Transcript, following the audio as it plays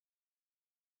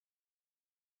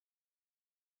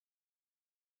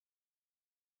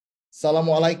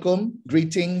Assalamualaikum,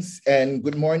 greetings and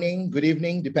good morning, good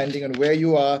evening, depending on where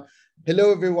you are. Hello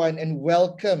everyone and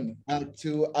welcome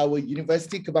to our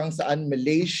University Kebangsaan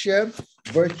Malaysia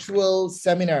virtual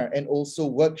seminar and also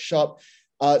workshop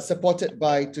supported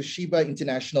by Toshiba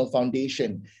International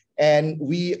Foundation. And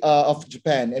we are of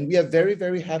Japan, and we are very,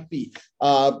 very happy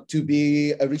to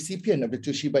be a recipient of the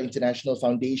Toshiba International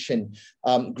Foundation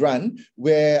grant,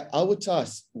 where our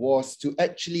task was to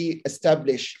actually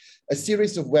establish a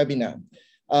series of webinars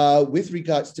with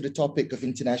regards to the topic of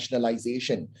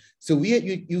internationalization. So we at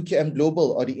UKM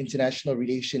Global, or the International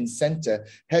Relations Center,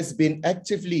 has been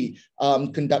actively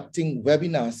conducting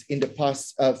webinars in the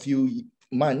past few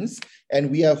months, and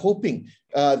we are hoping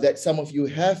that some of you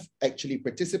have actually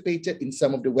participated in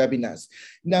some of the webinars.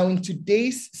 Now, in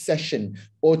today's session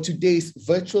or today's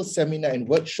virtual seminar and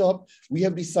workshop, we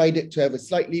have decided to have a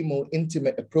slightly more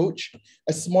intimate approach,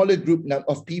 a smaller group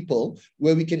of people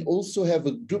where we can also have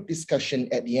a group discussion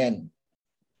at the end.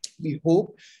 We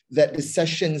hope that the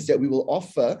sessions that we will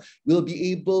offer will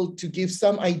be able to give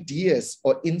some ideas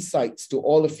or insights to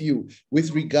all of you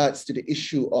with regards to the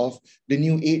issue of the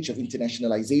new age of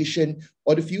internationalization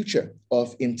or the future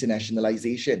of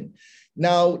internationalization.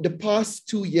 Now, the past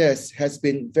 2 years has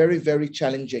been very, very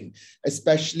challenging,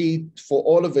 especially for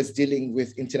all of us dealing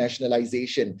with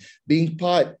internationalization. Being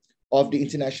part of the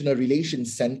International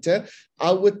Relations Center,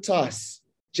 our task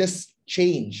just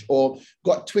changed or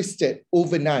got twisted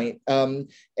overnight. And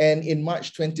in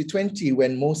March 2020,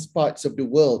 when most parts of the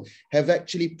world have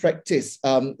actually practiced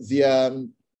the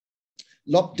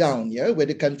lockdown, where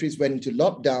the countries went into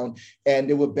lockdown and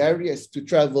there were barriers to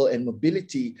travel and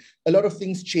mobility, a lot of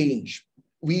things changed.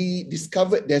 We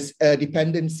discovered there's a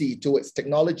dependency towards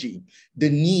technology, the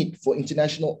need for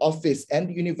international office and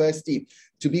the university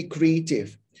to be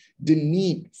creative, the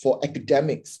need for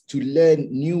academics to learn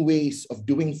new ways of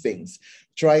doing things,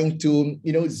 trying to,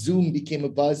 Zoom became a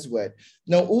buzzword.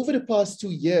 Now, over the past 2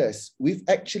 years, we've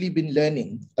actually been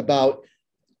learning about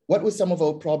what were some of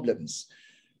our problems.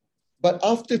 But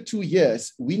after 2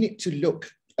 years, we need to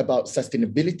look about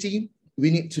sustainability. We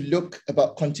need to look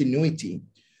about continuity.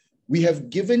 We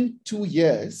have given 2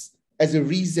 years as a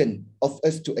reason of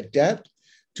us to adapt,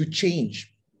 to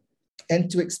change,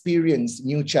 and to experience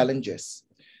new challenges.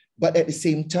 But at the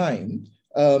same time,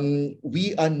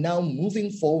 we are now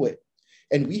moving forward,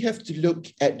 and we have to look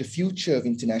at the future of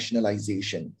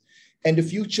internationalization. And the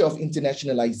future of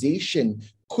internationalization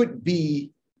could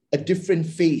be a different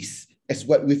face as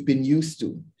what we've been used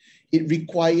to. It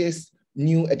requires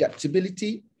new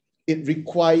adaptability. It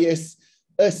requires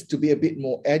us to be a bit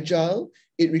more agile.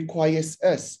 It requires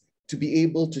us to be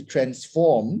able to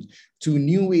transform to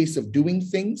new ways of doing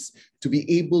things, to be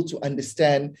able to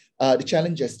understand the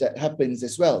challenges that happens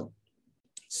as well.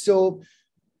 So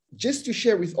just to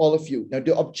share with all of you, now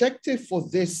the objective for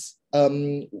this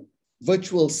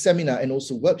virtual seminar and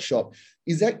also workshop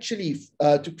is actually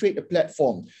to create a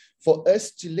platform for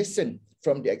us to listen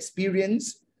from the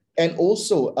experience and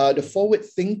also the forward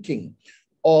thinking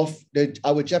of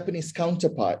our Japanese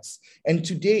counterparts. And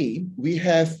today we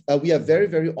are very,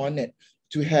 very honored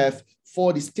to have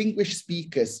 4 distinguished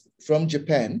speakers from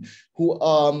Japan who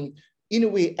are, in a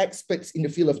way, experts in the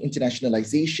field of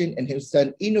internationalization and have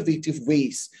done innovative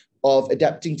ways of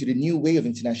adapting to the new way of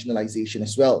internationalization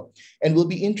as well. And we'll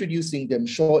be introducing them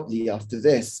shortly after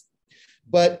this.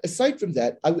 But aside from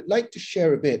that, I would like to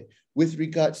share a bit with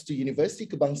regards to University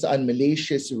Kebangsaan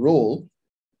Malaysia's role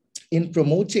in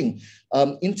promoting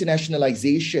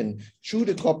internationalization through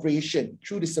the cooperation,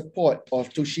 through the support of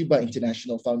Toshiba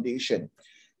International Foundation.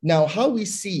 Now, how we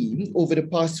see over the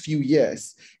past few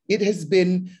years, it has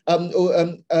been, a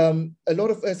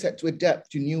lot of us had to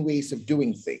adapt to new ways of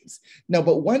doing things. Now,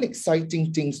 but one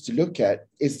exciting thing to look at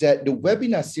is that the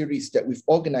webinar series that we've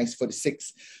organized for the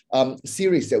 6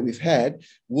 series that we've had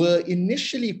were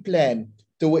initially planned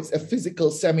towards a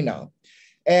physical seminar.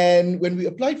 And when we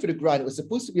applied for the grant, it was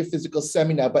supposed to be a physical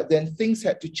seminar, but then things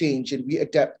had to change and we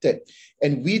adapted.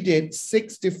 And we did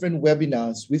 6 different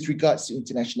webinars with regards to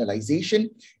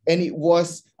internationalization. And it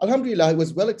was, alhamdulillah, it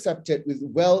was well accepted with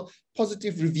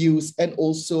positive reviews and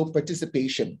also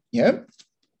participation.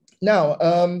 Now,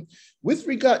 with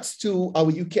regards to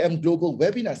our UKM Global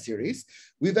webinar series,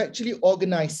 we've actually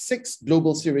organized 6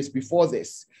 global series before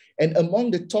this. And among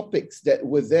the topics that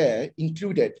were there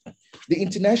included the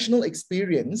international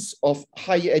experience of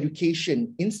higher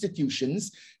education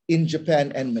institutions in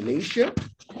Japan and Malaysia.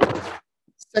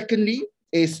 Secondly,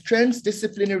 is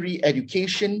transdisciplinary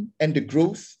education and the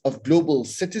growth of global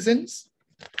citizens.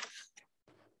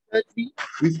 Thirdly,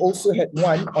 we've also had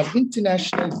one on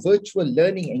international virtual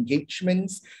learning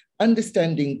engagements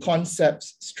understanding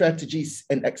concepts, strategies,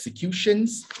 and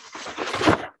executions.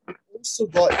 We also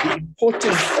got the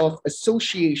importance of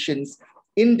associations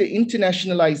in the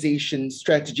internationalization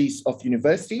strategies of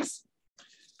universities.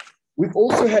 We've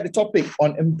also had a topic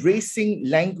on embracing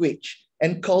language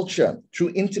and culture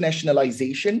through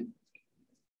internationalization.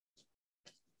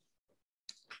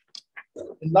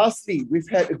 And lastly, we've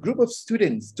had a group of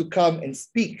students to come and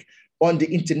speak on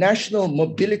the international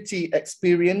mobility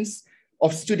experience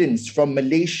of students from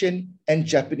Malaysian and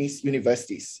Japanese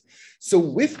universities. So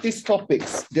with these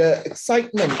topics, the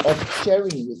excitement of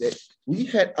sharing with it, we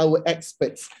had our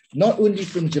experts, not only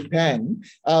from Japan,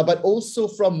 but also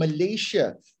from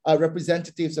Malaysia,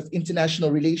 representatives of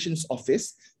International Relations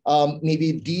Office,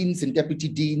 maybe deans and deputy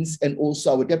deans, and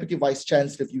also our Deputy Vice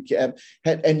Chancellor of UKM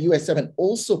and USM, and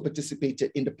also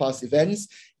participated in the past events,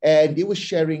 and they were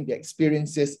sharing their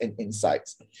experiences and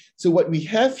insights. So what we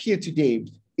have here today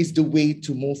is the way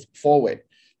to move forward,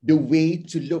 the way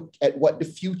to look at what the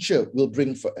future will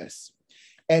bring for us.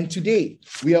 And today,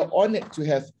 we are honored to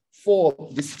have 4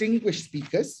 distinguished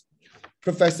speakers: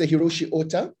 Professor Hiroshi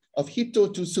Ota of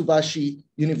Hitotsubashi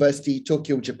University,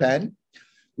 Tokyo, Japan.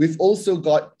 We've also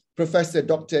got Professor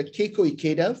Dr. Keiko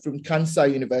Ikeda from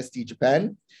Kansai University,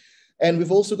 Japan. And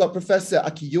we've also got Professor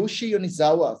Akiyoshi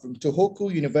Yonizawa from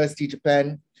Tohoku University,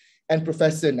 Japan, and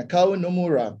Professor Nakao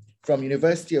Nomura from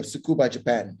University of Tsukuba,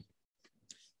 Japan.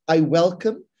 I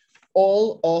welcome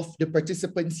all of the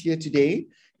participants here today.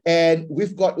 And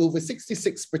we've got over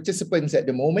 66 participants at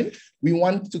the moment. We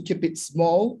want to keep it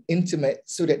small, intimate,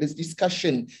 so that this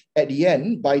discussion at the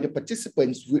end by the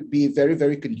participants would be very,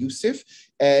 very conducive.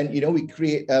 And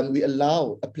we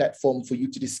allow a platform for you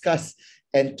to discuss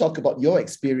and talk about your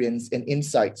experience and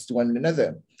insights to one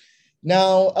another.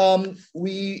 Now,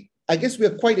 I guess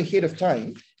we're quite ahead of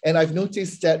time. And I've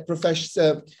noticed that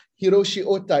Professor Hiroshi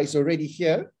Ota is already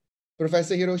here.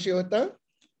 Professor Hiroshi Ota?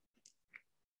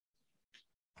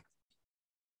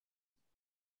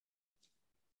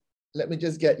 Let me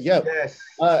just get, Yes.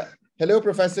 Hello,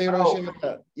 Professor Hiroshi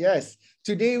Ota. Yes.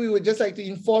 Today, we would just like to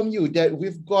inform you that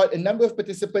we've got a number of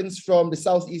participants from the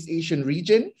Southeast Asian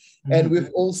region, and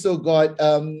we've also got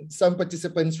some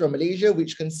participants from Malaysia,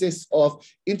 which consists of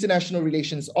International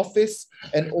Relations Office,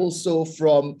 and also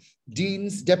from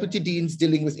deans, deputy deans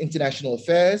dealing with international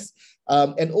affairs,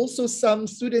 and also some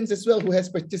students as well who has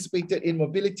participated in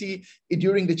mobility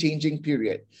during the changing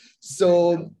period.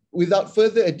 So without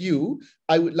further ado,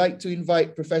 I would like to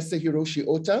invite Professor Hiroshi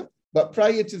Ota. But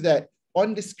prior to that,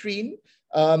 on the screen,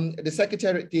 the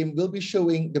Secretariat team will be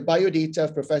showing the biodata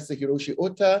of Professor Hiroshi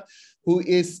Ota, who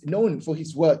is known for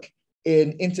his work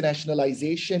in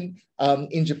internationalization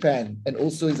in Japan, and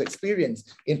also his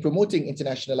experience in promoting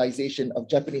internationalization of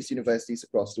Japanese universities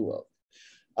across the world.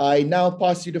 I now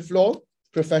pass you the floor,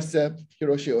 Professor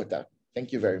Hiroshi Ota.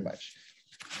 Thank you very much.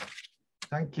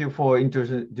 Thank you for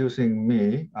introducing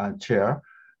me, Chair.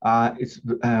 It's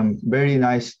very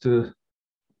nice to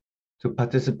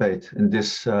participate in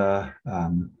this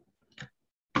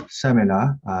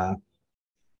seminar.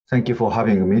 Thank you for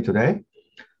having me today.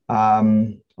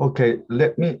 Okay,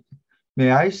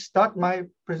 may I start my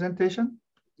presentation?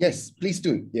 Yes, please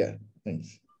do. Yeah,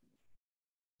 thanks.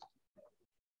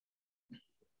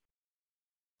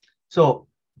 So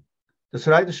the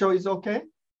slideshow is okay?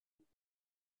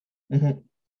 Yeah,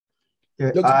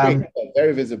 looks great.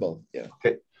 Very visible. Yeah.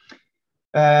 Okay.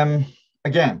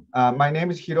 Again, my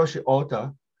name is Hiroshi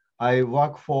Ota. I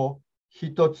work for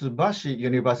Hitotsubashi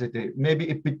University. Maybe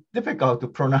a bit difficult to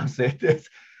pronounce it.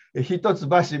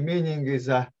 Hitotsubashi meaning is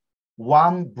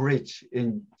one bridge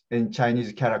in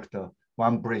Chinese character.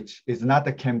 One bridge. It's not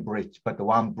a Ken bridge, but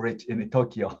one bridge in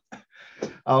Tokyo.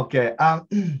 Okay.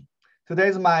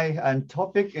 Today's my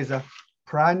topic is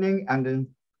planning and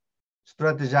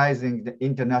strategizing the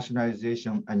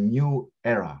internationalization, a new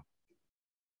era.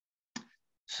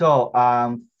 So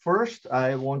first,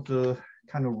 I want to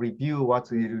kind of review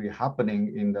what's really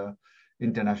happening in the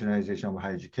internationalization of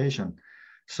higher education.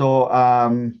 So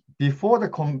before the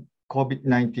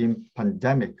COVID-19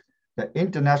 pandemic, the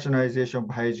internationalization of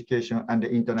higher education and the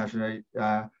international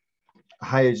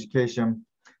higher education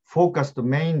focused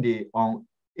mainly on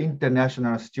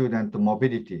international student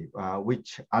mobility,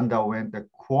 which underwent a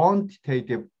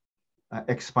quantitative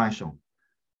expansion.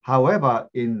 However,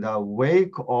 in the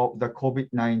wake of the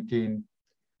COVID-19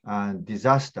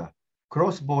 disaster,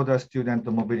 cross-border student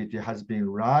mobility has been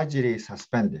largely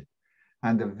suspended,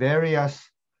 and the various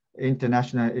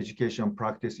international education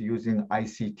practice using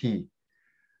ICT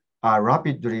are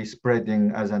rapidly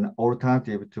spreading as an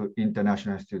alternative to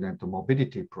international student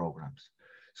mobility programs.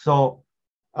 So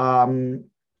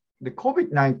the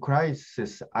COVID-19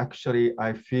 crisis, actually,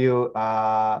 I feel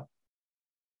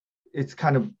it's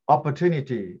kind of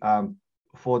opportunity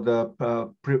for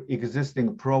the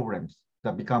pre-existing problems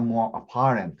that become more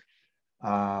apparent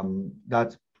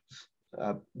that's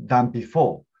done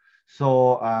before.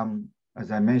 So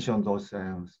as I mentioned, those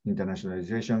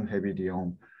internationalization heavily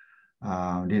on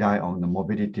rely on the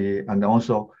mobility, and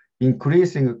also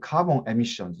increasing carbon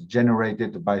emissions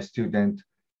generated by student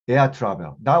air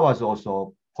travel. That was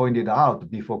also pointed out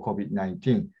before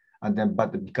COVID-19, and then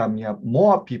but becoming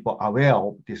more people aware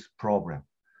of this problem.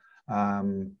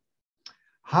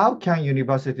 How can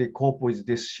university cope with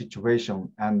this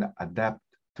situation and adapt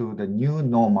to the new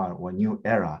normal or new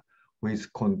era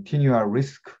with continual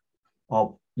risk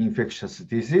of infectious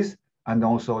disease and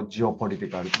also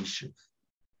geopolitical issues?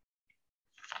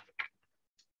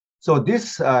 So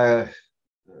this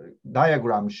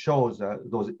diagram shows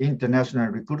those international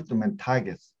recruitment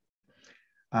targets,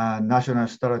 national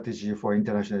strategy for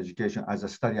international education as a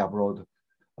study abroad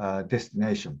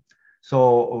destination.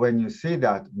 So when you see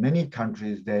that, many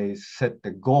countries, they set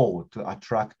the goal to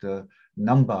attract a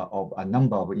number of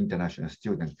international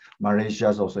students. Malaysia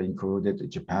is also included,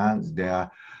 Japan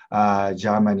there,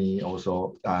 Germany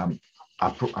also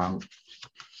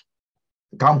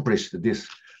accomplished this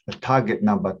target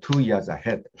number 2 years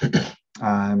ahead.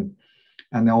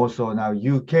 And also now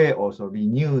UK also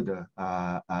renewed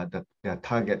the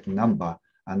target number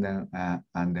and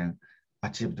then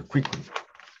achieved quickly.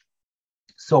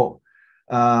 So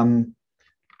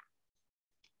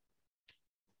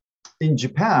in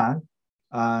Japan,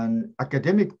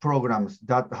 academic programs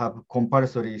that have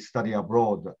compulsory study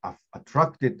abroad have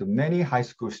attracted many high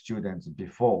school students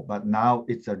before, but now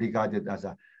it's regarded as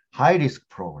a high-risk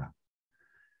program.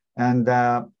 And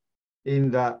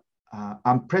in the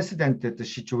unprecedented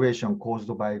situation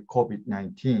caused by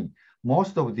COVID-19,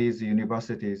 most of these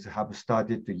universities have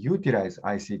started to utilize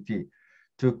ICT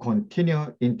to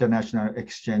continue international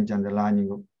exchange and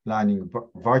learning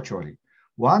virtually.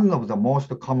 One of the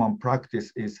most common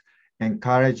practice is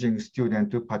encouraging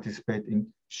students to participate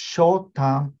in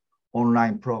short-term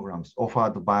online programs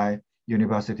offered by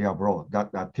university abroad that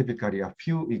are typically a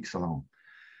few weeks long.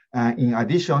 In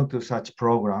addition to such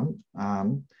programs,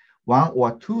 1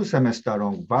 or 2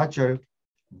 semester-long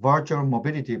virtual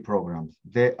mobility programs,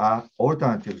 they are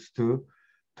alternatives to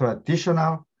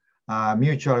traditional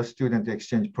mutual student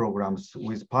exchange programs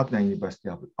with partner university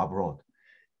abroad.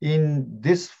 In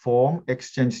this form,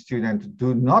 exchange students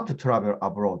do not travel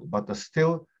abroad, but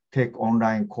still take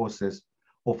online courses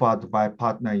offered by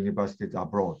partner universities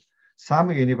abroad.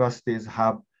 Some universities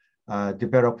have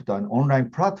developed an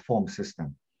online platform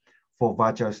system for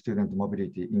virtual student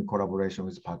mobility in collaboration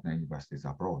with partner universities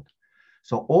abroad.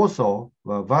 So also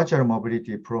virtual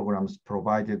mobility programs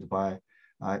provided by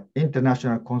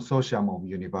international consortium of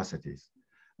universities.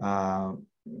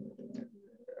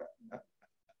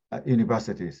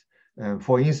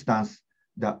 For instance,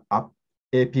 the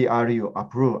APRU,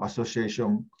 Approved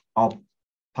Association of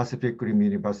Pacific Rim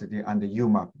University, and the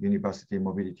UMAC, University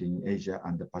Mobility in Asia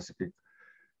and the Pacific,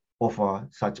 offer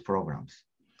such programs.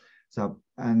 So,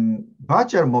 and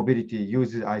virtual mobility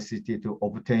uses ICT to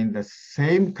obtain the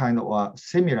same kind of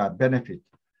similar benefit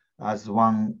as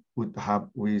one would have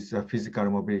with physical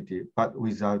mobility, but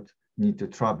without need to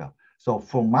travel. So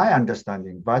from my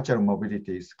understanding, virtual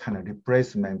mobility is kind of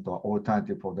replacement or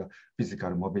alternative for the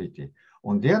physical mobility.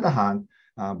 On the other hand,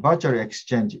 virtual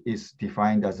exchange is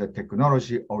defined as a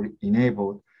technology or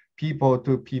enabled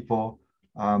people-to-people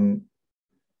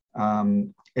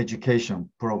education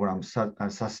program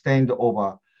sustained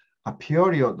over a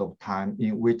period of time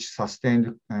in which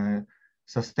sustained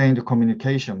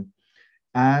communication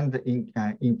and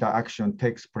interaction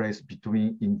takes place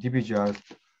between individuals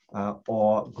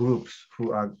or groups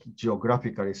who are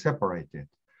geographically separated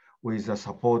with the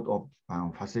support of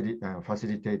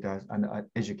facilitators and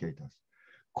educators.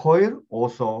 COIL,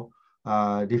 also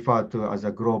referred to as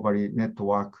a globally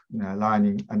network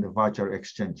learning and virtual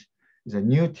exchange, is a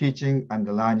new teaching and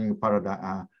learning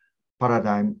paradigm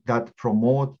that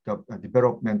promotes the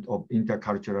development of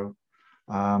intercultural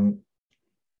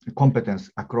competence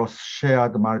across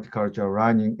shared multicultural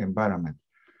learning environment.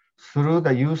 Through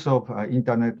the use of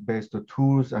internet-based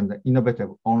tools and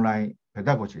innovative online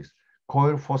pedagogies,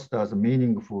 COIL fosters a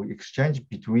meaningful exchange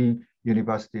between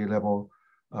university-level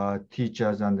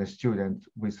teachers and the students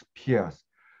with peers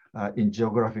in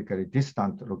geographically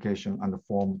distant locations and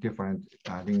form different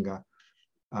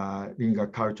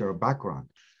cultural background.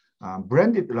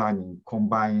 Blended learning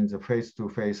combines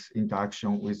face-to-face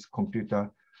interaction with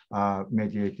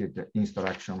computer-mediated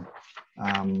instruction.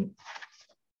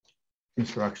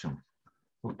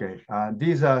 Okay,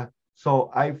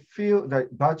 so I feel that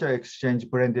virtual exchange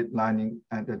blended learning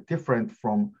and different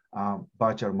from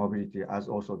virtual mobility, as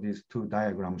also these two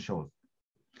diagrams show.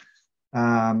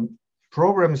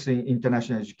 Problems in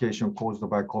international education caused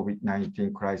by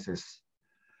COVID-19 crisis.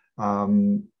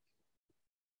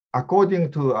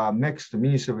 According to next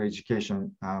Ministry of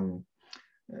Education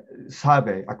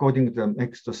survey, according to the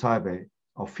next survey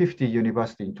of 50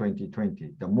 universities in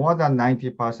 2020, the more than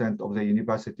 90% of the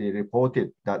university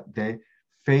reported that they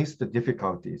faced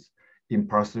difficulties in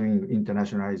pursuing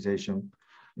internationalization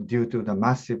due to the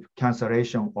massive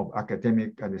cancellation of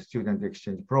academic and student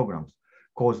exchange programs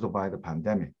caused by the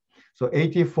pandemic. So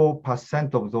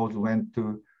 84% of those went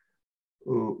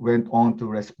on to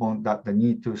respond that the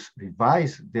need to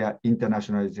revise their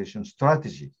internationalization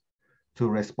strategy to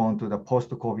respond to the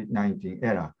post-COVID-19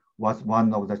 era was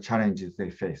one of the challenges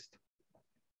they faced.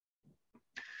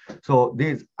 So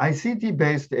these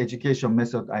ICT-based education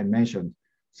methods I mentioned,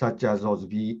 such as those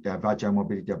virtual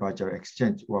mobility, virtual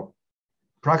exchange, were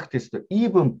practiced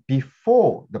even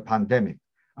before the pandemic,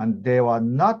 and they were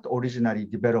not originally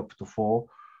developed for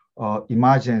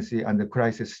emergency and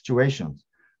crisis situations.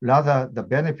 Rather, the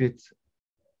benefits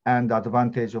and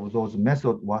advantage of those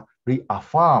methods were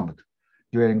reaffirmed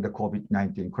during the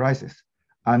COVID-19 crisis,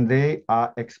 and they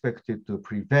are expected to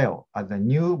prevail as a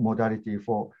new modality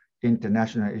for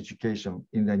international education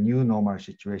in the new normal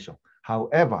situation.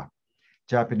 However,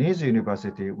 Japanese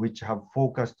universities, which have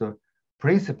focused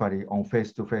principally on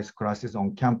face-to-face classes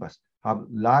on campus, have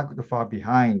lagged far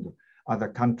behind other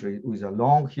countries with a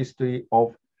long history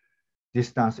of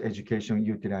distance education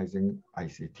utilizing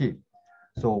ICT.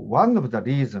 So one of the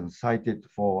reasons cited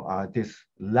for this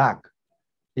lag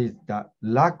is the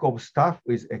lack of staff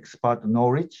with expert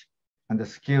knowledge and the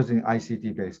skills in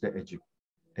ICT-based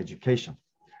education.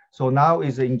 So now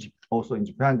is also in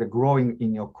Japan, the growing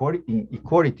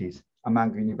inequalities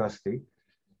among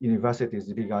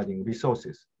universities regarding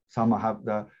resources. Some have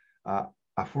the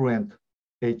affluent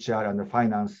HR and the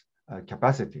finance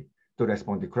capacity to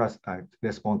respond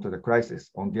to the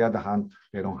crisis. On the other hand,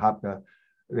 they don't have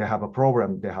they have a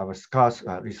problem. They have a scarce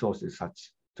resources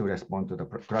such to respond to the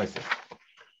crisis.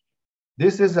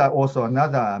 This is also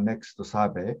another next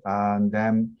survey, and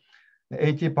then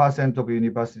 80% of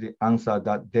universities answered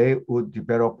that they would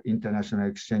develop international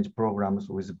exchange programs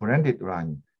with blended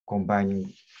learning,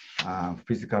 combining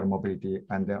physical mobility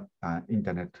and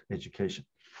internet education.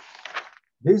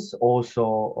 This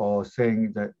also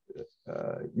saying that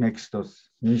makes those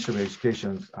Ministry of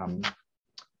Education's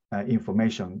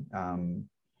information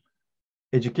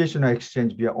educational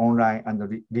exchange via online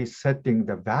and resetting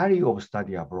the value of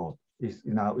study abroad is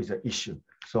now is an issue.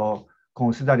 So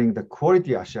considering the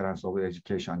quality assurance of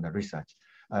education and the research,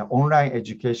 online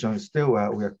education still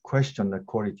we question the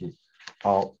quality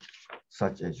of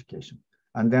such education.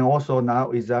 And then also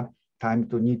now is a time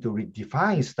to need to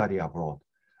redefine study abroad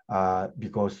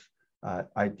because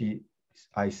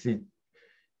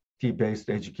ICT-based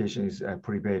education is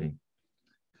prevailing.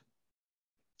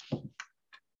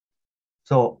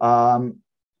 So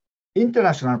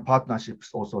international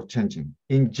partnerships also changing.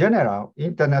 In general,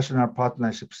 international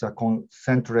partnerships are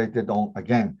concentrated on,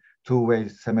 again, two-way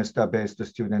semester-based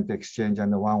student exchange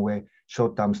and one-way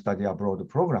short-term study abroad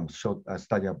programs,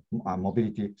 student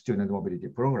mobility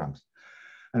programs.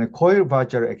 And COIL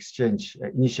virtual exchange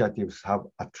initiatives have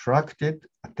attracted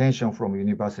attention from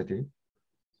university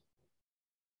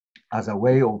as a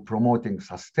way of promoting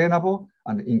sustainable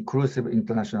and inclusive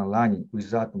international learning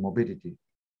without mobility,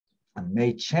 and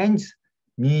may change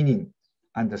meaning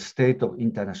and the state of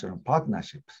international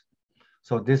partnerships.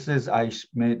 So this is, I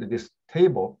made this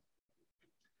table.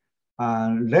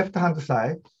 Left-hand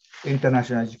side,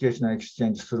 international educational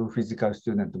exchange through physical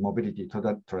student mobility to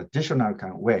the traditional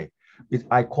kind of way.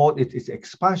 I call it its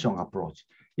expansion approach,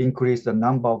 increase the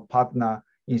number of partner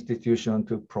institutions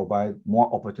to provide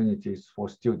more opportunities for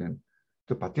students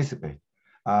to participate.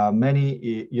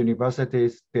 Many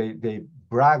universities, they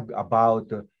brag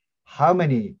about how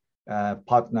many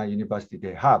partner universities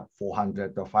they have,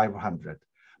 400 or 500.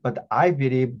 But I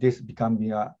believe this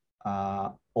becoming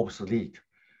obsolete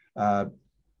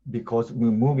because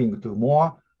we're moving to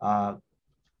more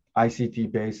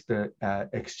ICT-based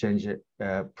exchange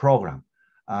program.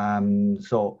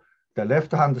 So the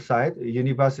left-hand side,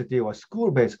 university or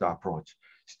school-based approach,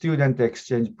 student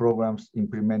exchange programs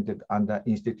implemented under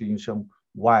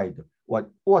institution-wide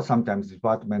or sometimes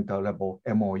departmental level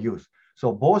MOUs.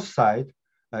 So both sides,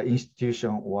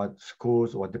 institution or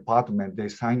schools or department, they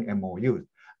sign MOUs.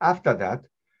 After that,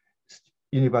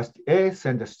 University A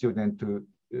send a student to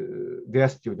their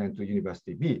student to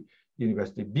University B.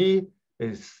 University B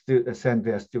send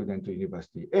their student to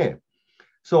University A.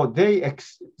 So they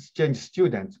exchange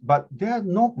students, but there's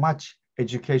not much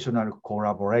educational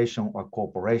collaboration or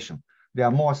cooperation. There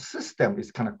are more system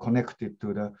is kind of connected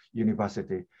to the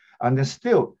university. And then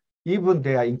still, even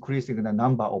they are increasing the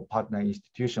number of partner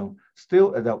institutions,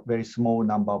 still a very small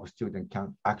number of students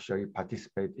can actually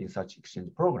participate in such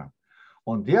exchange program.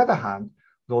 On the other hand,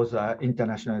 those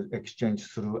international exchange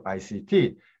through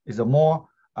ICT is a more,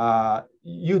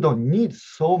 you don't need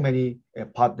so many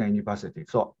partner universities.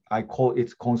 So I call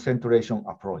it concentration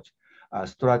approach.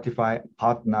 Stratify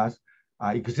partners,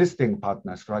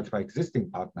 stratify existing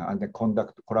partner, and then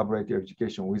conduct collaborative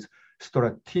education with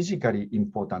strategically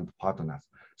important partners.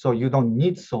 So you don't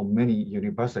need so many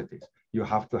universities. You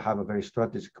have to have a very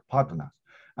strategic partners.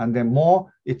 And then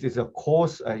more, it is a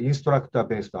course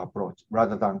instructor-based approach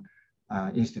rather than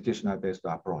institutional-based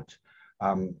approach.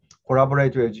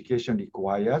 Collaborative education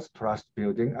requires trust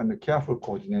building and careful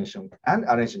coordination and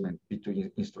arrangement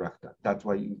between instructors. That's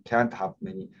why you can't have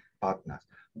many partners.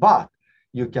 But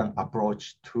you can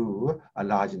approach to a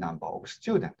large number of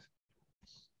students.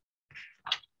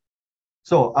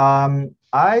 So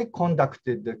I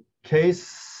conducted the case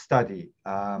study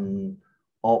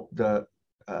of the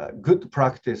good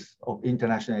practice of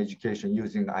international education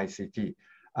using ICT.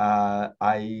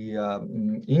 I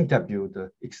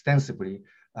interviewed extensively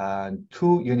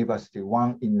 2 universities,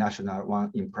 one in national,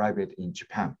 one in private in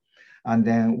Japan. And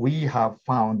then we have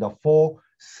found 4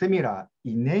 similar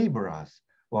enablers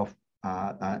of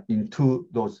into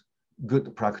those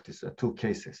good practice, 2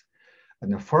 cases.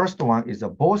 And the first one is that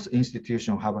both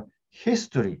institutions have a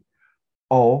history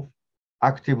of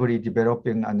actively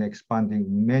developing and expanding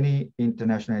many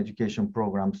international education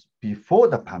programs before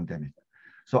the pandemic.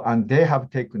 So, and they have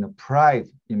taken a pride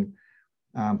in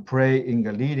playing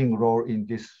a leading role in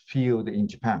this field in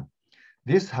Japan.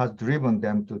 This has driven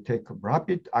them to take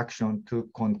rapid action to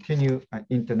continue an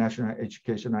international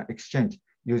educational exchange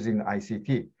using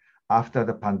ICT after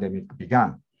the pandemic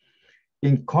began.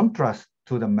 In contrast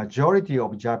to the majority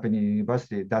of Japanese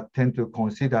universities that tend to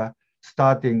consider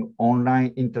starting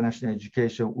online international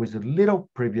education with little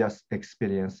previous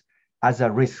experience as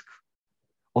a risk.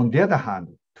 On the other hand,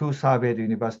 2 surveyed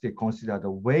universities consider the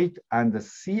wait and the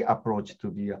see approach to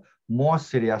be a more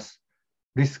serious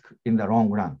risk in the long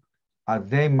run, as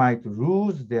they might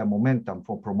lose their momentum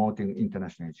for promoting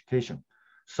international education.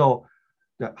 So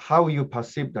how you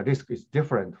perceive the risk is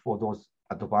different for those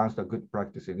advanced good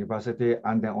practice university,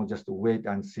 and then on just wait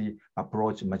and see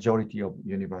approach majority of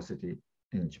university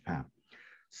in Japan.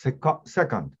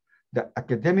 Second, the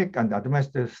academic and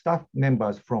administrative staff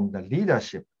members from the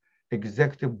leadership,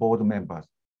 executive board members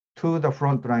to the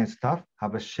frontline staff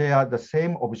have shared the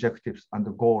same objectives and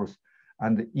goals,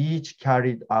 and each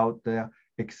carried out their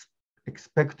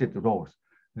expected roles,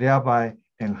 thereby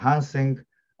enhancing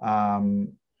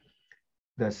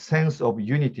the sense of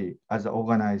unity as an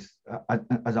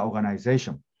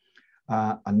organization.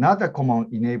 Another common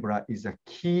enabler is a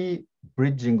key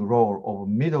bridging role of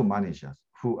middle managers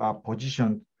who are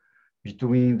positioned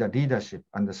between the leadership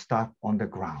and the staff on the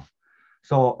ground.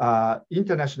 So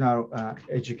international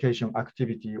education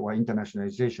activity or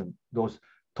internationalization, those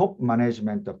top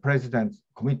management, the president's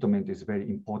commitment is very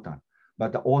important,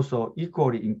 but also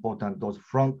equally important, those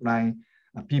frontline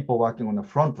people working on the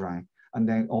front line, and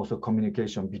then also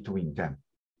communication between them.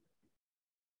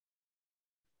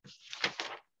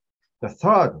 The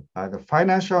third, the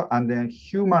financial and then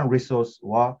human resource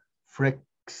were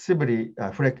flexibly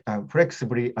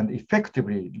and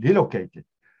effectively relocated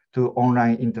to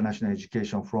online international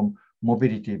education from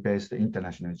mobility-based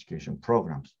international education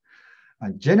programs.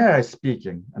 And generally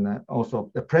speaking, and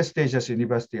also the prestigious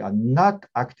universities are not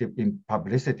active in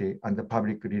publicity and the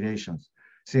public relations,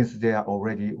 since they are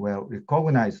already well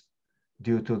recognized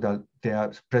due to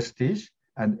their prestige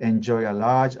and enjoy a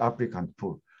large applicant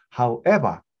pool.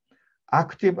 However,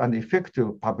 active and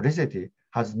effective publicity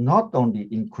has not only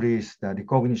increased the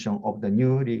recognition of the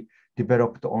newly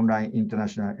developed online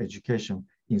international education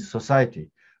in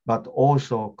society, but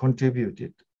also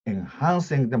contributed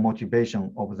enhancing the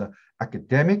motivation of the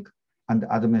academic and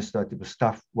administrative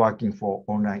staff working for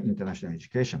online international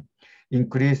education,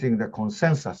 increasing the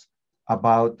consensus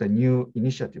about the new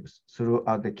initiatives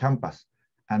throughout the campus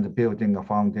and building a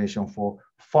foundation for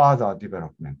further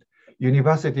development.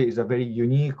 University is a very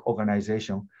unique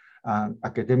organization.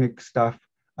 Academic staff,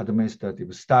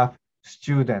 administrative staff,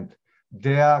 student,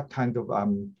 their kind of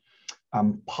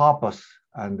purpose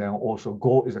and then also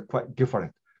goal is quite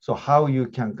different. So how you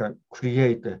can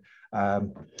create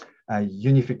a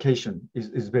unification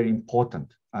is very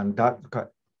important, and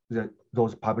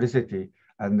those publicity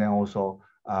and then also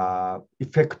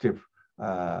effective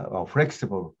or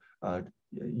flexible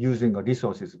using a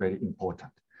resource is very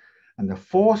important. And the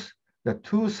fourth, the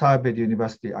two surveyed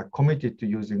universities are committed to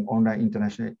using online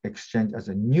international exchange as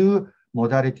a new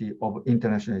modality of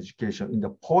international education in the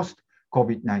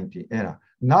post-COVID-19 era,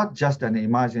 not just an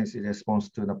emergency response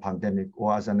to the pandemic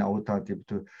or as an alternative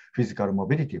to physical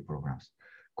mobility programs.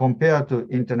 Compared to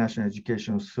international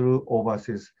education through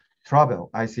overseas travel,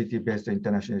 ICT-based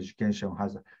international education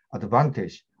has an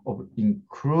advantage of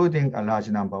including a large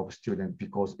number of students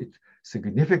because it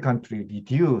significantly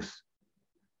reduces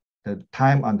the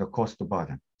time and the cost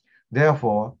burden.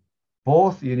 Therefore,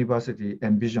 both universities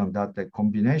envision that the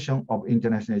combination of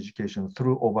international education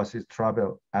through overseas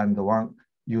travel and the one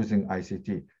using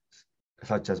ICT,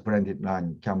 such as blended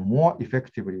learning, can more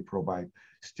effectively provide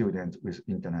students with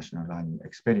international learning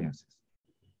experiences.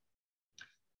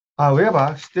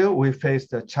 However, still we face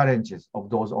the challenges of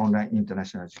those online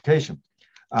international education.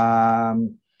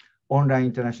 Online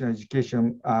international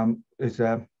education is,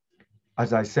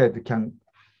 as I said, can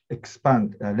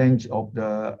expand the range of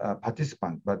the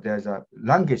participants, but there's a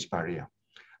language barrier.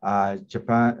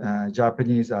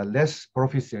 Japanese are less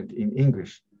proficient in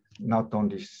English, not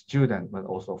only students, but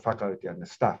also faculty and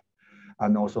staff,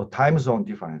 and also time zone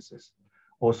differences.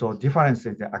 Also differences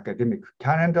in academic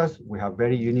calendars. We have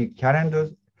very unique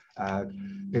calendars.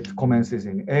 It commences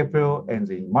in April, ends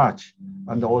in March,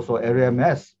 and also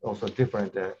LMS also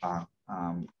different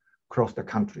across the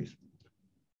countries.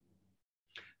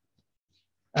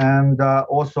 And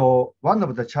also one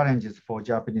of the challenges for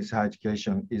Japanese higher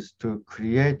education is to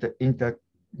create the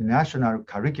international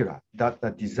curricula that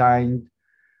are designed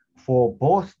for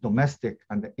both domestic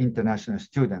and international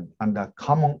students under a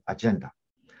common agenda,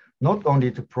 not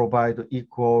only to provide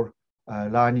equal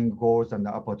learning goals and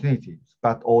opportunities,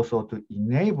 but also to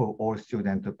enable all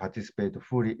students to participate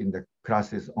fully in the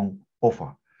classes on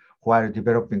offer while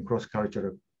developing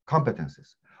cross-cultural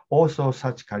competencies. Also,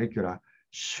 such curricula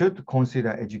should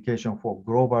consider education for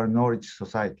global knowledge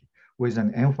society with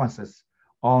an emphasis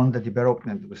on the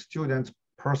development of students'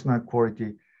 personal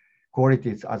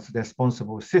qualities as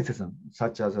responsible citizens,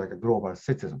 such as like a global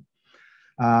citizen.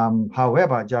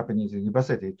 However, Japanese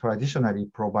universities traditionally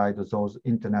provide those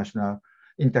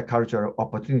intercultural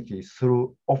opportunities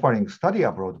through offering study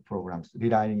abroad programs,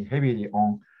 relying heavily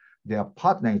on their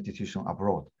partner institution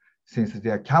abroad, since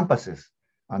their campuses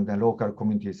and the local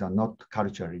communities are not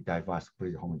culturally diverse,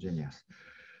 pretty homogeneous.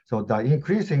 So the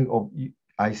increasing of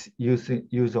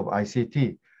use of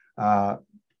ICT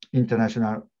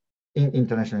international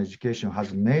education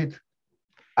has made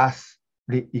us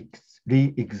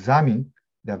re-examine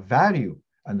the value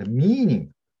and the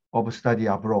meaning of study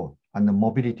abroad and the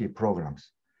mobility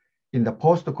programs. In the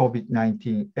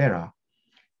post-COVID-19 era,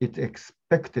 it's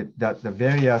expected that the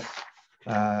various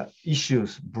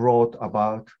issues brought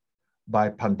about by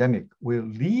pandemic will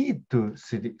lead to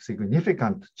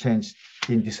significant change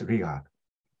in this regard.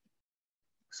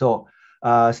 So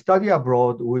study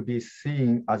abroad will be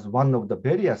seen as one of the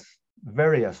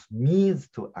various means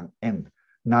to an end,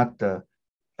 not the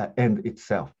end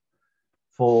itself.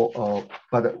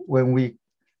 But when we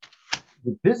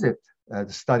visit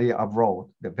the study abroad,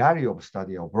 the value of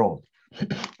study abroad,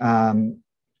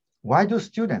 why do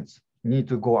students need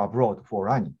to go abroad for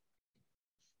learning?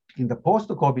 In the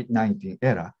post-COVID-19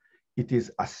 era, it is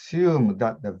assumed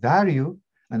that the value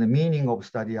and the meaning of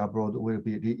study abroad will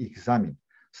be re-examined.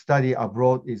 Study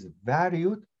abroad is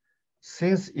valued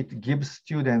since it gives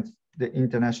students the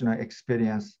international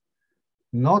experience,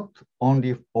 not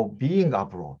only of being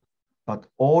abroad, but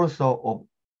also of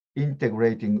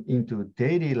integrating into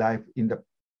daily life in the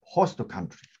host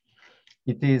country.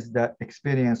 It is the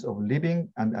experience of living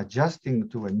and adjusting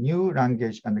to a new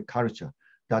language and culture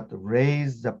that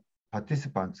raise the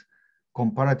participants'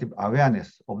 comparative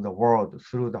awareness of the world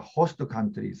through the host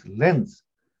country's lens,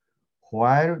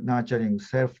 while nurturing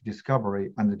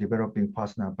self-discovery and developing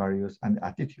personal values and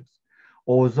attitudes.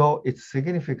 Although its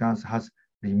significance has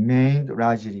remained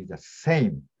largely the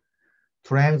same,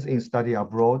 trends in study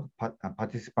abroad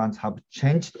participants have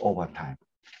changed over time.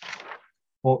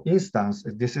 For instance,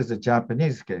 this is a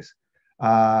Japanese case.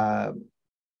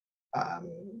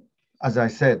 As I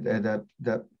said,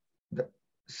 the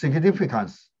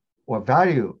significance or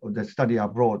value of the study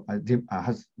abroad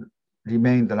has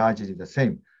remained largely the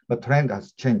same, but trend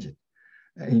has changed.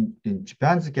 In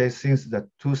Japan's case, since the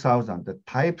 2000, the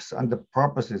types and the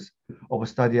purposes of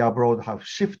study abroad have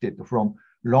shifted from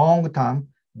long-term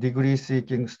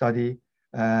degree-seeking study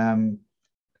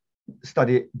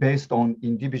based on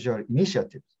individual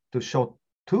initiatives to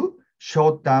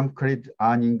short-term credit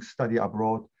earning study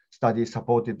abroad, study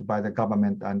supported by the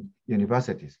government and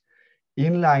universities.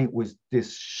 In line with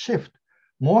this shift,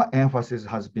 more emphasis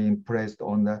has been placed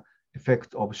on the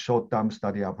effect of short-term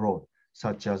study abroad,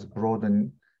 such as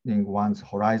broadening one's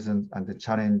horizons and the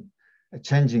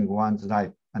changing one's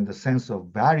life and the sense of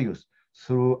values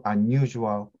through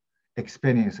unusual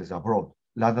experiences abroad,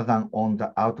 rather than on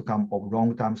the outcome of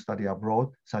long-term study abroad,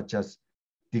 such as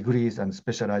degrees and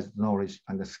specialized knowledge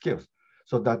and the skills.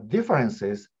 So that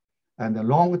differences and the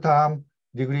long-term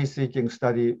degree-seeking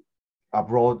study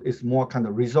abroad is more kind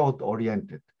of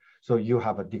result-oriented. So you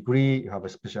have a degree, you have a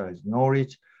specialized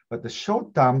knowledge, but the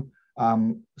short-term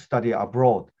study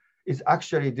abroad is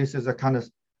actually, this is a kind of,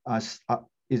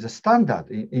 is a standard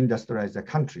in industrialized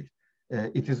countries.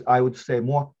 It is, I would say,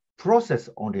 more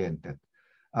process-oriented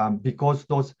because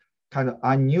those kind of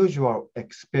unusual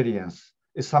experience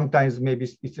is sometimes maybe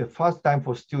it's the first time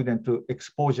for students to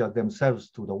exposure themselves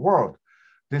to the world.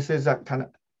 This is a kind of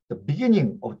the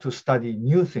beginning of to study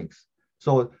new things.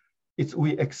 So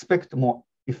we expect more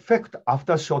effect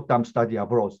after short-term study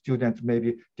abroad. Students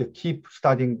maybe to keep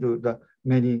studying the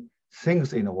many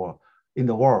things in the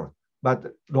world.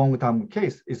 But long-term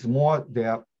case is more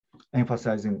they're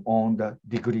emphasizing on the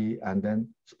degree and then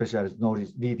specialized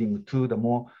knowledge leading to the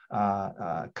more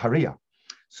career.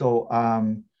 So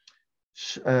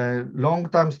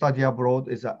long-term study abroad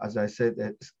is, as I said,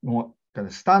 it's more kind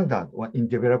of standard in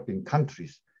developing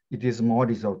countries. It is more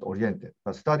result-oriented.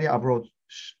 But study abroad,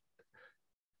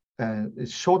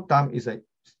 short-term is a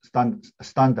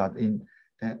standard in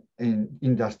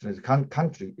industrial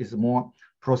country is more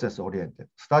process-oriented.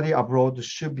 Study abroad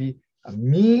should be a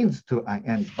means to an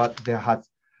end, but there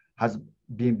has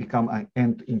become an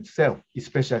end in itself,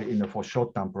 especially for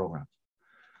short-term programs.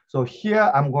 So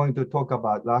here I'm going to talk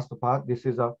about last part. This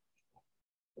is a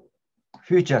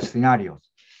future scenarios.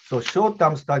 So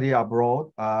short-term study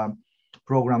abroad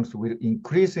programs will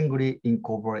increasingly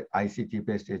incorporate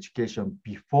ICT-based education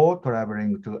before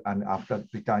traveling to and after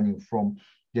returning from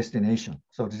destination.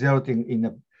 So resulting in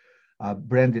a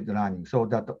blended learning, so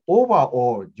that the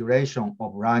overall duration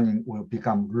of learning will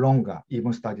become longer,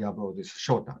 even study abroad is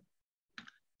shorter.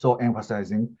 So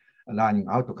emphasizing learning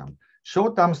outcome.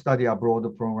 Short-term study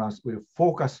abroad programs will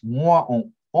focus more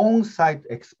on on-site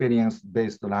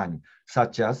experience-based learning,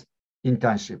 such as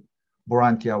internship,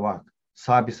 volunteer work,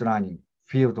 service learning,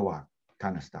 field work,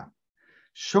 kind of stuff.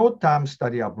 Short-term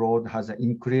study abroad has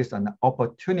increased an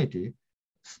opportunity,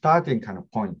 starting kind of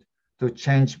point to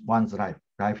change one's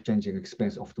life-changing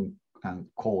experience, often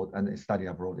called and study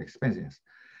abroad experience,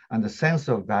 and the sense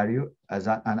of value as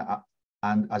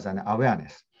an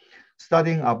awareness.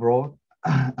 Studying abroad,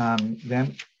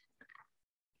 then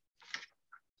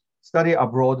study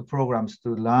abroad programs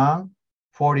to learn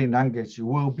foreign language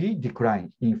will be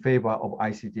declined in favor of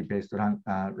ICT-based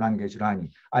language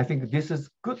learning. I think this is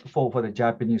good for the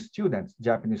Japanese students.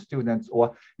 Japanese students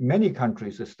or many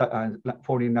countries,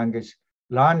 foreign language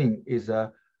learning is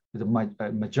the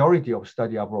majority of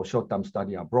study abroad, short-term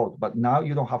study abroad. But now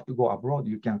you don't have to go abroad.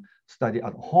 You can study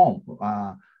at home.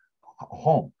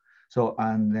 So,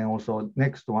 and then also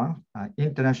next one,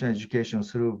 international education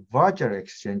through virtual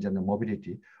exchange and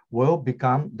mobility will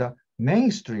become the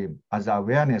mainstream as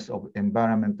awareness of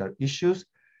environmental issues,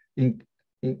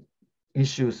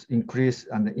 issues increase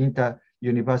and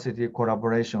inter-university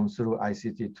collaboration through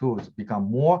ICT tools become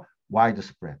more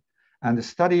widespread. And the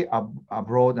study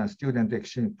abroad and student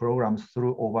exchange programs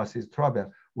through overseas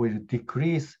travel will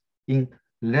decrease in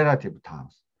relative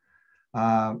terms.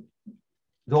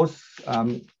 Those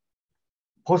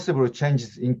possible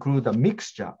changes include a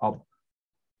mixture of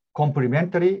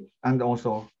complementary and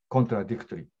also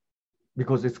contradictory,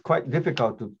 because it's quite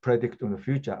difficult to predict in the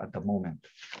future at the moment.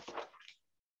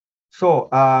 So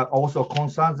also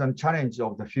concerns and challenges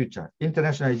of the future.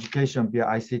 International education via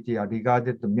ICT are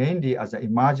regarded mainly as an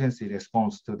emergency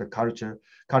response to the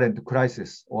current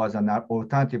crisis or as an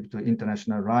alternative to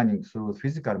international learning through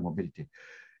physical mobility.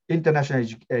 International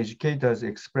educators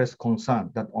express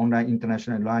concern that online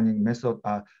international learning methods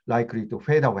are likely to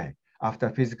fade away after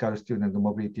physical student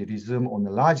mobility resume on a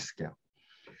large scale.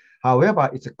 However,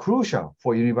 it's crucial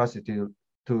for universities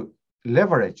to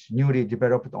leverage newly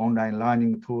developed online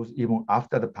learning tools even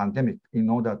after the pandemic in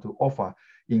order to offer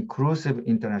inclusive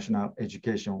international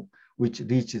education, which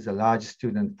reaches a large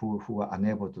student pool who are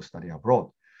unable to study abroad.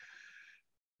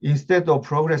 Instead of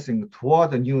progressing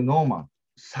toward a new normal,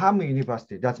 some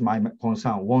universities, that's my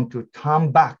concern, want to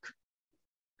turn back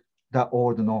the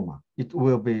old normal. It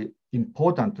will be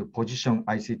important to position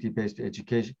ICT-based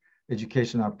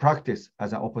educational practice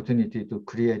as an opportunity to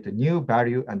create a new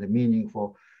value and a meaning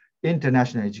for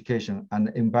international education and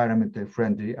environmentally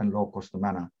friendly and low-cost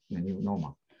manner in the new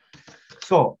normal.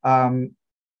 So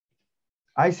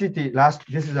ICT,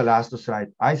 this is the last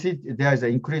slide. ICT, there is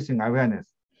an increasing awareness.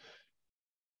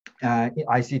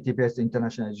 ICT-based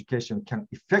international education can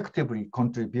effectively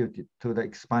contribute to the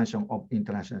expansion of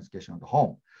international education at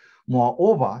home.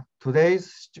 Moreover,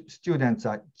 today's students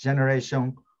are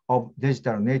generation of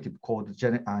digital native called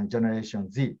Generation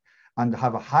Z and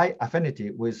have a high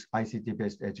affinity with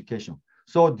ICT-based education.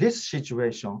 So this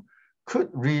situation could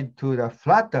lead to the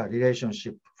flatter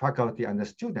relationship faculty and the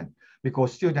student,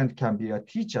 because students can be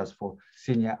teachers for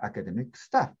senior academic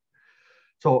staff.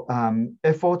 So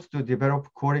efforts to develop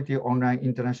quality online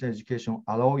international education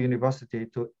allow university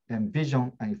to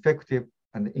envision an effective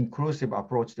and inclusive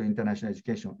approach to international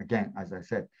education, again, as I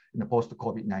said, in the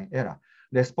post-COVID-19 era.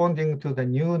 Responding to the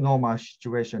new normal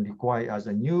situation requires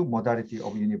a new modality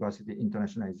of university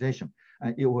internationalization,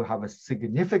 and it will have a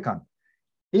significant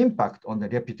impact on the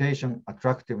reputation,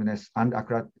 attractiveness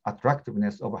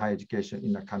of higher education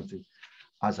in the country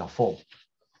as a whole.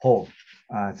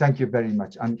 Thank you very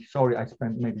much. I'm sorry I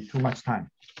spent maybe too much time.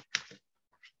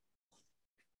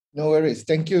 No worries.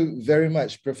 Thank you very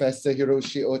much, Professor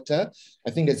Hiroshi Ota.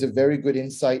 I think that's a very good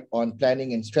insight on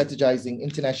planning and strategizing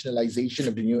internationalization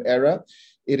of the new era.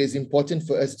 It is important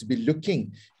for us to be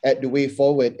looking at the way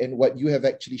forward, and what you have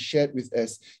actually shared with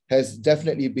us has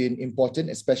definitely been important,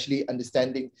 especially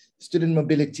understanding student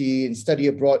mobility and study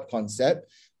abroad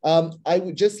concept. I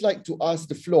would just like to ask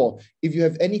the floor, if you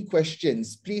have any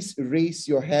questions, please raise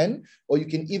your hand, or you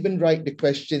can even write the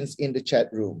questions in the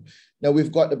chat room. Now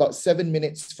we've got about 7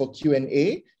 minutes for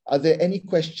Q&A. Are there any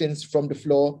questions from the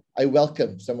floor? I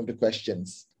welcome some of the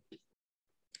questions.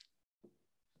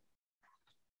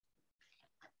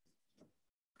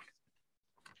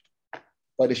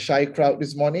 Quite a shy crowd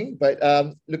this morning, but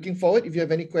looking forward, if you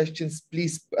have any questions,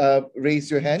 please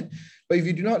raise your hand. But if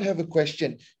you do not have a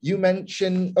question, you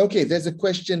mentioned, okay, there's a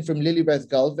question from Lilibeth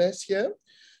Galvez here.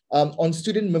 On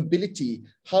student mobility,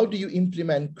 how do you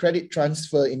implement credit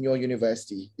transfer in your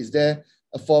university? Is there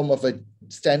a form of a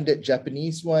standard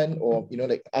Japanese one, or, you know,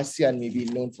 like ASEAN maybe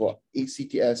known for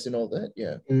ACTS and all that?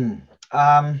 Yeah.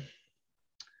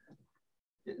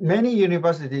 Many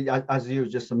universities, as you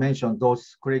just mentioned,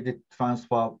 those credit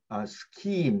transfer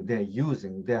scheme they're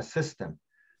using, their system.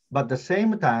 But at the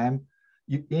same time,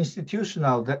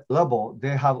 institutional level,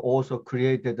 they have also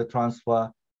created the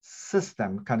transfer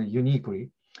system kind of uniquely.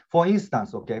 For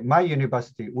instance, okay, my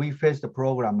university, we faced a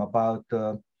program about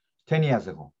 10 years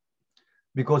ago,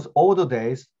 because all the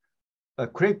days,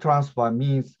 credit transfer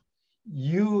means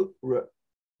you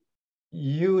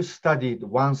studied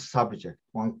one subject,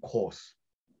 one course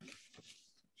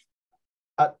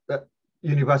at the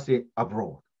university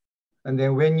abroad. And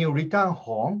then when you return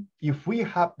home, if we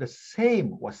have the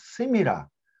same or similar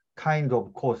kind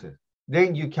of courses,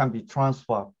 then you can be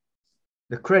transferred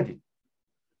the credit,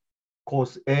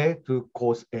 course A to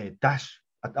course A dash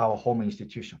at our home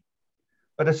institution.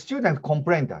 But the student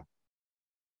complained that,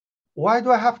 why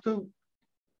do I have to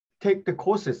take the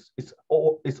courses it's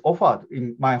offered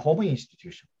in my home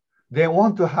institution? They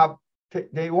want to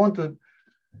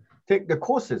take the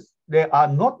courses they are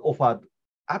not offered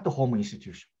at the home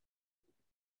institution.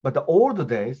 But the old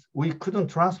days, we couldn't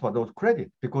transfer those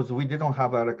credits because we didn't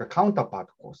have like a counterpart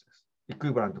courses,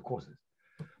 equivalent courses.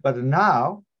 But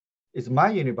now, my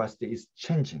university is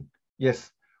changing.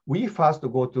 Yes, we first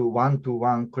go to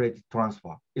one-to-one credit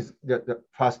transfer is the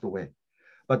first way.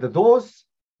 But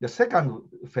the second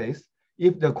phase,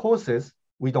 if the courses,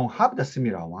 we don't have the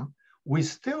similar one, we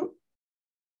still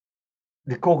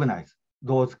recognize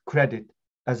those credit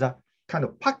as a kind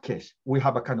of package. We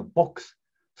have a kind of box,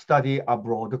 study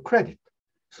abroad credit.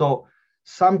 So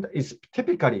some is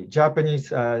typically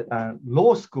Japanese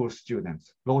law school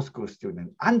students,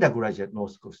 undergraduate law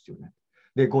school students.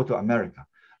 They go to America.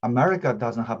 America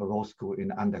doesn't have a law school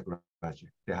in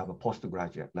undergraduate. They have a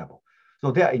postgraduate level.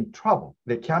 So they are in trouble.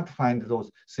 They can't find those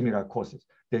similar courses.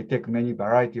 They take many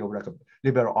variety of like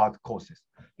liberal art courses.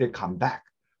 They come back.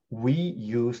 We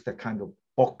use the kind of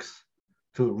box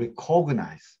to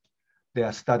recognize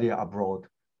their study abroad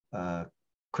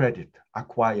credit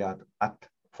acquired at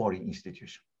foreign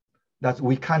institution.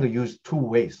 We kind of use two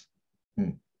ways.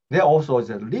 There also is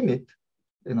a limit,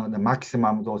 the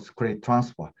maximum those credit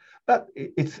transfer, but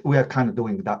we are kind of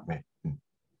doing that way.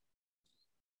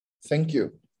 Thank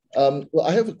you. Well,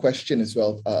 I have a question as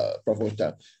well, Prof.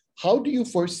 Ota. How do you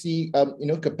foresee,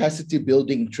 capacity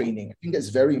building training? I think that's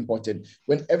very important.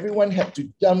 When everyone had to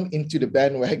jump into the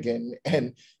bandwagon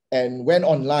and went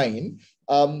online,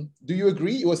 do you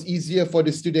agree it was easier for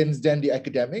the students than the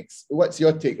academics? What's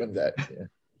your take on that?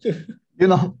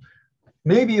 Yeah.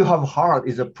 Maybe you have heard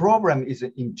is a problem is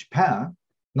in Japan,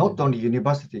 not only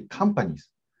university companies.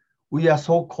 we are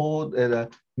so-called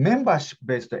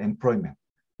membership-based employment.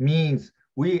 Means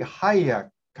we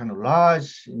hire kind of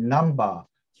large number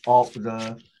of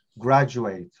the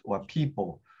graduates or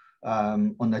people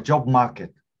on the job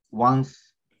market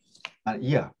once a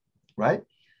year, right?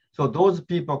 So those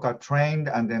people got trained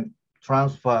and then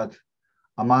transferred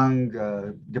among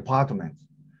departments.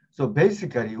 So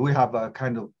basically, we have a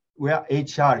kind of, where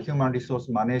HR, human resource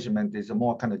management, is a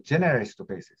more kind of generalist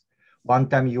basis. One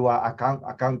time you are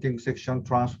accounting section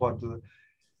transferred to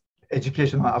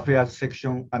educational affairs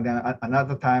section, and then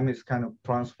another time is kind of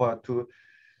transferred to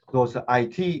those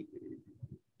IT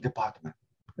department.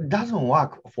 It doesn't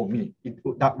work for me.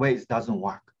 That way it doesn't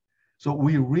work. So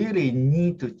we really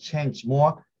need to change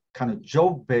more kind of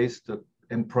job-based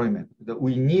employment.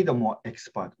 We need a more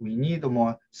expert. We need a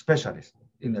more specialist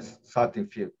in a certain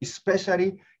field,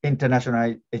 especially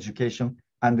international education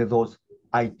and those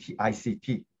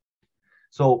ICT.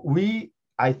 So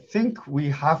I think we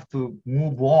have to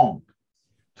move on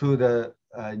to the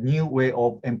new way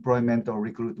of employment or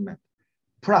recruitment.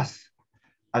 Plus,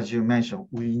 as you mentioned,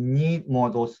 we need more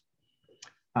of those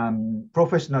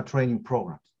professional training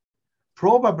programs.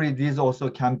 Probably these also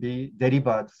can be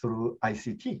delivered through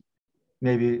ICT.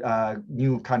 Maybe a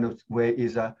new kind of way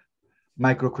is a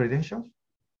micro-credentials,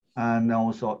 and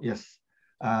also, yes,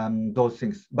 those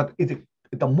things. But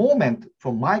at the moment,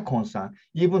 from my concern,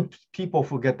 even people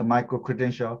who get the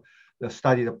micro-credential,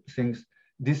 study the things,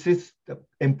 this is the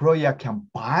employer can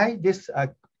buy this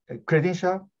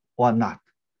credential or not.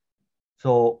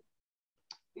 So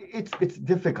it's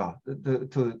difficult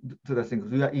to the things.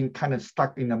 We are kind of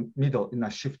stuck in the middle, in a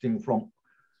shifting from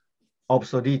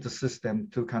obsolete system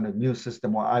to kind of new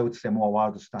system, or I would say more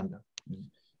world standard.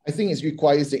 I think it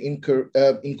requires the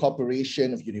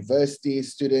incorporation of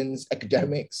universities, students,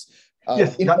 academics.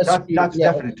 Yes, that's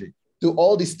definitely. To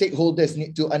all the stakeholders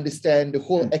need to understand the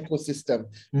whole ecosystem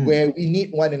where we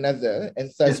need one another,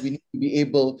 and thus we need to be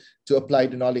able to apply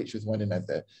the knowledge with one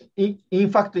another. In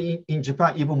fact, in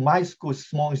Japan, even my school,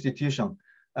 small institution,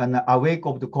 and awake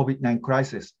of the COVID-19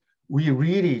 crisis, we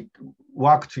really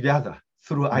work together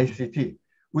through ICT.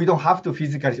 We don't have to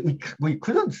physically, we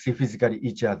couldn't see physically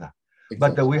each other.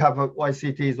 Exactly. But we have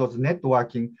ICT, was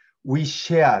networking. We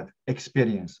shared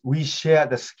experience. We shared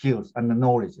the skills and the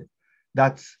knowledge.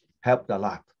 That's helped a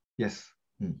lot. Yes.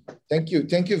 Thank you.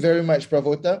 Thank you very much,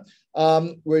 Pravota.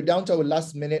 We're down to our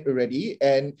last minute already,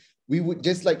 and we would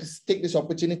just like to take this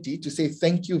opportunity to say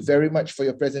thank you very much for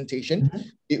your presentation.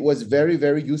 It was very,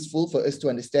 very useful for us to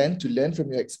understand, to learn from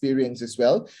your experience as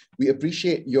well. We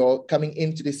appreciate your coming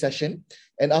into this session.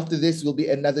 And after this will be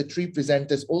another 3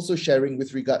 presenters also sharing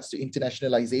with regards to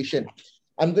internationalization.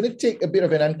 I'm going to take a bit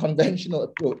of an unconventional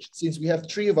approach since we have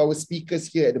 3 of our speakers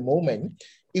here at the moment.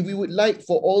 If we would like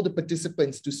for all the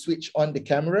participants to switch on the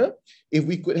camera, if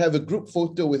we could have a group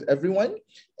photo with everyone.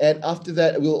 And after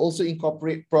that, we'll also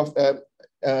incorporate Prof.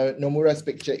 Nomura's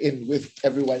picture in with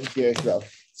everyone here as well,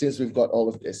 since we've got all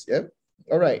of this, yeah?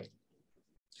 All right.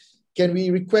 Can we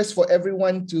request for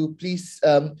everyone to please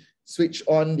switch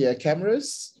on their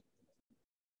cameras?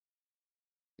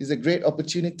 It's a great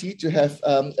opportunity to have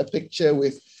a picture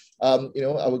with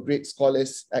our great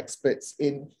scholars, experts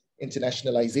in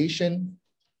internationalization.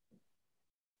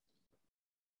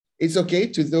 It's okay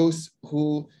to those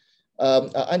who are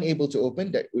unable to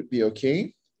open, that would be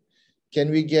okay.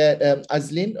 Can we get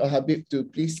Azlin or Habib to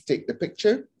please take the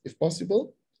picture, if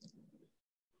possible?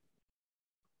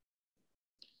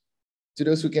 To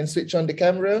those who can switch on the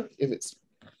camera, if it's...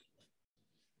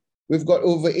 We've got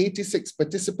over 86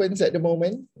 participants at the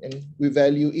moment, and we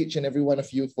value each and every one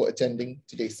of you for attending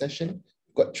today's session.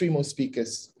 We've got 3 more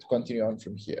speakers to continue on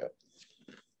from here.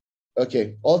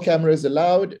 Okay, all cameras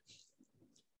allowed.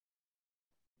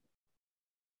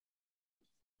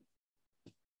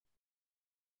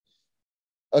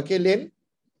 Okay, Lynn?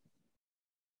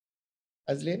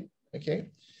 Azlin?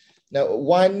 Okay. Now,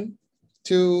 1,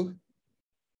 2,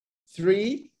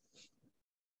 3.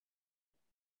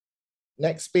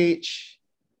 Next page,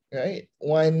 right?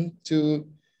 1, 2,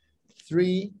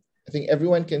 3. I think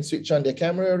everyone can switch on their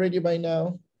camera already by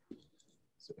now.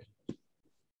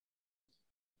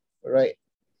 All right.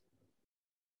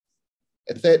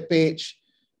 A 3rd page,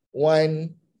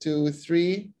 1, 2,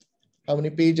 3. How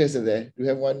many pages are there? Do we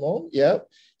have one more? Yeah.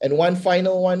 And one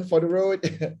final one for the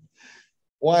road.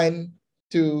 1,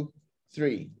 2,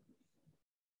 3.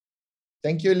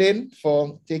 Thank you, Lynn,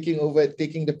 for taking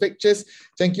the pictures.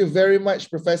 Thank you very much,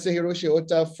 Professor Hiroshi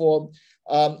Ota, for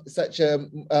such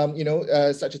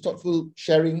a thoughtful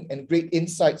sharing and great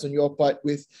insights on your part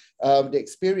with the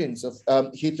experience of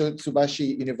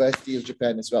Hitotsubashi University of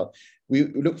Japan as well. We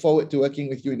look forward to working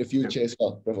with you in the future as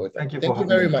well, Prof. Ota. Thank you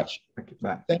very much. Thank you.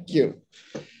 Bye. Thank you.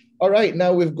 All right,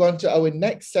 now we've gone to our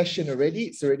next session already.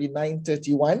 It's already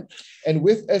 9:31. And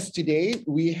with us today,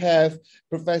 we have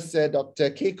Professor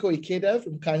Dr. Keiko Ikeda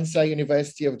from Kansai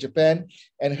University of Japan,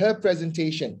 and her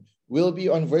presentation will be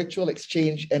on virtual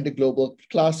exchange and the global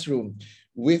classroom.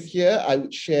 With here, I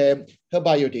would share her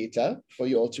biodata for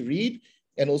you all to read,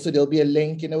 and also there'll be a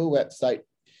link in our website.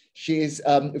 She is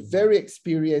a very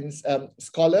experienced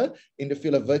scholar in the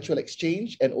field of virtual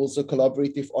exchange and also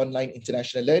collaborative online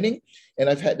international learning. And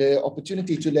I've had the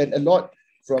opportunity to learn a lot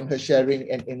from her sharing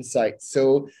and insights.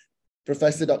 So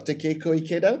Professor Dr. Keiko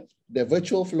Ikeda, the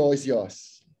virtual floor is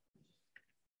yours.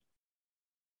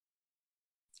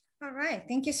 All right,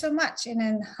 thank you so much. And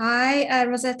then hi,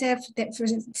 Rosetta, for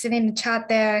sitting in the chat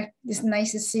there. It's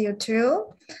nice to see you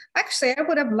too. Actually, I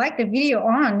would have liked the video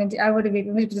on and I would have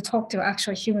been able to talk to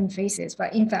actual human faces.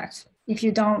 But in fact, if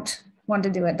you don't want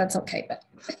to do it, that's okay. But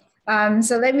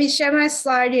so let me share my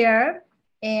slide here.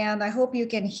 And I hope you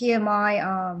can hear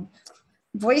my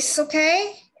voice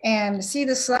okay and see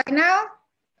the slide now.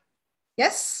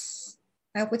 Yes,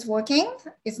 I hope it's working.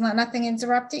 It's nothing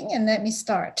interrupting. And let me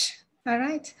start. All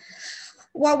right.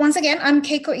 Well, once again, I'm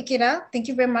Keiko Ikeda. Thank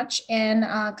you very much and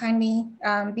kindly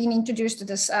being introduced to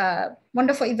this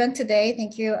wonderful event today.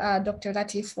 Thank you, Dr.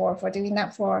 Latif, for doing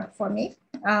that for me.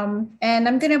 And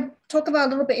I'm going to talk about a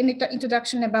little bit in the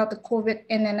introduction about the COVID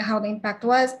and then how the impact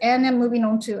was, and then moving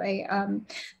on to a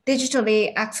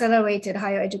digitally accelerated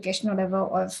higher educational level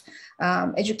of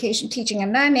education, teaching,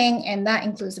 and learning. And that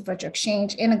includes the virtual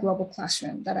exchange in a global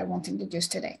classroom that I want to introduce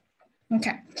today.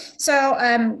 Okay, so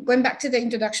going back to the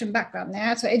introduction background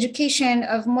now, so education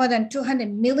of more than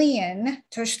 200 million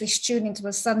tertiary students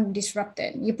was suddenly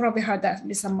disrupted. You probably heard that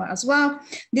somewhere as well.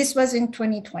 This was in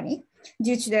 2020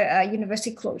 due to the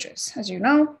university closures, as you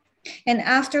know. And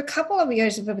after a couple of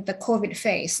years of the COVID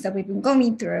phase that we've been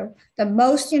going through, the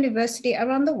most universities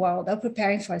around the world are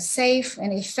preparing for a safe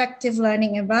and effective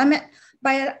learning environment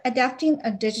by adapting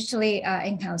a digitally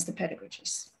enhanced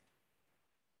pedagogies.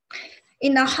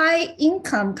 In the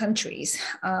high-income countries,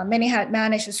 many had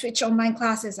managed to switch online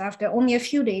classes after only a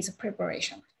few days of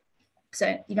preparation.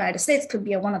 So United States could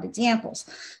be one of the examples.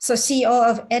 So CEO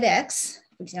of edX,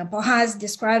 for example, has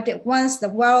described it once the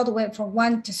world went from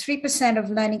 1 to 3%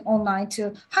 of learning online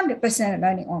to 100% of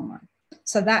learning online.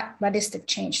 So that radistic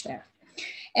change there.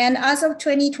 And as of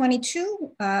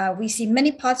 2022, we see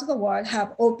many parts of the world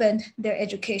have opened their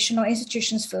educational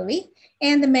institutions fully,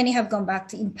 and many have gone back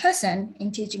to in-person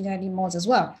in teaching learning modes as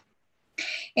well.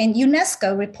 And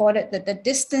UNESCO reported that the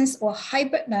distance or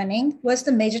hybrid learning was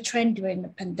the major trend during the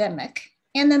pandemic.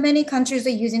 And that many countries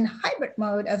are using hybrid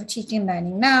mode of teaching and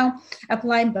learning now,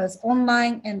 applying both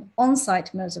online and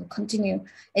on-site modes of continuing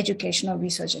educational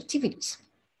research activities.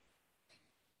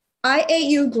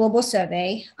 IAU Global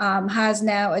Survey has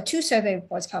now 2 survey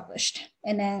reports published,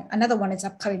 and then another one is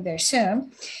upcoming very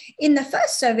soon. In the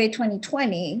first survey,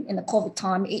 2020, in the COVID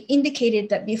time, it indicated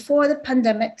that before the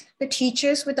pandemic, the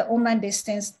teachers with the online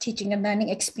distance teaching and learning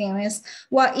experience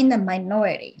were in the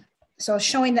minority. So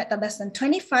showing that the less than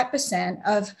 25%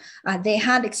 of they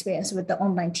had experience with the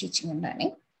online teaching and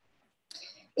learning.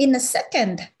 In the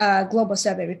second global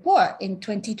survey report in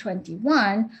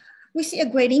 2021, we see a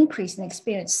great increase in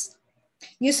experience.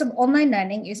 Use of online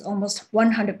learning is almost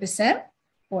 100%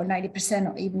 or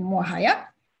 90% or even more higher.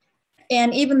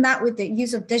 And even that with the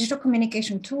use of digital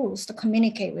communication tools to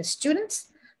communicate with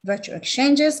students, virtual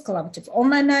exchanges, collaborative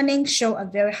online learning show a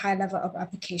very high level of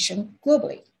application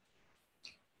globally.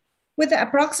 With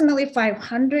approximately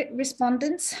 500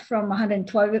 respondents from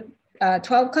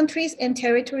 112 countries and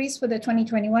territories for the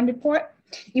 2021 report,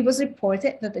 it was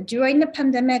reported that during the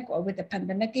pandemic or with the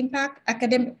pandemic impact,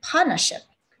 academic partnership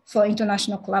for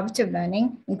international collaborative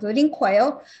learning, including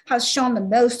QUAIL, has shown the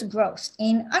most growth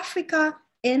in Africa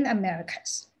and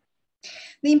Americas.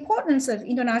 The importance of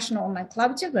international online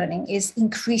collaborative learning is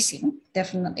increasing,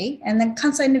 definitely. And then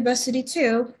Kansai University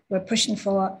too, we're pushing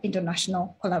for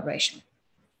international collaboration.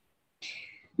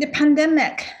 The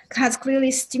pandemic has clearly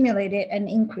stimulated an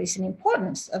increase in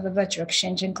importance of the virtual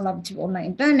exchange and collaborative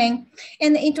online learning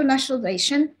and the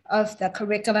internationalization of the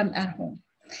curriculum at home,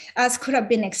 as could have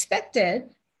been expected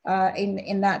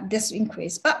in this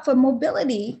increase. But for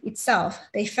mobility itself,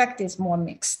 the effect is more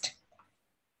mixed.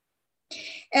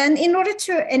 And in order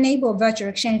to enable virtual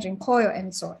exchange and COIL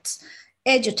and sorts,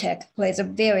 EduTech plays a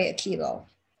very key role.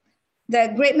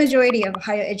 The great majority of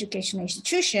higher education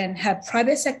institutions have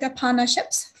private sector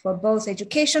partnerships for both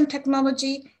education,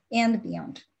 technology, and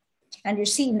beyond. And you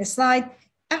see in the slide,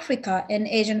 Africa and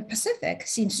Asian Pacific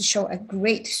seems to show a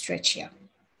great stretch here.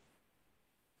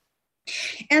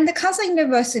 And the Kansai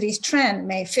University's trend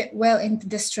may fit well into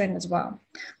this trend as well.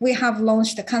 We have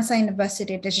launched the Kansai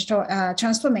University Digital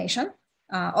Transformation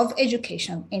of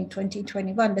Education in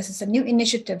 2021. This is a new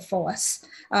initiative for us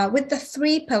with the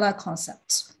 3 pillar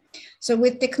concepts. So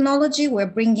with technology, we're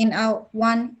bringing out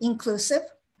 1, inclusive,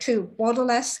 2,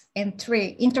 borderless, and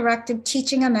 3, interactive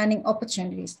teaching and learning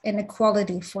opportunities and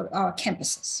equality for our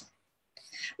campuses.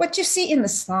 What you see in the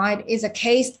slide is a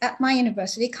case at my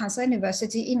university, Kansai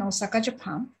University in Osaka,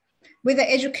 Japan. With the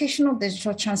Educational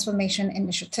Digital Transformation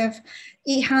Initiative,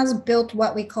 it has built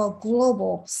what we call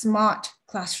global smart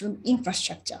classroom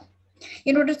infrastructure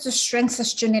in order to strengthen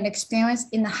student experience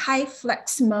in a high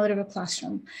flex mode of a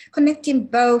classroom, connecting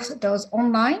both those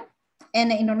online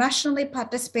and internationally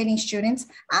participating students,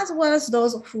 as well as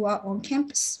those who are on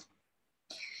campus.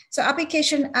 So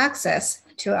application access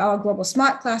to our global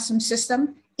smart classroom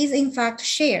system is in fact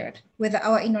shared with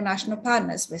our international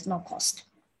partners with no cost.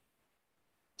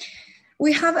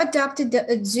 We have adopted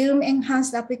the Zoom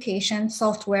enhanced application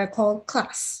software called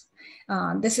Class.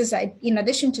 This is in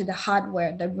addition to the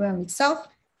hardware, the room itself,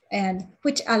 and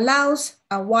which allows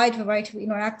a wide variety of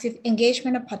interactive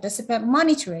engagement and participant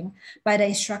monitoring by the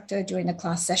instructor during the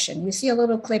class session. We see a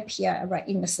little clip here right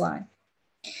in the slide.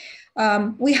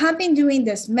 We have been doing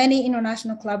this many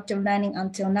international collaborative learning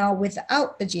until now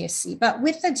without the GSC, but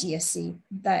with the GSC,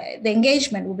 the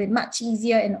engagement will be much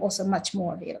easier and also much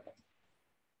more available.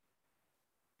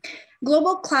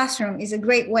 Global Classroom is a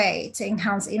great way to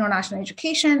enhance international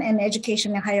education and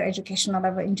education at higher educational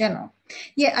level in general.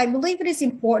 Yet I believe it is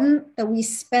important that we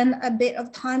spend a bit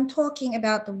of time talking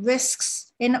about the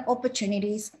risks and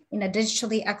opportunities in a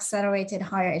digitally accelerated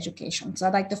higher education. So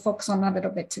I'd like to focus on a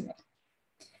little bit today.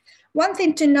 One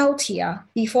thing to note here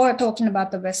before talking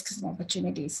about the risks and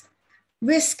opportunities,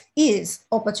 risk is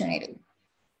opportunity.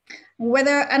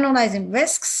 Whether analyzing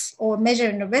risks or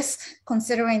measuring the risk,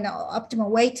 considering the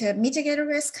optimal way to mitigate a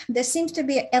risk, there seems to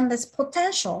be endless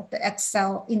potential to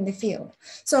excel in the field.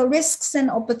 So risks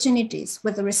and opportunities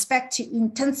with respect to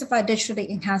intensify digitally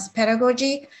enhanced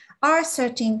pedagogy are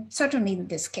certainly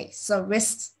this case. So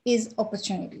risks is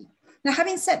opportunity. Now,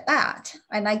 having said that,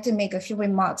 I'd like to make a few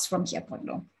remarks from here point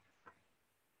on.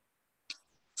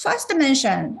 First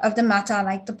dimension of the matter I'd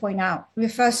like to point out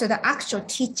refers to the actual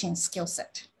teaching skill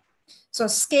set. So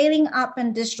scaling up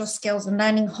in digital skills and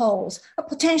learning holds a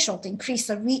potential to increase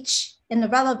the reach and the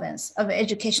relevance of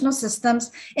educational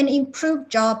systems and improve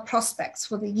job prospects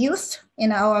for the youth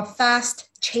in our fast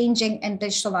changing and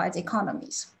digitalized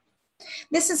economies.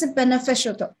 This is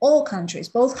beneficial to all countries,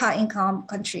 both high income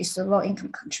countries to low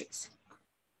income countries.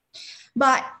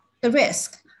 But the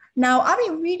risk, now are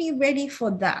we really ready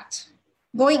for that?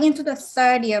 Going into the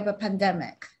 3rd year of a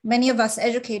pandemic, many of us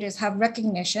educators have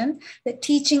recognition that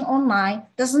teaching online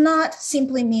does not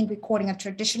simply mean recording a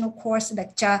traditional course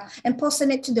lecture and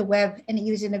posting it to the web and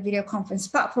using a video conference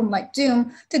platform like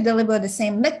Zoom to deliver the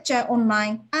same lecture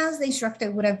online as the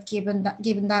instructor would have given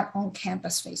that on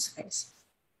campus face-to-face.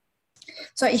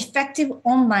 So effective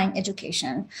online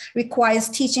education requires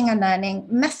teaching and learning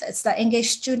methods that engage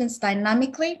students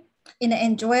dynamically in an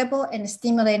enjoyable and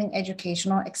stimulating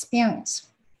educational experience.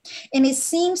 And it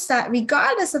seems that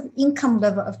regardless of income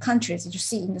level of countries, as you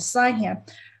see in the slide here,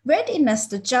 readiness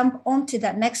to jump onto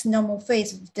that next normal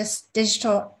phase of this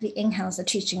digitally enhanced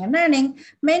teaching and learning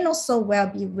may not so well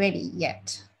be ready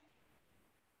yet.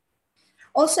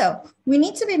 Also, we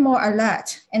need to be more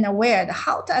alert and aware of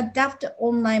how to adapt the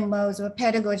online modes of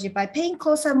pedagogy by paying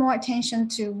closer more attention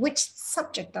to which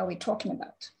subject are we talking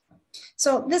about.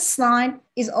 So this slide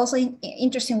is also an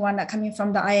interesting one that coming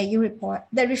from the IAU report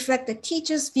that reflect the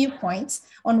teachers' viewpoints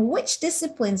on which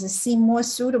disciplines seem more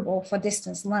suitable for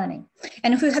distance learning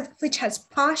and which has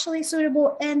partially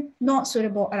suitable and not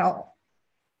suitable at all.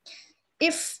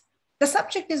 If the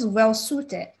subject is well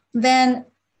suited, then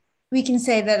we can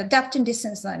say that adapting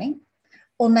distance learning,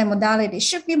 online modalities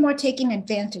should be more taken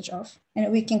advantage of,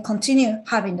 and we can continue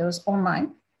having those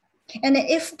online. And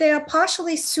if they are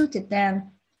partially suited,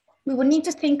 then we will need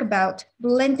to think about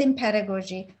blending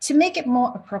pedagogy to make it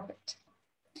more appropriate.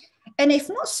 And if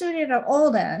not suited at all,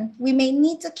 then we may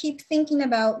need to keep thinking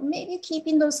about maybe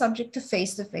keeping those subjects to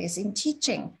face in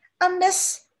teaching,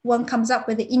 unless one comes up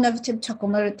with the innovative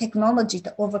technology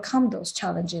to overcome those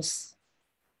challenges.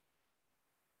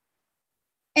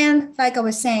 And like I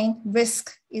was saying,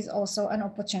 risk is also an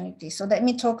opportunity. So let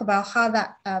me talk about how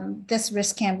that this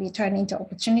risk can be turned into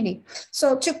opportunity.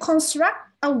 So to construct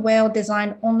a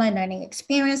well-designed online learning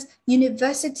experience,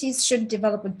 universities should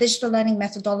develop digital learning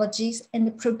methodologies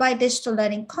and provide digital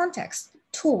learning context,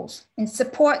 tools, and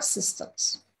support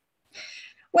systems.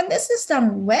 When this is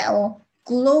done well,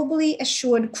 globally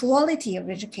assured quality of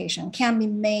education can be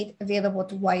made available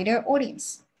to wider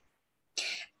audience.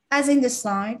 As in this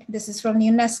slide, this is from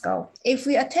UNESCO. If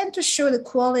we attempt to show the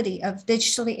quality of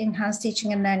digitally enhanced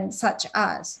teaching and learning, such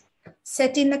as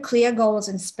setting the clear goals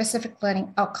and specific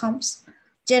learning outcomes,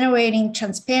 generating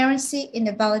transparency in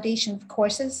the validation of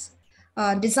courses,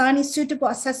 designing suitable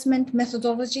assessment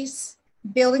methodologies,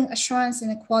 building assurance in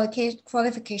the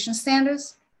qualification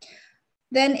standards,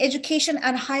 then education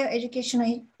at higher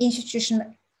educational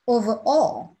institution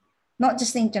overall, not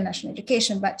just the international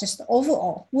education, but just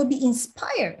overall, will be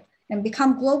inspired and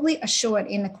become globally assured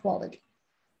in equality.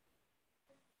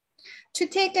 To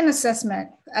take an assessment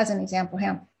as an example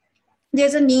here,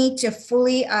 there's a need to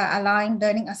fully align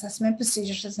learning assessment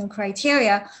procedures and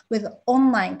criteria with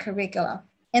online curricula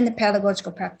and the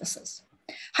pedagogical practices.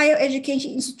 Higher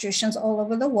education institutions all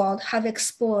over the world have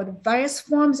explored various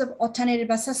forms of alternative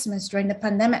assessments during the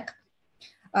pandemic,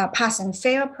 pass and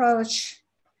fail approach,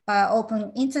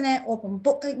 open internet, open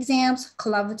book exams,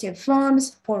 collaborative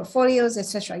forms, portfolios,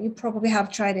 etc. You probably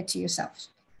have tried it to yourself.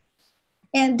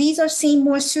 And these are seen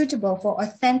more suitable for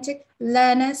authentic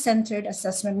learner-centered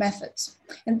assessment methods.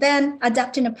 And then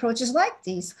adapting approaches like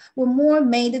these were more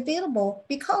made available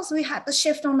because we had to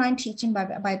shift online teaching by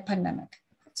the pandemic.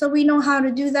 So we know how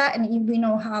to do that and we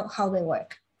know how they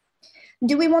work.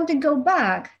 Do we want to go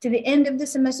back to the end of the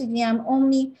semester exam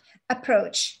only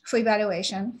approach for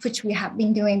evaluation, which we have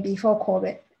been doing before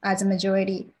COVID as a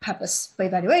majority purpose for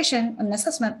evaluation and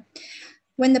assessment,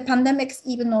 when the pandemic is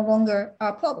even no longer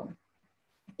a problem?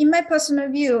 In my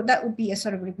personal view, that would be a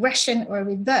sort of regression or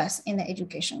reverse in the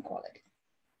education quality.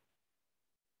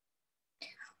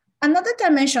 Another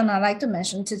dimension I'd like to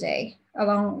mention today,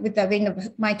 along with the vein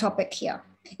of my topic here,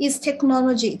 is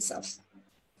technology itself.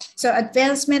 So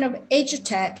advancement of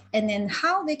edutech and then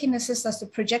how they can assist us to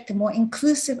project a more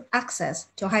inclusive access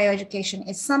to higher education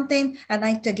is something I'd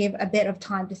like to give a bit of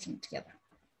time to think together.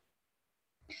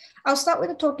 I'll start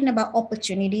with talking about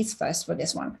opportunities first for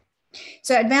this one.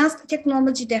 So advanced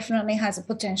technology definitely has a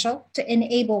potential to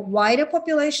enable wider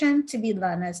population to be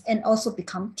learners and also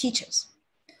become teachers.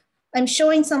 I'm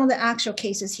showing some of the actual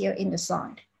cases here in the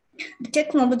slide. The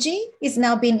technology is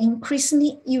now being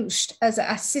increasingly used as an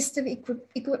assistive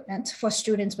equipment for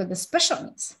students with the special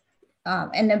needs.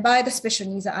 And then by the special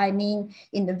needs, I mean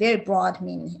in the very broad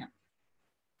meaning here.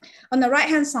 On the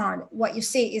right-hand side, what you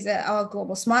see is our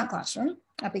global smart classroom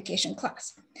application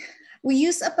class. We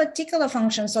use a particular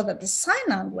function so that the sign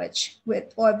language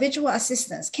or visual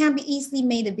assistance can be easily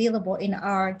made available in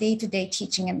our day-to-day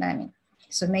teaching and learning.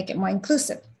 So make it more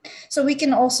inclusive. So we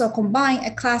can also combine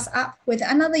a class app with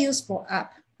another useful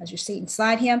app, as you see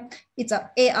inside here. It's an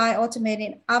AI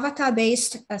automated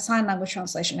avatar-based sign language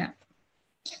translation app.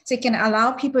 So it can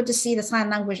allow people to see the sign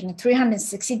language in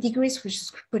 360 degrees, which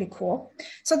is pretty cool,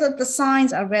 so that the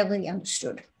signs are readily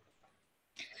understood.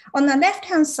 On the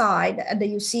left-hand side that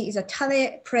you see is a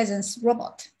telepresence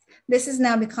robot. This is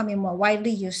now becoming more widely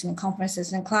used in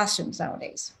conferences and classrooms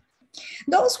nowadays.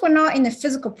 Those who are not in the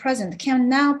physical present can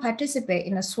now participate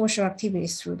in the social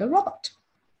activities through the robot.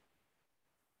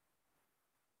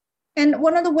 And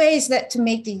one of the ways that to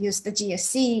make the use the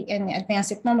GSC and advanced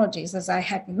technologies, as I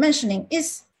had been mentioning,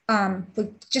 is,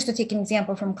 just to take an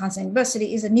example from Kansai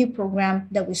University, is a new program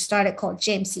that we started called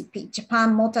JMCP,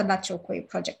 Japan Multilateral Career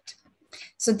Project.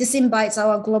 So this invites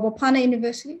our global partner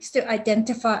universities to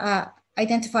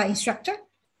identify instructor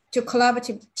to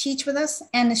collaboratively teach with us,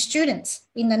 and the students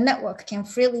in the network can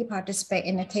freely participate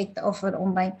and take the offered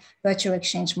online virtual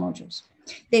exchange modules.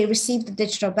 They receive the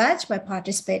digital badge by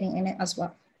participating in it as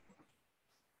well.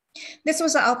 This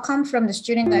was an outcome from the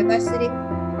student diversity.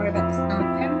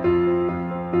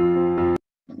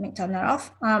 Let me turn that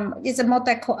off. It's a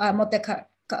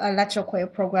multilateral career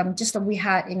program just that we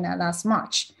had in last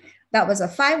March. That was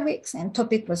 5 weeks and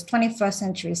topic was 21st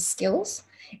century skills.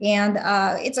 And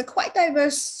it's a quite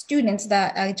diverse students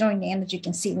that joined in, as you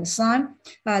can see in the slide.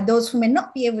 Those who may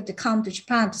not be able to come to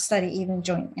Japan to study even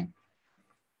join in.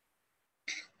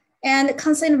 And the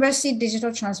Kansai University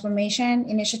Digital Transformation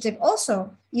Initiative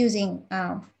also using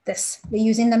they're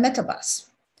using the Metaverse.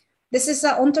 This is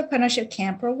an entrepreneurship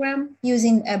camp program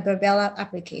using a Berbella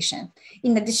application.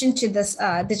 In addition to this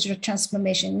digital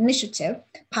transformation initiative,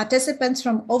 participants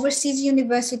from overseas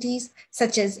universities,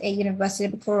 such as a University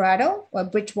of Colorado or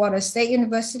Bridgewater State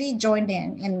University, joined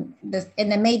in and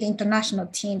they made international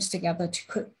teams together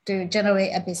to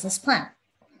generate a business plan.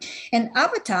 And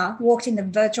Avatar walked in the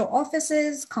virtual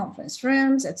offices, conference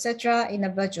rooms, etc., in a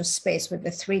virtual space with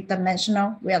the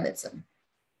three-dimensional realism.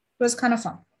 It was kind of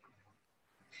fun.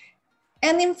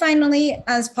 And then finally,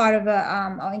 as part of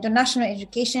our international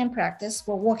education practice,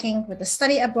 we're working with the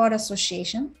Study Abroad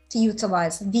Association to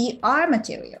utilize VR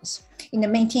materials in the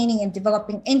maintaining and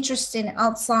developing interest in the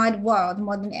outside world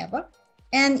more than ever.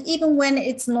 And even when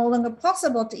it's no longer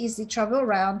possible to easily travel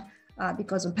around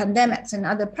because of pandemics and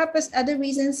other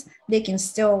reasons, they can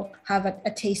still have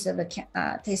a taste of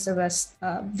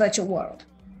a virtual world.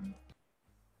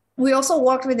 We also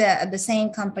worked with the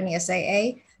same company,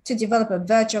 SAA, to develop a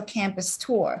virtual campus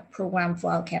tour program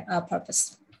for our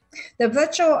purpose. The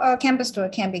virtual campus tour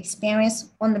can be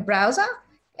experienced on the browser,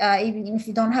 even if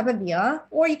you don't have a VR,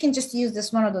 or you can just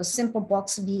use one of those simple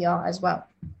box VR as well.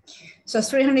 So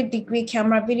 360-degree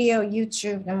camera video,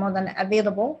 YouTube, and more than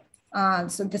available.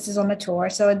 So this is on the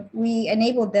tour. So we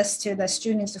enabled this to the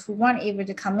students who weren't able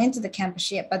to come into the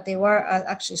campus yet, but they were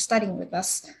actually studying with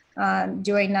us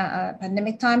during the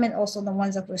pandemic time, and also the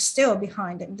ones that were still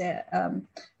behind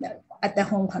at their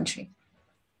home country.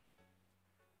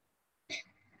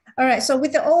 All right, so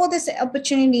with all these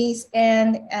opportunities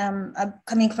and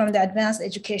coming from the advanced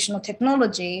educational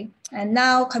technology, and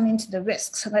now coming to the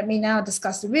risks. So let me now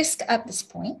discuss the risk at this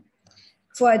point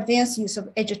for advanced use of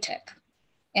edutech.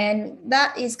 And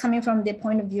that is coming from the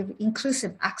point of view of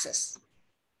inclusive access.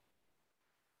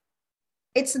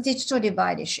 It's a digital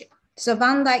divide issue. So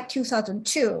Van Dyke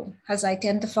 2002 has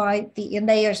identified the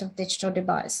layers of digital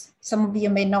divides. Some of you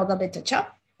may know the literature.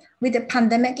 With the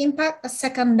pandemic impact, a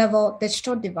second level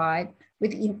digital divide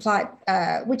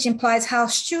which implies how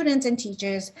students and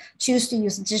teachers choose to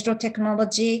use digital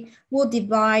technology will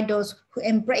divide those who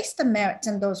embrace the merits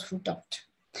and those who don't.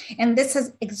 And this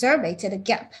has exacerbated a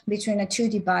gap between the two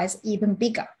divides even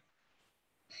bigger.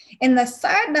 In the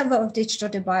third level of digital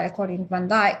divide, according to Van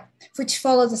Dyke, which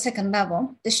follows the second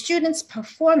level, the students'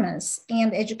 performance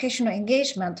and educational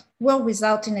engagement will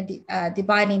result in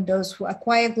dividing those who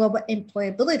acquire global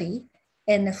employability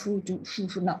and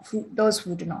those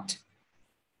who do not.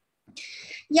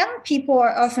 Young people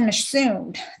are often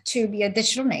assumed to be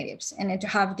digital natives and to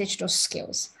have digital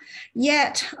skills.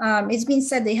 Yet, it's been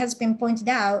said, it has been pointed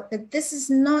out that this is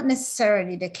not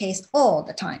necessarily the case all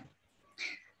the time.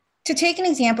 To take an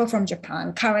example from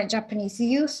Japan, current Japanese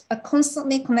youth are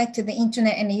constantly connected to the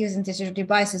internet and using digital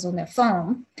devices on their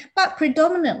phone, but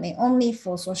predominantly only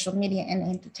for social media and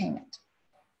entertainment.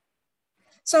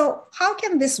 So how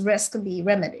can this risk be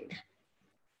remedied?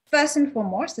 First and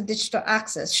foremost, the digital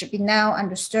access should be now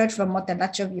understood from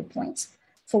multilateral viewpoints.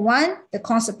 For one, the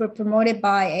concept promoted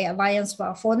by an Alliance for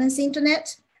Affordance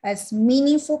Internet as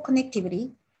meaningful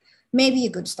connectivity may be a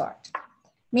good start.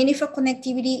 Meaningful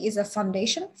connectivity is a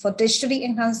foundation for digitally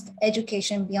enhanced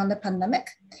education beyond the pandemic,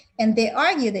 and they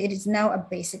argue that it is now a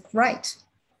basic right.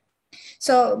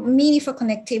 So meaningful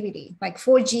connectivity, like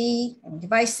 4G and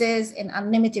devices and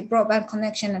unlimited broadband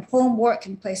connection at home, work,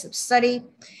 and place of study,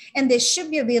 and they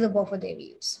should be available for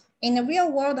daily use. In the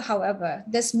real world, however,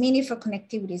 this meaningful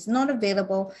connectivity is not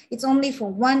available. It's only for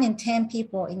 1 in 10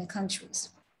 people in the countries.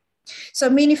 So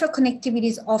meaningful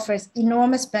connectivity offers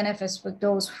enormous benefits for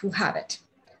those who have it.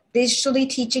 Digitally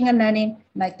teaching and learning,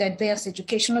 like the advanced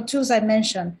educational tools I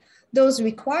mentioned, those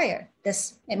require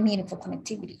this meaningful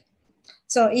connectivity.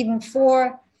 So even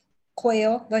for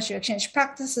COIL, virtual exchange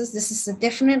practices, this is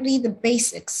definitely the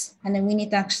basics, and then we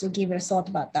need to actually give it a thought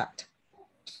about that.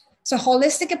 So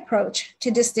holistic approach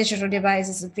to this digital device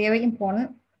is very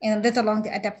important, and let alone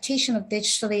the adaptation of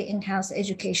digitally enhanced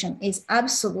education is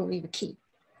absolutely the key.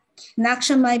 And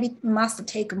action must have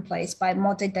taken place by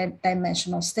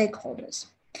multi-dimensional stakeholders.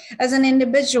 As an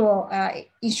individual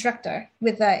instructor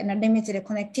with limited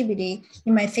connectivity,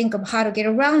 you might think of how to get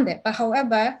around it. But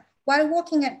however, while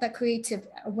working at the creative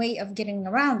way of getting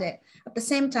around it, at the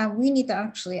same time, we need to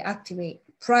actually activate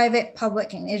private,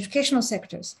 public, and educational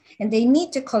sectors. And they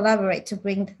need to collaborate to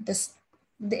bring this,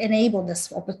 enable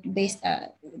this,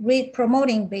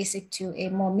 promoting basic to a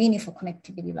more meaningful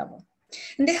connectivity level.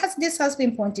 And this has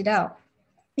been pointed out.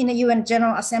 In the UN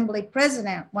General Assembly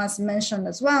president once mentioned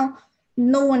as well,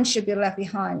 no one should be left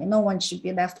behind and no one should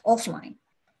be left offline.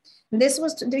 He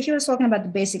was talking about the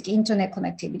basic internet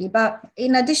connectivity, but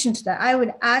in addition to that, I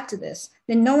would add to this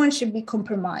that no one should be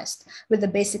compromised with the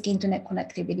basic internet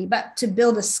connectivity, but to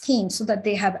build a scheme so that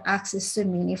they have access to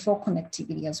meaningful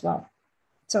connectivity as well.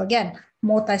 So again,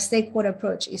 multi-stakeholder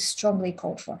approach is strongly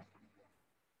called for.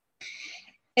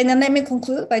 And then let me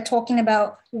conclude by talking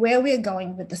about where we're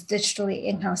going with this digitally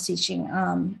enhanced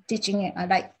teaching,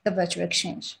 like the virtual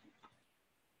exchange.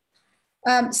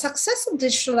 Successful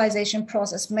digitalization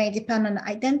process may depend on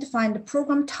identifying the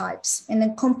program types and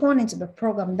the components of the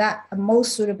program that are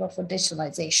most suitable for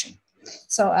digitalization.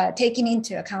 So taking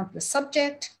into account the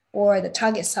subject or the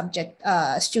target subject,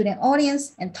 student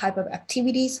audience and type of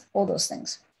activities, all those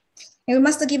things. And we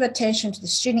must give attention to the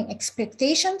student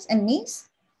expectations and needs,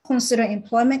 consider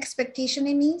employment expectation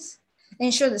and needs,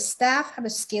 ensure the staff have the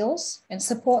skills and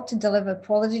support to deliver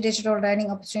quality digital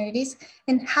learning opportunities,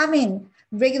 and having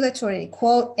regulatory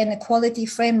and quality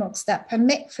frameworks that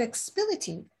permit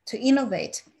flexibility to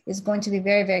innovate is going to be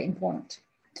very, very important.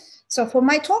 So for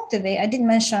my talk today, I did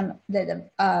mention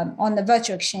that on the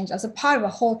virtual exchange as a part of a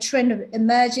whole trend of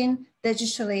emerging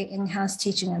digitally enhanced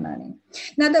teaching and learning.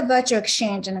 Now that virtual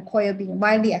exchange and Koyo being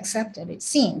widely accepted, it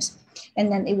seems,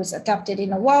 and then it was adopted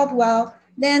in the world well,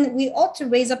 then we ought to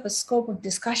raise up a scope of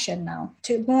discussion now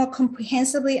to more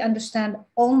comprehensively understand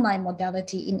online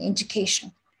modality in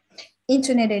education,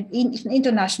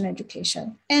 international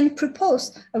education, and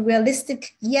propose a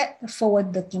realistic yet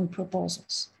forward-looking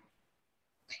proposals.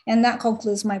 And that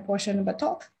concludes my portion of the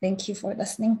talk. Thank you for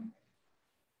listening.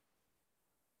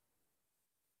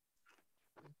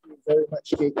 Thank you very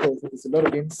much, Keiko. There's a lot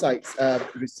of insights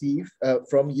received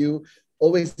from you.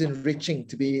 Always enriching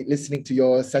to be listening to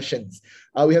your sessions.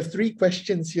 We have 3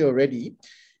 questions here already.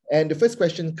 And the first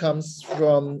question comes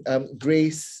from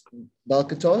Grace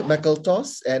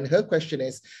McEltoss, and her question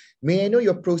is, may I know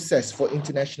your process for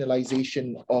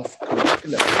internationalization of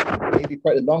curriculum? Maybe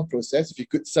quite a long process. If you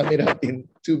could sum it up in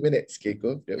 2 minutes,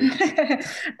 Keiko.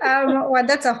 Well,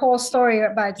 that's a whole story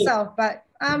by itself, but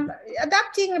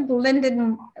adapting a blended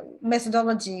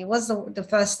methodology was the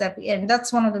first step in.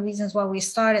 That's one of the reasons why we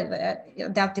started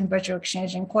adapting virtual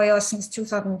exchange in Koyo since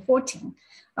 2014.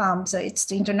 So it's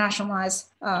to internationalize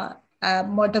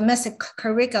more domestic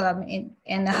curriculum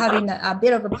and having a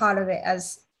bit of a part of it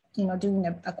as, doing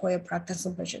a Koyo practice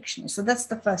of virtual exchange. So that's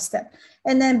the first step.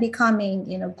 And then becoming,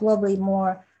 globally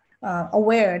more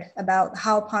aware about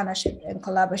how partnership and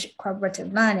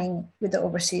collaborative learning with the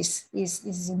overseas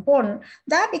is important.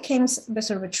 That became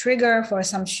sort of a trigger for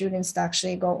some students to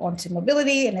actually go on to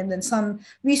mobility, and then some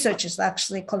researchers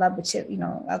actually collaborate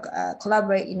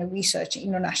in research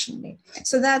internationally.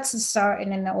 So that's the start,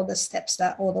 and then all the steps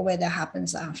all the way that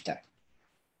happens after.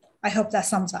 I hope that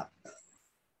sums up.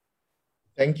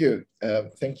 Thank you.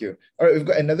 Thank you. All right, we've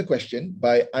got another question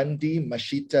by Andi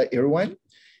Mashita Irwan.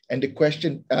 And the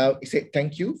question is,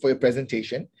 thank you for your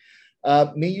presentation.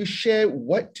 May you share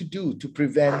what to do to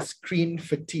prevent screen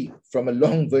fatigue from a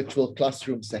long virtual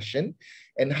classroom session?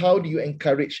 And how do you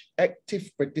encourage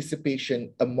active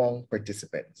participation among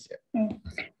participants? Yeah.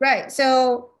 Right.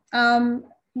 So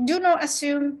do not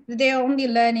assume that they are only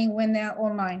learning when they're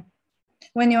online,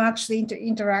 when you're actually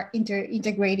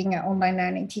integrating online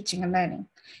learning, teaching and learning.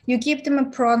 You give them a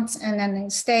prompt and then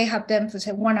have them for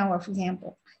say 1 hour, for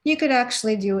example. You could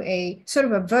actually do a sort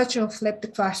of a virtual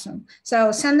flipped classroom.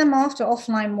 So send them off to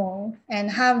offline mode and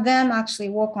have them actually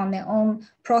work on their own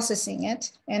processing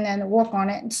it and then work on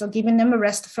it. So giving them a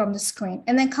rest from the screen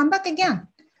and then come back again.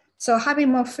 So having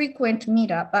more frequent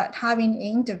meetup, but having an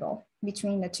interval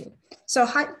between the two. So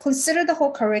consider the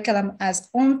whole curriculum as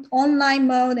online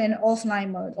mode and offline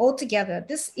mode altogether.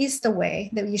 This is the way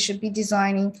that you should be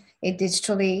designing a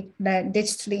digitally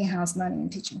enhanced learning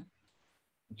and teaching.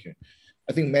 Okay.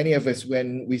 I think many of us,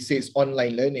 when we say it's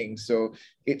online learning, so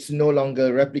it's no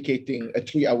longer replicating a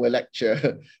 3-hour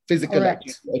lecture, physical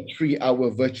lecture, a 3-hour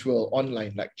virtual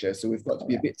online lecture. So we've got to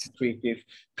be a bit creative,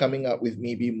 coming up with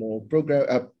maybe more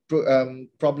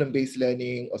problem-based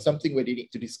learning or something where they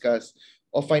need to discuss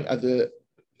or find other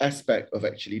aspect of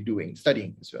actually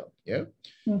studying as well. Yeah.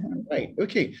 Mm-hmm. Right.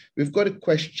 Okay. We've got a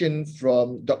question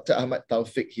from Dr. Ahmad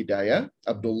Taufik Hidayah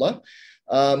Abdullah.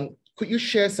 Could you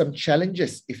share some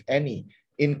challenges, if any,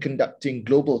 in conducting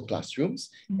global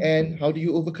classrooms, and how do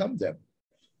you overcome them?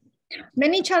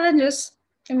 Many challenges.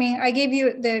 I mean, I gave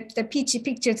you the peachy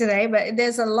picture today, but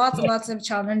there's lots of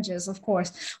challenges, of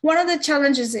course. One of the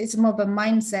challenges is more of a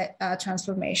mindset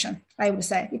transformation, I would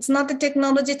say. It's not the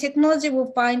technology. Technology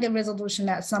will find a resolution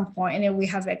at some point, and then we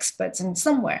have experts in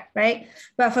somewhere, right?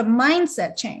 But for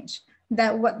mindset change,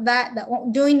 that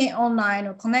doing it online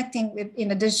or connecting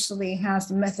in a digitally enhanced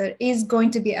method is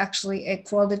going to be actually a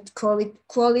qualitative,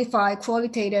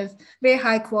 very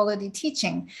high quality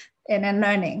teaching and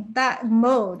learning. That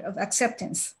mode of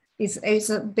acceptance is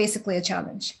basically a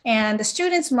challenge. And the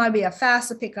students might be a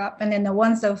faster pickup, and then the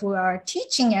ones who are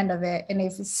teaching end of it, and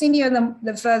if it's senior,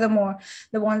 furthermore,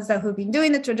 the ones who've been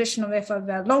doing the traditional way for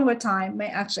a longer time may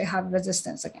actually have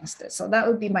resistance against it. So that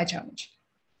would be my challenge.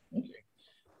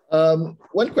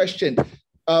 One question.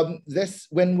 this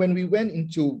when we went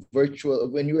into virtual,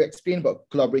 when you explained about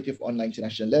collaborative online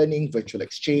international learning, virtual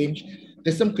exchange,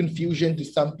 there's some confusion to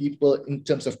some people in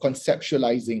terms of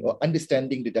conceptualizing or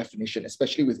understanding the definition,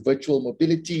 especially with virtual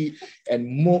mobility and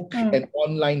MOOC and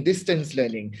online distance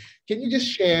learning. Can you just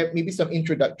share maybe some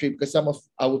introductory, because some of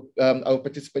our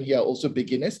participants here are also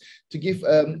beginners, to give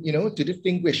to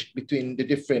distinguish between the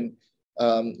different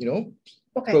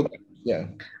programs? Yeah.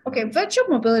 Okay, virtual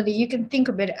mobility, you can think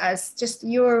of it as just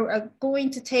you're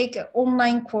going to take an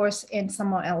online course in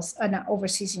somewhere else, an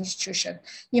overseas institution.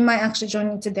 You might actually join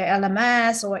into their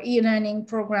LMS or e-learning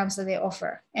programs that they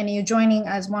offer, and you're joining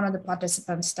as one of the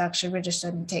participants to actually register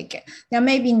and take it. There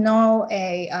may be no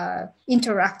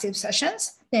interactive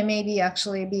sessions. There may be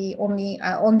actually be only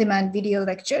on-demand video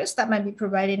lectures that might be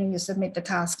provided, and you submit the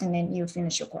task and then you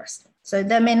finish your course. So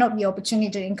there may not be opportunity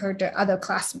to encounter other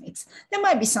classmates. There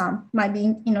might be some,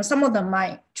 some of them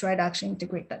might try to actually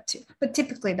integrate that too, but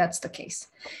typically that's the case.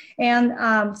 And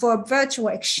for virtual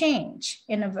exchange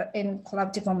in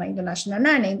collaborative online international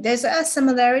learning, there's a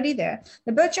similarity there.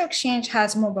 The virtual exchange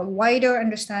has more of a wider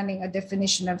understanding, a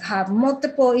definition of have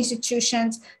multiple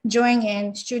institutions join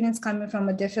in, students coming from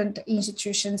a different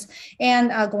institutions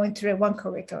and going through one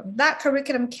curriculum. That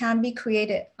curriculum can be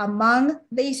created among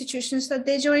the institutions that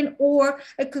they join, or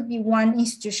it could be one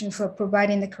institution for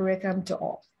providing the curriculum to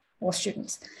all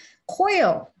students.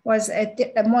 COIL was a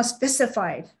more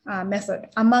specified method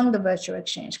among the virtual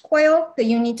exchange. COIL, that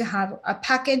you need to have a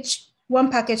package,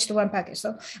 one package to one package.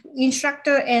 So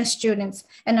instructor and students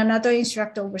and another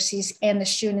instructor overseas and the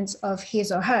students of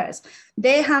his or hers,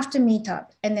 they have to meet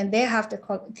up and then they have to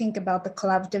think about the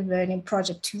collaborative learning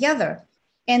project together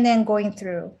and then going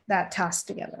through that task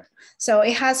together. So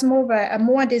it has more of a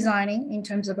more designing in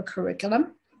terms of a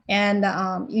curriculum, and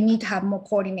you need to have more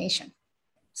coordination.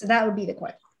 So that would be the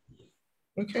question.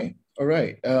 Okay, all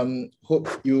right. Hope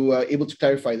you are able to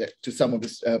clarify that to some of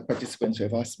the participants who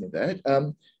have asked me that.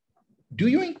 Do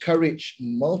you encourage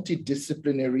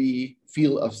multidisciplinary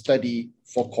field of study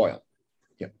for COIL?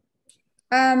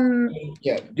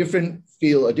 Yeah. Different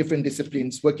field or different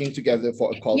disciplines working together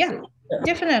for a COIL. Yeah.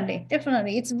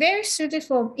 Definitely. It's very suited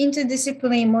for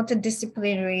interdisciplinary,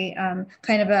 multidisciplinary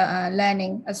kind of a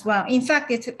learning as well. In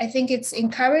fact, I think it's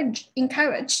encouraged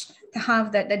to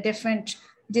have the different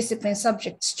discipline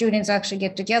subject students actually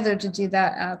get together to do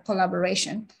that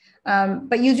collaboration.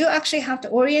 But you do actually have to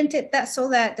orient it that so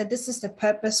that this is the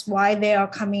purpose why they are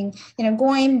coming,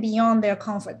 going beyond their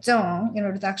comfort zone in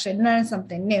order to actually learn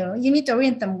something new. You need to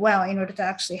orient them well in order to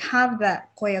actually have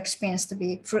that COIL experience to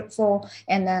be fruitful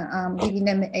and then giving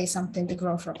them something to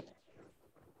grow from.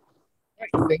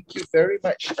 Thank you very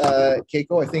much,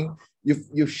 Keiko. I think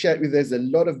you've shared with us a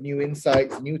lot of new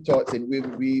insights, new thoughts, and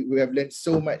we have learned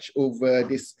so much over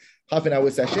this half an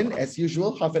hour session. As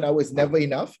usual, half an hour is never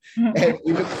enough, and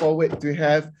we look forward to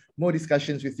have more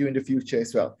discussions with you in the future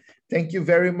as well. Thank you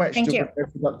very much to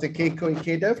Professor Dr. Keiko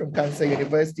Ikeda from Kansai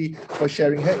University for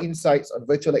sharing her insights on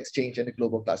virtual exchange and the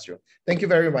global classroom. Thank you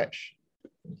very much.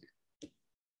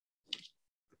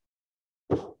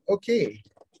 Okay.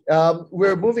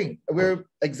 We're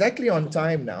exactly on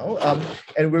time now,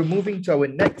 and we're moving to our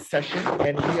next session,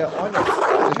 and we are honored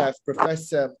to have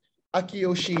Professor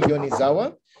Akiyoshi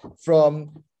Yonizawa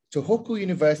from Tohoku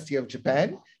University of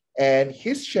Japan, and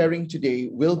his sharing today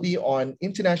will be on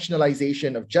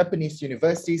internationalization of Japanese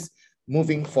universities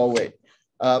moving forward.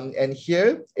 And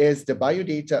here is the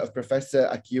biodata of Professor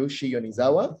Akiyoshi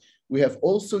Yonizawa. We have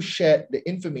also shared the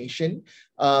information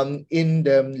in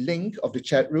the link of the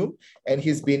chat room, and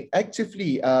he's been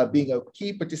actively being a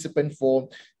key participant for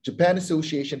Japan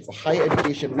Association for Higher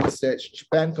Education Research,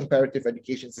 Japan Comparative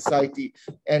Education Society,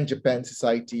 and Japan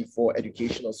Society for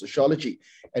Educational Sociology.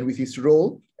 And with his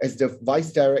role as the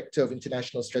Vice Director of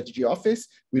International Strategy Office,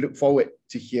 we look forward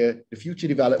to hear the future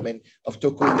development of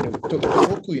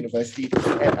Tohoku University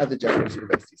and other Japanese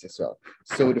universities as well.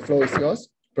 So the floor is yours,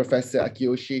 Professor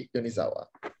Akiyoshi Yonizawa.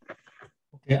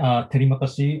 Okay, terima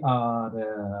kasih,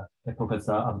 the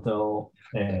Professor Abdul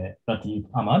Latif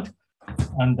Ahmad,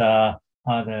 and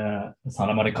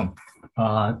Assalamu alaikum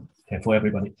for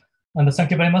everybody. And thank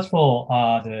you very much for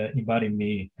inviting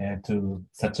me to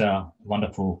such a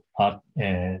wonderful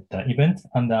the event.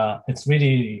 And it's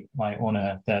really my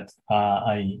honor that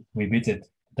we visit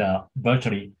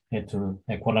virtually to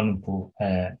Kuala Lumpur.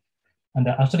 And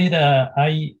actually,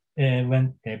 I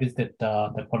visited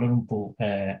the Kuala Lumpur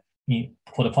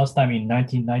for the first time in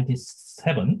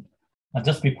 1997,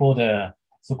 just before the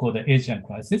so-called Asian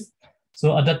crisis.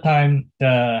 So at that time,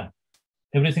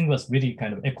 everything was really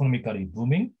kind of economically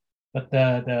booming, but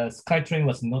the SkyTrain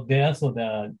was not there, so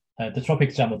the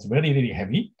traffic jam was really, really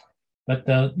heavy. But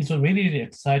it's a really, really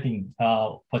exciting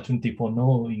opportunity for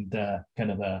knowing the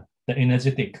kind of the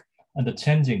energetic and the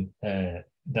changing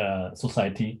the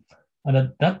society.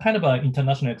 And that kind of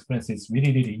international experience is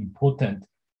really, really important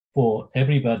for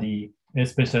everybody,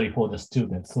 especially for the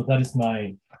students. So that is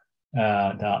my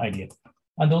the idea.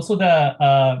 And also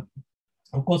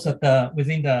of course, that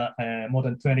within the more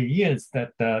than 20 years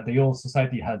that the your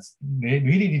society has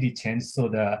really, really changed. So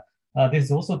this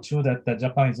is also true that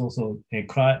Japan is also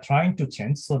trying to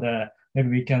change. So that maybe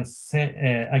we can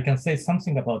say, I can say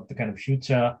something about the kind of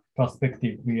future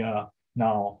perspective we are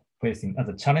now facing as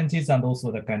the challenges and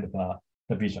also the kind of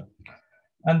the vision.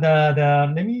 And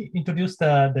let me introduce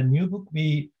the new book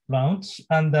we launched.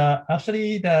 And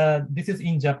actually, this is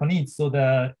in Japanese, so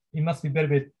it must be very,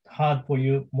 very hard for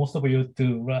you, most of you,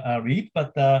 to read.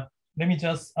 But let me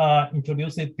just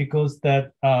introduce it because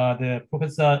the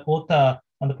Professor Ota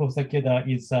and the Professor Keda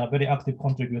is a very active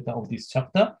contributor of this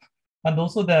chapter. And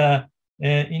also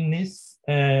in this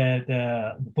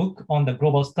the book on the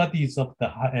global studies of the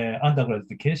undergraduate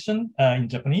education in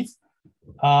Japanese,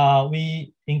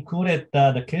 we included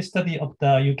the case study of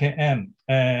the UKM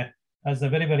as a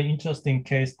very, very interesting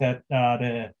case that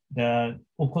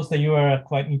of course, you are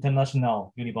quite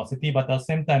international university, but at the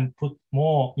same time put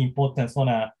more importance on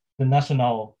the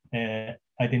national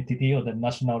identity or the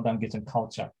national language and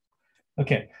culture.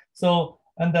 Okay, so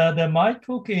and my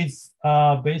talk is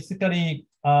basically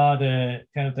the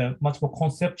kind of the much more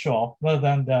conceptual rather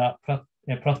than the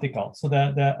practical. So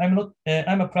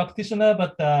I'm a practitioner,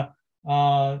 but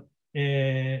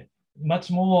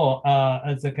much more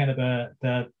as a kind of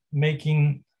the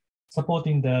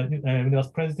supporting the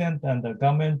university president and the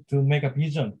government to make a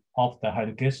vision of the higher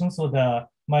education. So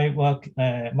my work,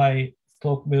 my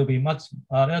talk will be much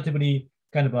relatively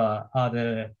kind of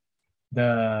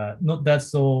not that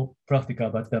so practical,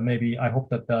 but maybe I hope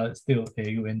that still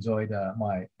you enjoy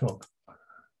my talk.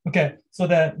 Okay, so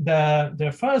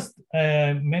the first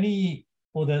many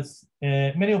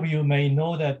of you may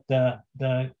know that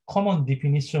the common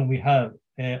definition we have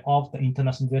of the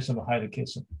internationalization of higher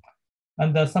education.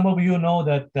 And some of you know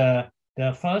that the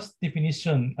first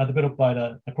definition developed by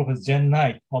the Professor Jen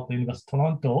Knight of the University of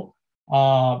Toronto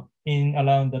in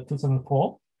around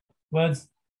 2004 was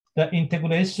the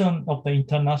integration of the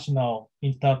international,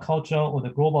 intercultural, or the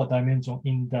global dimension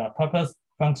in the purpose,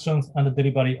 functions, and the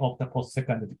delivery of the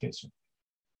post-secondary education.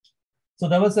 So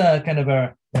that was a kind of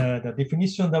the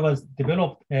definition that was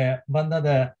developed under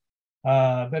the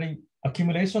very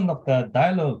accumulation of the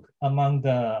dialogue among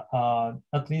the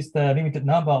at least a limited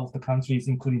number of the countries,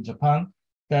 including Japan,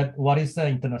 that what is the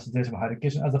internationalization of higher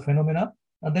education as a phenomenon,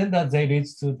 and then that they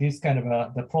leads to this kind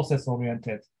of the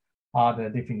process-oriented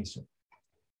the definition.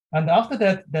 And after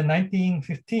that, the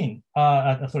 2015,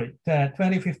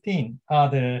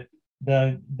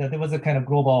 there was a kind of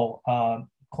global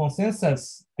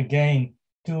consensus again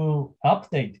to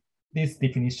update this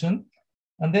definition.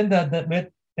 And then the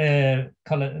red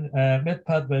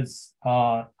part was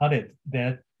added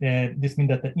that this means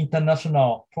that the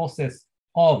intentional process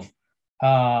of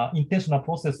the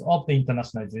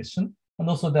internationalization, and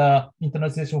also the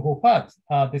internationalization for part.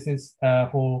 This is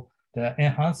for the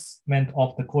enhancement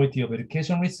of the quality of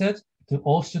education research to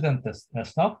all student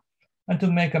staff, and to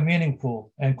make a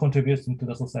meaningful and contribution to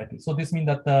the society. So this means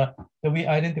that we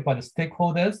identify the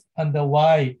stakeholders and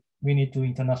why we need to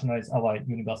internationalize our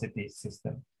university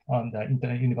system on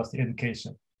the university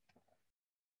education.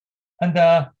 And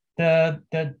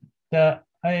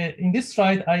in this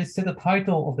slide, I set the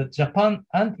title of the Japan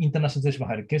and internationalization of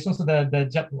higher education. So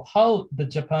how the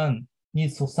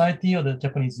Japanese society or the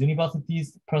Japanese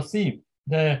universities perceive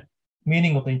the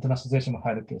meaning of the internationalization of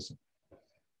higher education.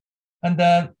 And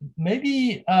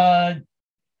maybe I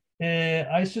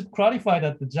should clarify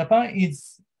that the Japan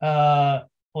is,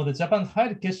 or the Japan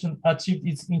higher education achieved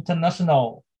its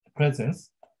international presence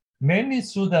mainly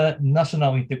through the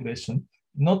national integration,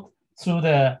 not through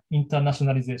the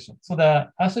internationalization. So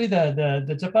actually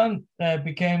the Japan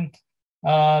became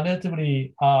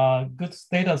relatively good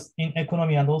status in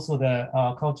economy and also the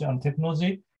culture and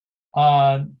technology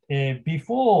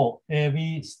before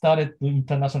we started to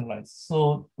internationalize.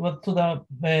 So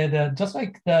just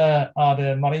like the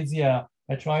Malaysia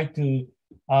tried to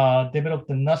develop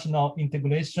the national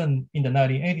integration in the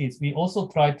 1980s, we also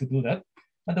tried to do that.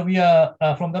 And we are,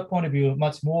 from that point of view,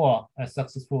 much more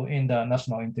successful in the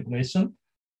national integration.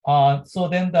 So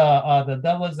then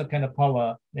that was the kind of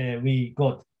power we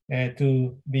got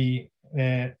to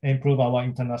improve our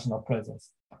international presence.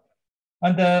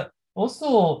 And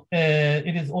also,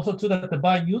 it is also true that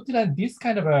by utilizing this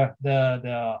kind of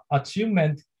the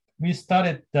achievement, we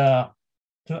started to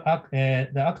to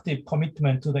the active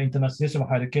commitment to the internationalization of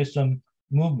higher education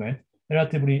movement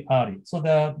relatively early. So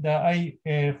I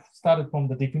started from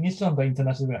the definition of the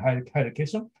international higher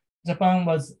education. Japan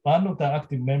was one of the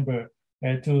active members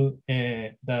to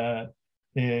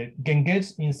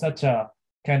engage in such a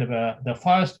kind of the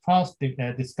first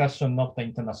discussion of the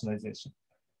internationalization.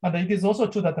 And it is also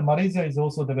true that Malaysia is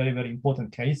also the very, very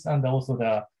important case, and also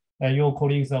your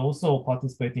colleagues are also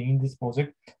participating in this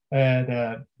project.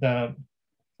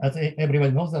 As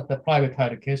everybody knows, that the private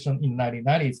higher education in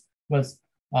 1990s was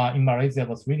in Malaysia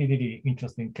was really, really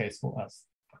interesting case for us.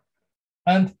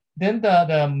 And then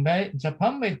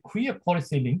Japan made clear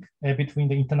policy link between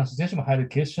the internationalization of higher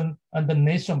education and the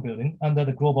nation building under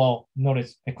the global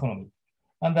knowledge economy.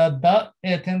 And that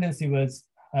tendency was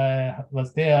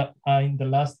there in the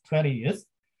last 20 years.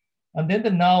 And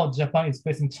then now Japan is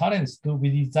facing challenge to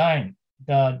redesign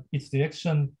its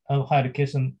direction of higher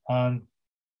education and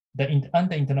the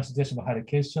internationalization of higher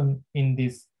education in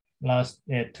this last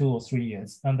 2 or 3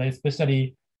 years. And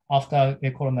especially after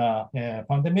the corona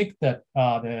pandemic, that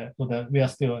we are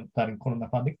still in corona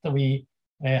pandemic, we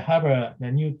have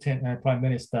the new Prime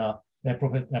Minister,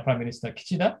 Prime Minister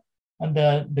Kishida,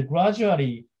 and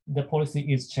gradually the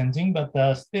policy is changing, but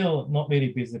still not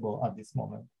really visible at this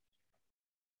moment.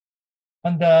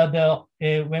 And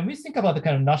when we think about the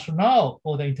kind of national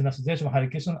or the internationalization of higher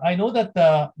education, I know that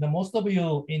the most of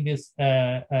you in this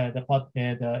the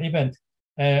event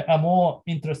are more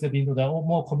interested in or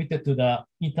more committed to the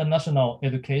international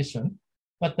education.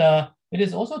 But it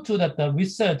is also true that the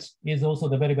research is also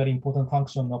the very, very important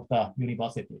function of the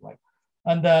university, right?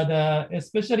 And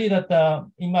especially that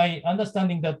in my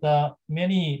understanding that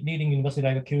many leading universities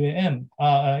like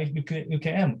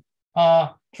UKM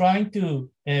are trying to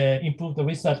improve the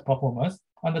research performance.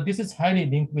 And this is highly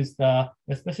linked with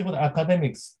especially for the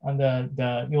academics and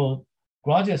your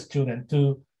graduate student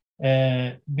to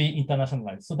be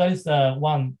internationalized. So that is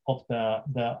one of the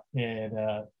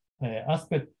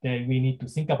aspect that we need to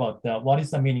think about. What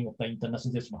is the meaning of the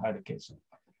internationalization of higher education?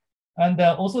 And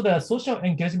also the social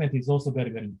engagement is also very,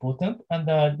 very important. And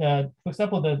for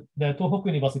example, the Tohoku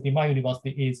University, my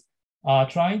university, is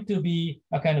trying to be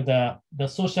a kind of the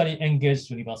socially engaged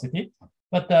university.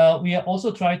 But we are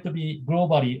also trying to be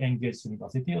globally engaged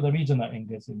university or the regional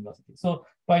engaged university. So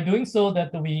by doing so,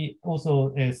 that we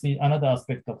also see another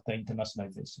aspect of the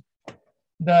internationalization.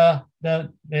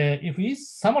 If we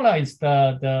summarize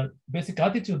the basic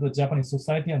attitude of the Japanese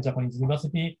society and Japanese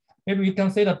university, maybe we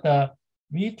can say that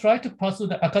we try to pursue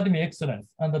the academic excellence,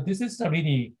 and this is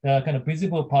really the kind of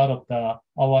visible part of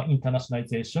our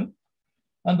internationalization.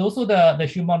 And also the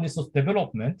human resource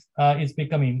development is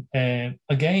becoming,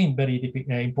 again, very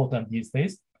important these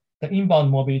days. The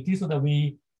inbound mobility, so that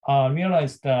we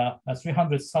realized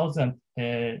 300,000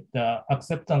 the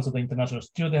acceptance of the international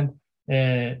student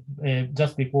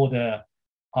just before the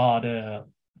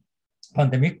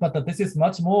pandemic. But this is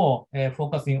much more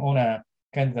focusing on a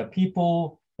kind of the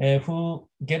people who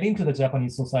get into the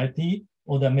Japanese society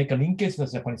or make a linkage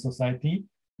with the Japanese society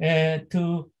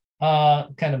to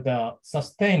kind of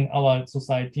sustain our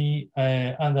society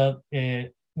and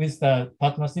with the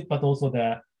partnership, but also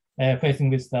facing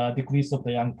with the decrease of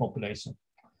the young population.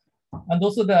 And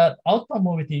also the outbound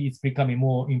mobility is becoming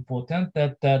more important.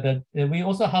 That we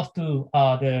also have to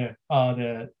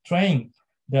train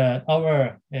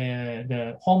our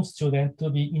home student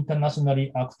to be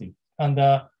internationally active. And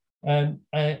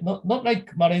not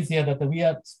like Malaysia, that we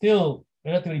are still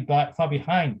relatively far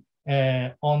behind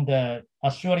on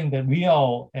assuring the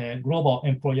real global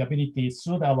employability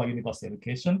through our university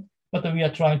education, but we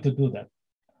are trying to do that.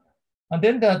 And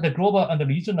then the global and the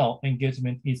regional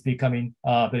engagement is becoming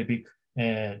very big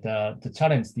the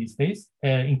challenge these days,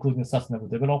 including sustainable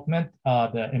development,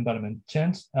 the environment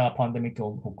change, pandemic,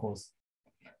 of course.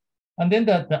 And then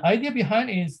the idea behind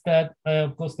is that,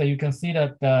 of course, that you can see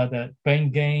that the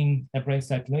brain gain, brain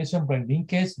circulation, brain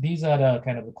linkage, these are the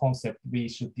kind of the concept we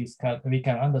should discuss. We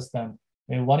can understand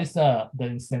what is the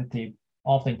incentive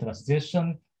of the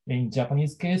internationalization in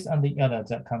Japanese case and the other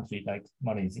country like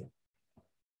Malaysia.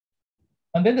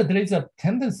 And then there is a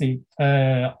tendency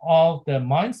of the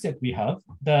mindset we have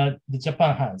that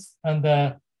Japan has. And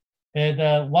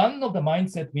one of the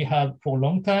mindset we have for a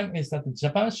long time is that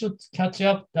Japan should catch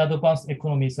up the advanced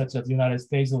economies such as the United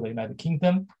States or the United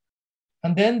Kingdom,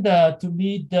 and then to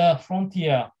lead the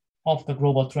frontier of the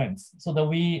global trends. So that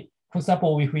we, for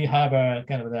example, if we have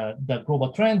kind of the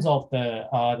global trends of the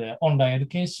online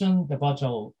education, the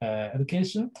virtual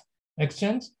education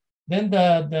exchange, then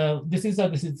this is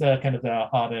kind of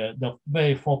the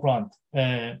very forefront,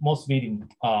 most leading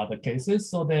the cases.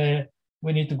 So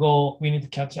we need to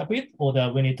catch up with, or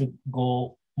we need to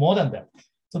go more than that.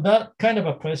 So that kind of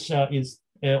a pressure is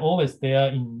always there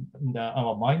in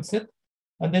our mindset.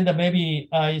 And then maybe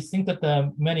I think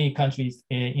that many countries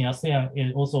in ASEAN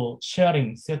is also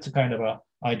sharing such kind of a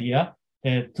idea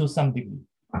to some degree.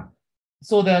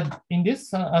 So that in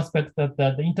this aspect, that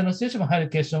the internationalization of higher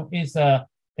education is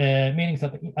meaning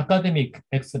that academic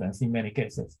excellence in many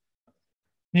cases.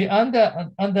 The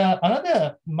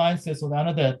another mindset or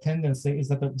another tendency is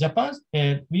that Japan,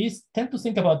 we tend to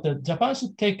think about that Japan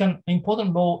should take an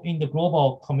important role in the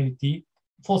global community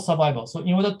for survival. So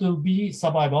in order to be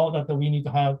survival, that we need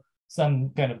to have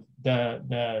some kind of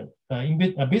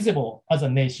visible as a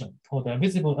nation, or the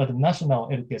visible as a national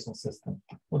education system,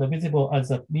 or the visible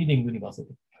as a leading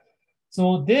university.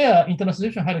 So their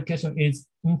internationalization higher education is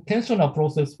intentional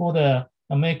process for the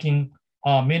making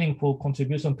meaningful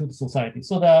contribution to the society.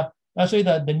 So actually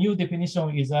the new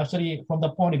definition is actually from the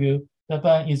point of view,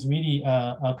 Japan is really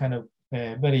kind of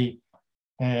very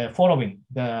following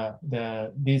the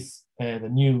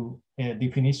new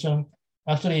definition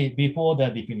actually before the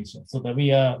definition, so that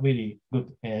we are really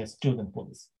good student for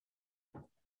this.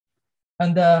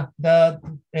 And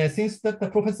since the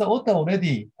Professor Ota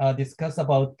already discussed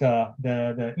about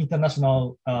the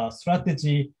international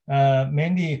strategy,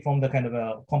 mainly from the kind of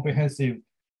a comprehensive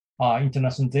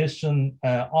internationalization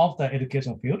of the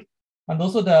education field, and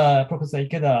also the Professor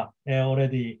Ikeda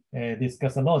already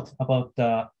discussed a lot about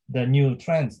the new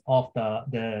trends of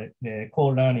the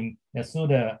co-learning through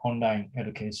the online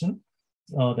education.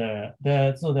 So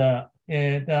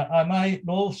my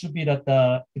role should be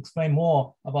that explain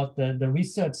more about the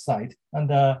research side, and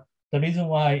the reason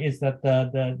why is that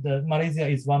the Malaysia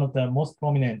is one of the most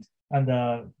prominent and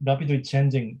rapidly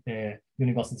changing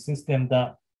university system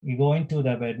that we go into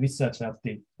the research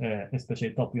active,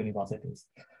 especially top universities.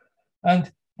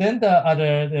 And then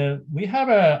we have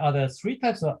other three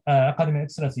types of academic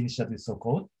excellence initiatives,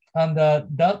 so-called, and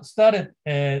that started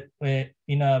in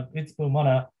a beautiful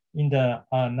manner in the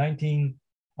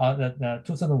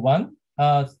 2001,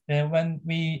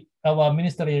 when our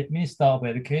Minister of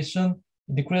Education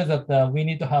declared that we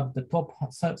need to have the top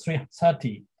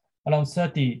 30, around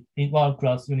 30 in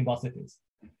world-class universities.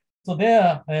 So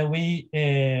there we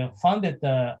funded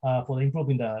for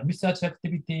improving the research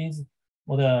activities,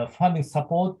 or the funding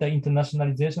support the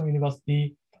internationalization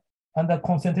university, and the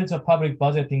concentration of public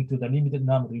budgeting to the limited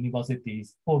number of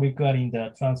universities for requiring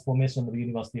the transformation of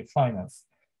university finance.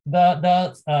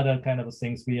 That's the kind of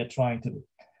things we are trying to do.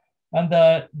 And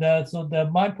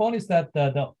my point is that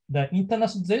the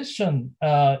internationalization,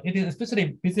 it is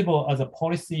especially visible as a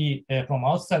policy from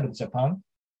outside of Japan,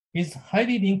 is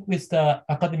highly linked with the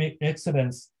academic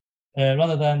excellence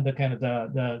rather than the kind of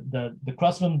the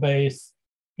classroom-based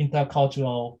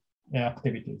intercultural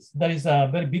activities. There is a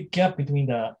very big gap between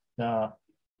the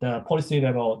policy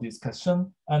level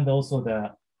discussion and also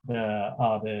the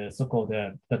so-called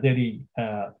the daily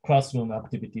classroom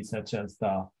activities, such as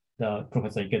the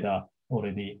Professor Ikeda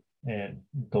already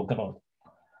talked about.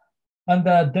 And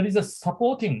there is a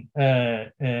supporting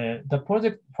the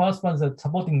project. First one is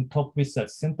supporting top research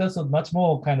centers, so much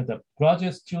more kind of the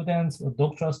graduate students,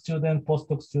 doctoral students,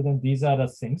 postdoc students. These are the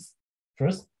things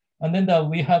first, and then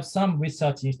we have some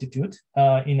research institute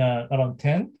in around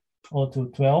 10 or to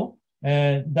 12.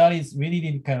 That is really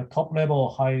the kind of top level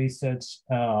high research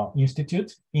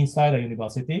institute inside a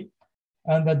university.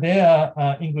 And there,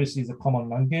 English is a common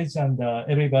language, and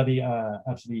everybody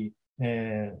actually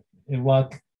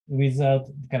work without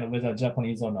kind of whether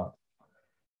Japanese or not.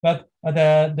 But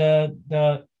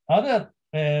the other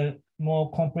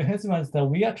more comprehensive is that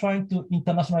we are trying to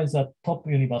internationalize the top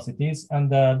universities, and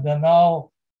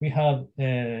now we have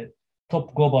a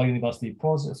top global university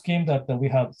project scheme that we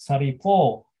have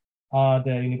 34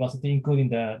 the university, including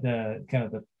the kind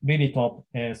of the really top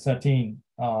 13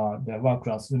 the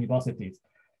world-class universities.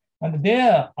 And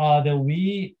there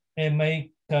we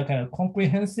make a kind of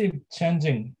comprehensive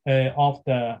changing of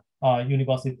the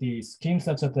university schemes,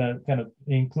 such as the kind of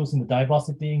including the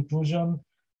diversity inclusion,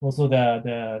 also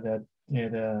the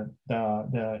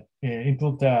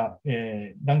improve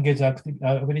the language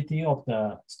ability of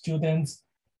the students,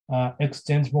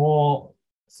 exchange more,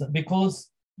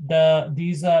 because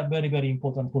these are very, very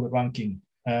important for the ranking.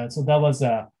 So that was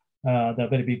the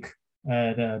very big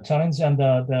the challenge, and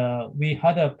we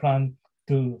had a plan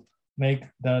to make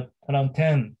the around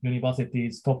 10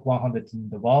 universities top 100 in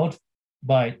the world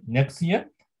by next year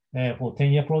for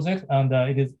 10-year project, and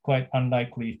it is quite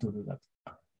unlikely to do that.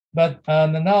 But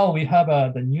now we have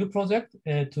the new project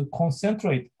to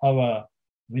concentrate our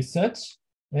research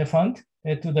fund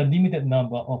to the limited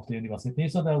number of the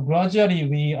universities. So that gradually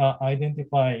we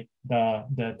identify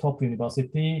the top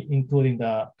university, including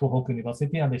the Tohoku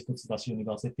University and the Hitotsubashi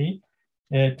University,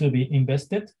 to be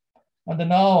invested. And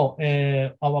now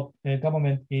our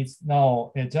government is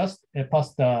now just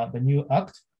passed the new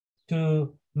act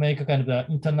to make a kind of the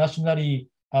internationally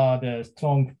the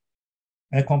strong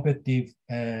competitive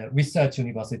research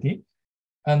university.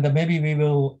 And maybe we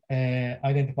will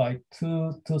identify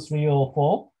two, three, or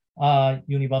four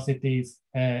universities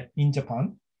in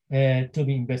Japan to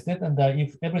be invested. And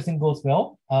if everything goes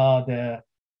well,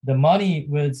 the money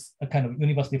with a kind of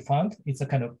university fund, it's a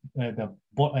kind of the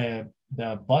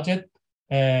budget,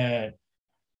 the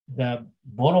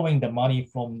borrowing the money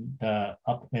from the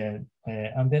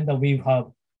and then we have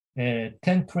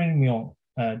 10 trillion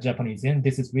Japanese yen.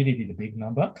 This is really the big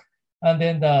number. And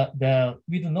then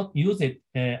we do not use it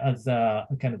as a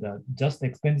kind of the just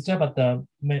expenditure, but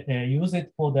use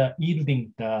it for the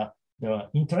yielding the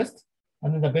interest.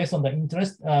 And then based on the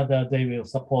interest, they will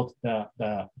support the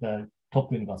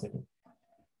top university.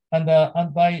 And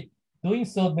by doing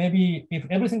so, maybe if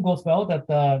everything goes well, that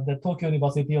the Tokyo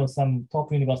University or some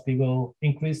top university will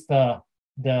increase the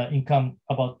income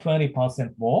about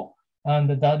 20% more.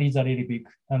 And that is a really big,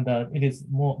 and it is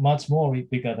much more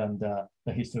bigger than the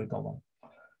historical one.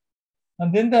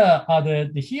 And then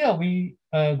here we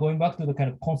going back to the kind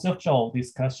of conceptual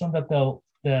discussion that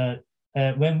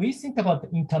when we think about the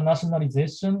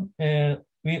internationalization,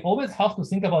 we always have to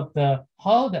think about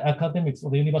how the academics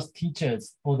or the university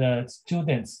teachers or the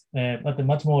students, but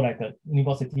much more like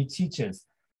university teachers,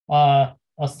 are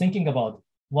thinking about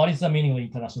what is the meaning of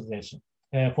internationalization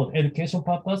for the education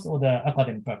purpose or the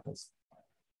academic purpose.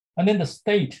 And then the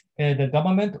state, the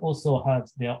government also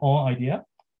has their own idea,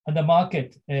 and the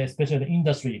market, especially the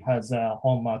industry, has their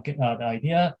own market the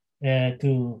idea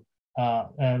to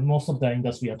most of the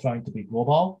industry are trying to be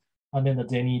global, and then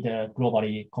they need a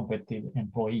globally competitive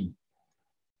employee.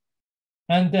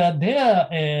 And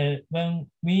when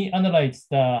we analyze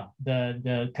the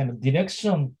kind of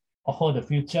direction for the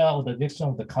future or the direction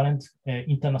of the current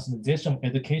internationalization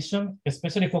education,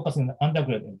 especially focusing on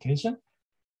undergraduate education,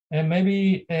 and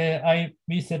maybe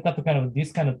we set up kind of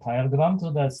this kind of diagram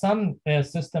so that some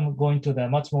system going to the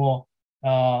much more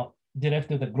direct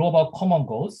to the global common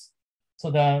goals.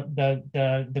 So the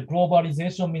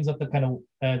globalization means that the kind of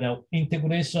the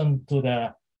integration to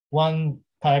the one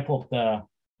type of the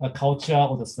culture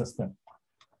or the system.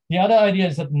 The other idea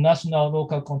is that national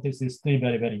local context is still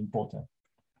very, very important.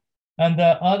 And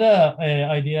the other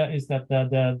idea is that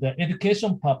the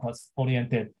education purpose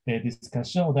oriented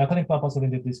discussion or the academic purpose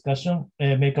oriented discussion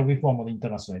make a reform of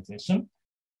internationalization.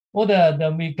 Or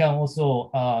we can also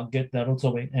get the lots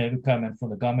of requirements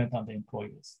from the government and the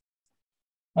employers.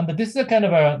 And this is a kind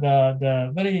of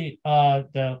the very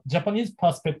the Japanese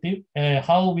perspective,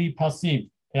 how we perceive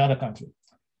the other country.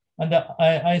 And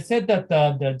I said that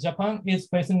the Japan is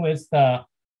facing with the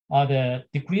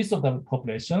decrease of the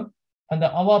population. And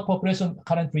our population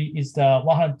currently is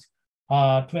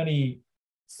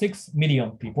 126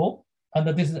 million people. And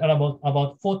this is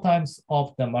about 4 times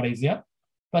of the Malaysia.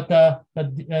 But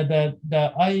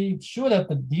I'm sure that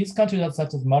these countries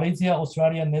such as Malaysia,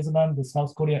 Australia, Netherlands,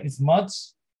 South Korea is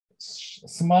much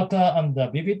smarter and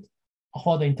vivid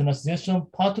for the internationalization,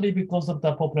 partly because of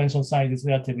the population size is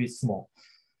relatively small.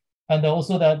 And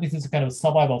also that this is kind of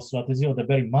survival strategy or the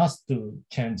very must to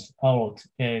change a lot,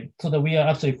 so that we are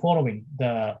actually following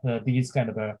these kind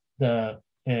of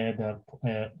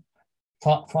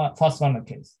first runner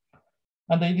case.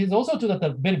 And it is also true that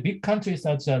the very big countries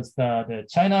such as the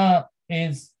China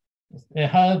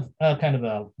have a kind of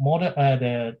a model.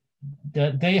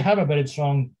 They have a very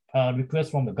strong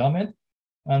request from the government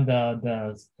and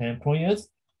the employers,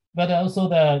 but also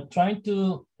the trying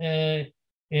to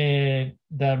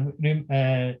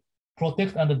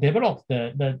protect and develop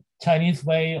the Chinese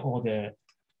way or the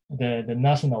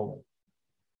national way.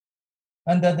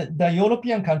 And the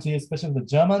European countries, especially the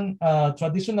German,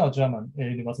 traditional German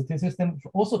university system,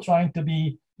 also trying to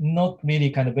be not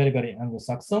really kind of very, very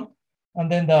Anglo-Saxon. And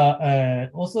then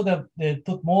also they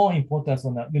took more importance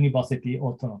on the university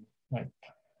autonomy, right?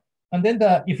 And then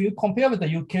if you compare with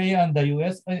the UK and the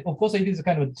US, of course, it is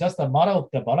kind of just a matter of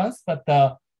the balance, but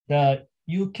the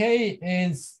UK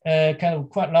is kind of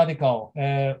quite radical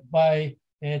by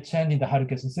changing the higher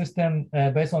education system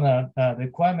based on a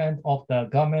requirement of the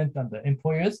government and the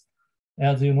employers,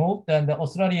 as you know. And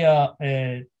Australia,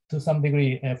 to some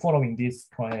degree, following this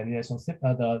relationship,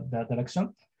 the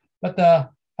direction. But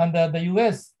and the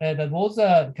US, that was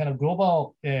a kind of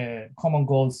global common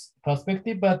goals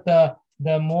perspective. But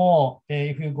the more,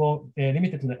 if you go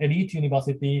limited to the elite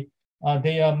university,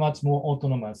 they are much more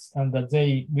autonomous, and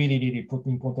they really put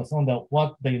importance on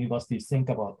what the universities think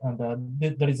about, and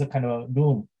there is a kind of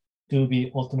room to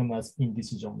be autonomous in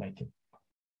decision making.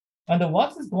 And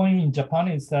what is going in Japan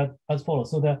is that as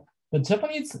follows. So the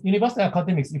Japanese university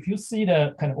academics, if you see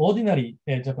the kind of ordinary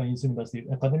Japanese university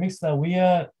academics, we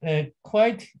are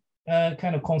quite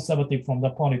kind of conservative from the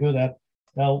point of view that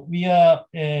we are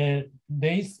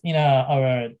based in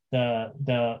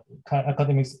the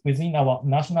academics within our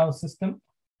national system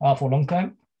for a long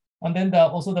time. And then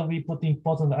also that we put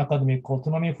important academic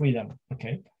autonomy freedom,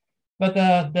 okay? But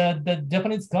the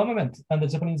Japanese government and the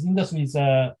Japanese industry is,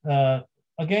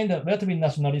 again, relatively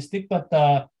nationalistic, but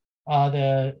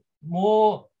the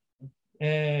more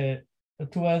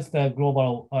towards the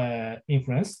global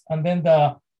influence. And then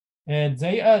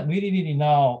they are really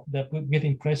now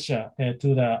getting pressure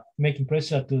making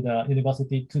pressure to the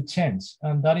university to change.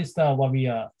 And that is what we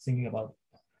are thinking about.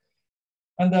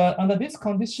 And under this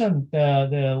condition,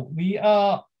 we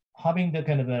are having the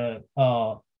kind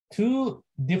of two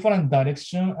different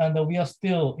directions, and we are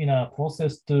still in a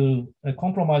process to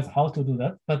compromise how to do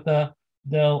that. But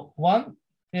the one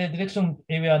direction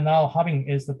we are now having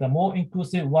is that the more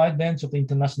inclusive wide range of the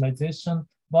internationalization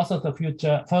versus the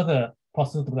future further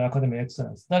pursuit of the academic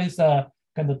excellence. That is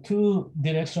kind of two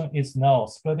direction is now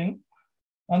spreading.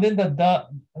 And then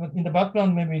in the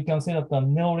background, maybe we can say that the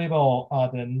neoliberal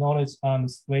the knowledge and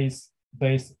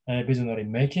space-based visionary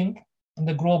making, and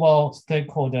the global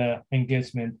stakeholder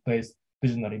engagement-based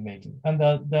visionary making. And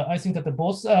I think that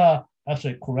both are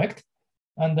actually correct.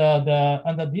 And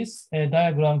under this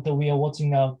diagram that we are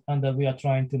watching out, and we are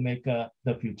trying to make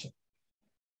the future.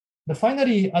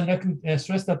 Finally, I'd like to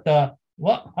stress that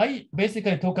what I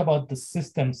basically talk about the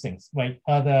system things, right?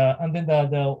 And then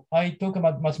I talk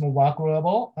about much more macro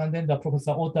level, and then the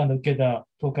Professor Ota and Ukeda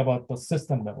talk about the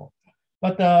system level.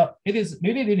 But it is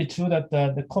really true that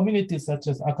the communities such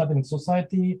as academic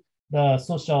society, the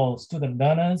social student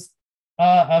learners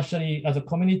are actually, as a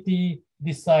community,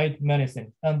 decide many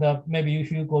things. And maybe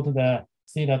if you go to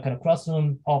see the kind of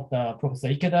classroom of the Professor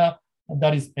Ikeda,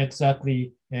 that is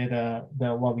exactly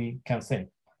what we can say.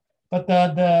 But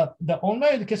the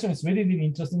online education is really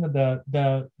interesting.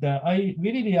 I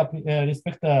really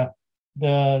respect the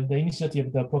initiative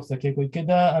of the Professor Keiko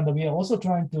Ikeda, and we are also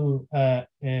trying to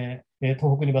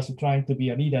Tohoku University trying to be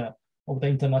a leader of the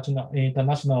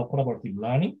international collaborative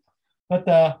learning. But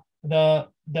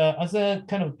as a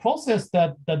kind of process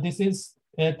that this is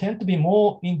tend to be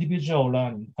more individual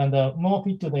learning and more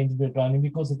fit to the individual learning,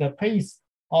 because the pace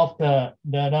of the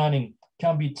learning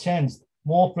can be changed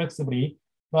more flexibly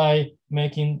by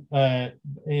making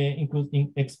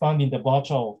expanding the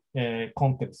virtual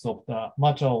context of the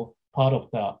virtual part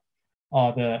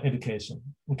of the education.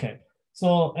 Okay,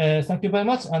 so thank you very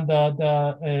much, and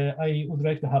I would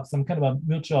like to have some kind of a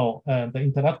mutual the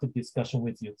interactive discussion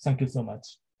with you. Thank you so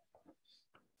much.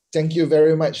 Thank you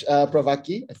very much, Prof.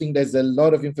 Aki. I think there's a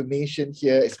lot of information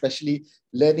here, especially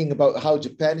learning about how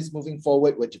Japan is moving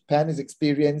forward, what Japan has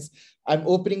experienced. I'm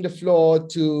opening the floor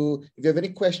to, if you have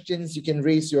any questions, you can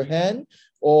raise your hand,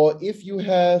 or if you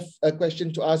have a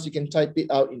question to ask, you can type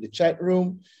it out in the chat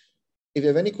room. If you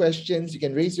have any questions, you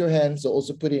can raise your hands or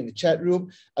also put it in the chat room.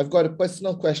 I've got a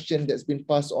personal question that's been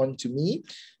passed on to me.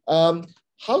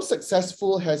 How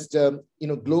successful has the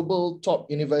Global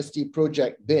Top University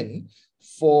Project been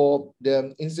for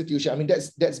the institution? I mean,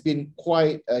 that's been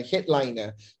quite a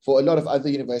headliner for a lot of other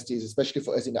universities, especially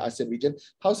for us in the ASEAN region.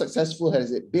 How successful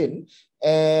has it been?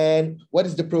 And what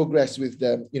is the progress with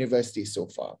the university so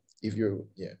far? If you're,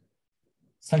 yeah.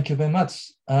 Thank you very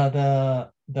much. I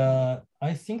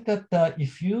think that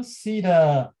if you see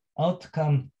the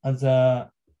outcome as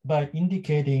by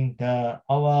indicating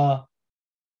our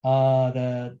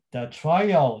the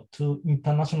trial to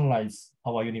internationalize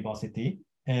our university,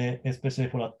 especially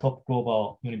for a top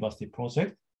global university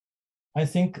project, I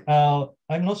think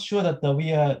I'm not sure that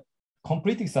we are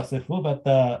completely successful, but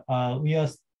we are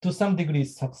to some degree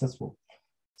successful.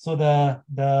 So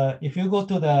if you go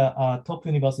to the top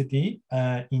university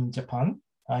in Japan,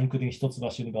 including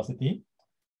Hitotsubashi University,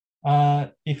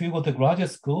 if you go to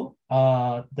graduate school,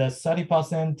 the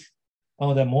 30%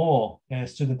 or the more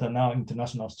students are now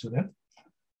international students.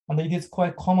 And it is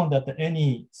quite common that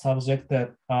any subject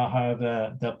that have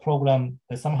the program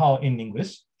somehow in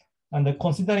English. And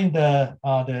considering the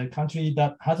country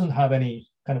that hasn't have any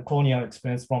kind of colonial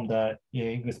experience from the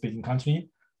English-speaking country,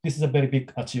 this is a very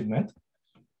big achievement.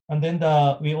 And then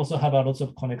we also have a lot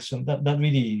of connection that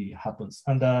really happens.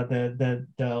 And not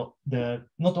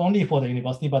only for the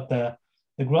university, but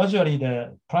gradually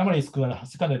the primary school and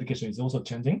secondary education is also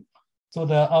changing.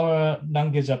 So our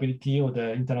language ability or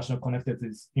the international connectivity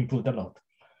is improved a lot.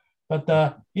 But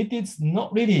it is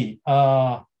not really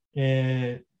going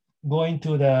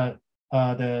to the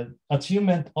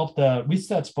achievement of the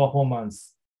research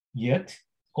performance yet,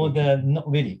 or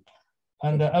not really.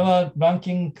 And our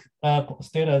ranking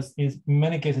status is in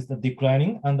many cases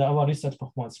declining, and our research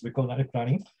performance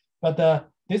declining. But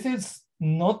this is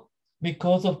not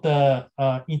because of the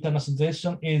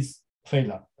internationalization is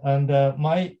failure. And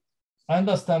my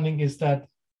understanding is that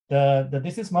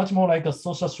this is much more like a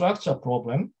social structure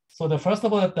problem. So first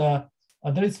of all,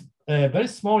 there is a very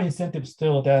small incentive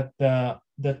still that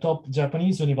the top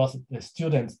Japanese university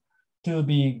students to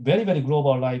be very, very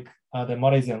global, like the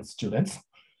Malaysian students.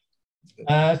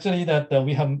 Actually, that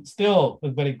we have still a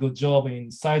very good job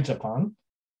inside Japan,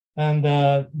 and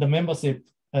the membership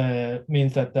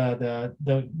means that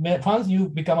once you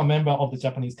become a member of the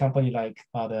Japanese company, like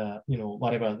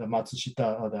whatever the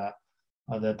Matsushita or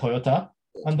the Toyota,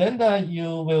 and then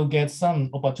you will get some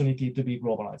opportunity to be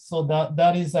globalized. So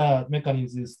that is a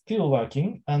mechanism is still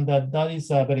working, and that is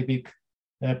a very big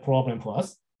problem for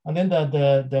us. And then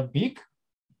the big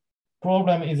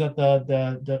problem is that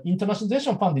the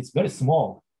internationalization fund is very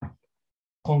small,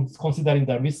 considering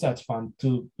the research fund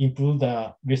to improve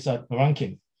the research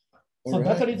ranking. So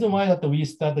that's the reason why that we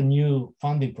start a new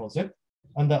funding project,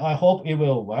 and I hope it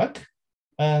will work.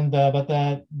 And but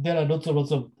there are lots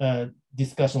of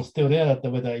discussions still there that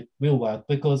whether it will work,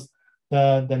 because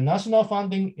the national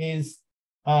funding is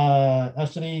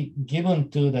actually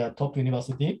given to the top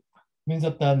university, means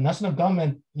that the national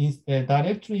government is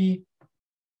directly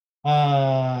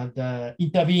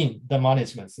intervene the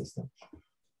management system,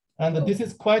 and this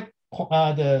is quite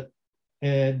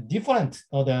different,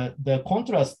 or the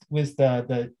contrast with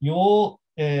your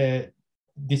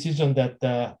decision that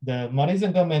the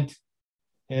Malaysian government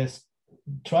is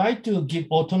try to give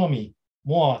autonomy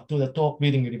more to the top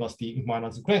leading university in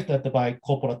finance and credit that by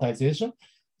corporatization.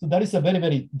 So that is a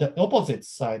very the opposite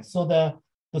side. So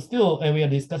still we are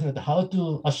discussing how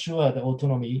to assure the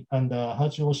autonomy and how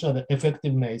to assure the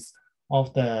effectiveness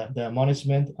of the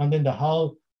management, and then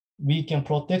how we can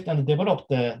protect and develop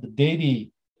the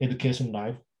daily education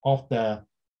life of the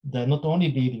not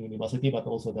only leading university, but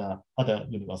also the other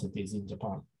universities in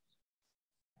Japan.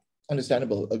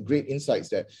 Understandable. Great insights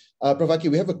there. Prof. Aki,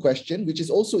 we have a question which is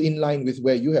also in line with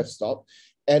where you have stopped.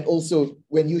 And also,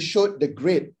 when you showed the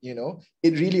grid,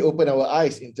 it really opened our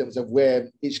eyes in terms of where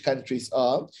each countries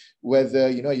are, whether,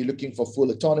 you're looking for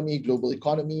full autonomy, global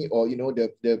economy, or,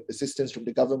 the assistance from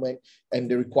the government and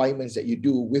the requirements that you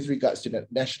do with regards to the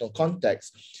national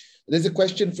context. There's a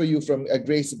question for you from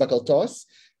Grace Bakaltos.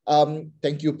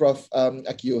 Thank you, Prof.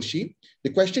 Akiyoshi. The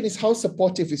question is, how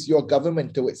supportive is your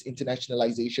government towards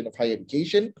internationalization of higher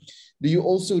education? Do you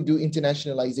also do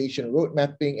internationalization road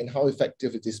mapping, and how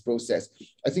effective is this process?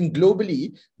 I think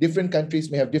globally, different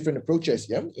countries may have different approaches,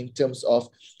 in terms of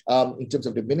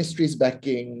the ministry's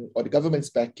backing or the government's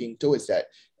backing towards that.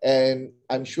 And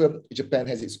I'm sure Japan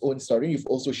has its own story. You've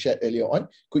also shared earlier on.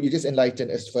 Could you just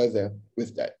enlighten us further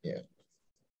with that? Yeah.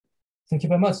 Thank you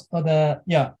very much.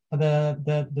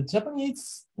 The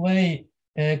Japanese way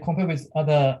compared with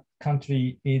other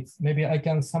country is, maybe I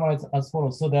can summarize as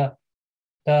follows. So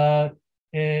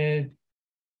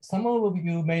some of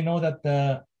you may know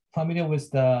that familiar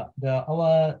with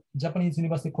our Japanese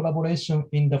university collaboration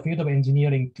in the field of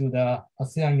engineering to the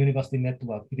ASEAN University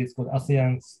Network. It is called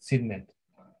ASEAN SIDNet,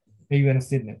 AUN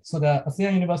SIDNet. So the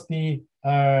ASEAN University,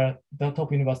 the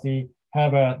top university,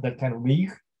 have that kind of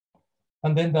league.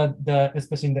 And then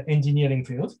especially in the engineering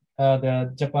field,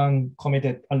 the Japan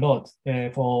committed a lot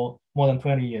for more than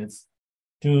 20 years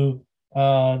to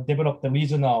develop the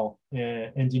regional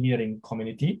engineering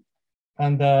community,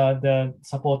 and the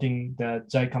supporting the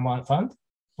JICA fund,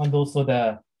 and also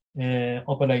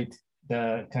operate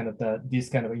this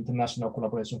kind of international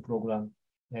collaboration program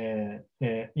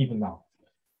even now.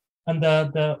 And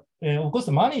of course,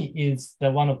 the money is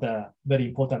one of the very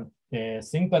important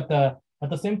thing, but at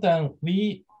the same time,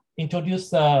 we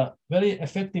introduced a very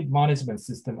effective management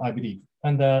system, I believe.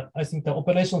 And I think the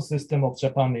operation system of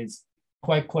Japan is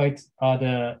quite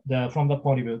from the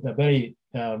point of view, the very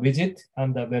rigid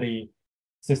and very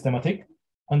systematic.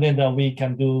 And then we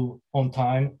can do on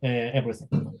time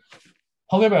everything.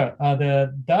 However,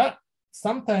 that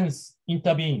sometimes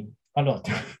intervene a lot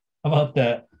about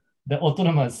the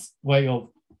autonomous way of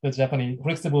the Japanese,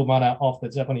 flexible manner of the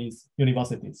Japanese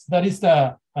universities. That is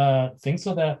the thing.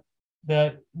 So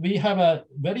we have a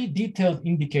very detailed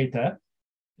indicator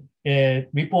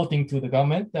reporting to the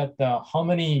government that how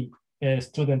many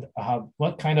students have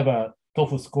what kind of a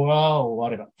TOEFL score or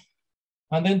whatever.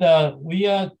 And then we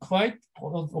are quite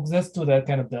obsessed to the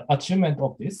kind of the achievement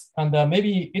of this. And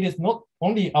maybe it is not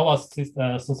only our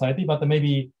society, but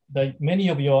maybe many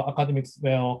of your academics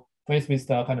were faced with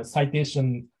the kind of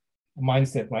citation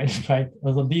mindset, right? Right.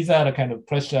 So these are the kind of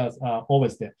pressures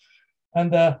always there.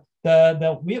 And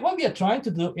what we are trying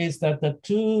to do is that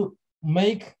to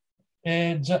make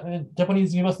a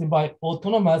Japanese university by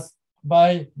autonomous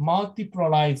by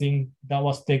multipolarizing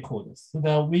our stakeholders, so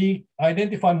that we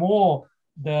identify more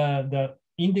the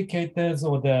indicators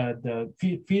or the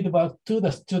feedback to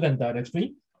the student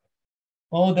directly,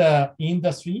 or the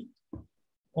industry,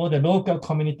 or the local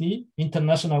community,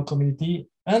 international community,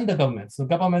 and the government. So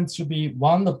government should be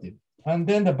one of them. And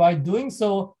then by doing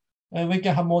so, we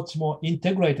can have much more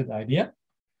integrated idea.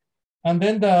 And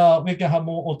then we can have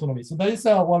more autonomy. So that is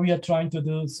what we are trying to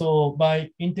do. So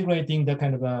by integrating the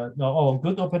kind of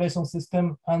good operation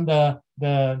system and the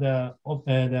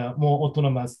more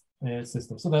autonomous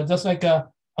system. So that just like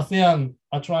ASEAN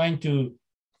are trying to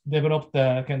develop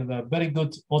the kind of a very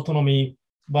good autonomy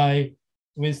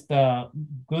with the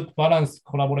good balanced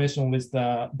collaboration with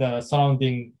the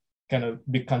surrounding kind of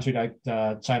big country like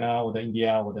China or the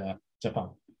India or the Japan.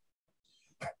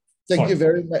 Thank you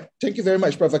very much. Thank you very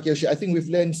much, Prof. Akiyoshi. I think we've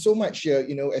learned so much here,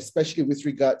 especially with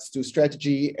regards to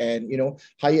strategy and,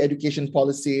 higher education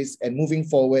policies and moving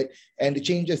forward and the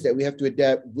changes that we have to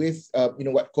adapt with,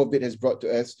 what COVID has brought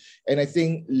to us. And I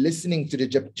think listening to the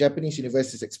Japanese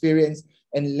university's experience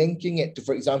and linking it to,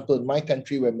 for example, in my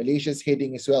country where Malaysia is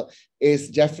heading as well, is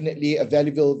definitely a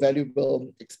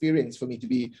valuable experience for me to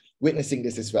be witnessing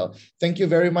this as well. Thank you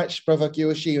very much, Prof.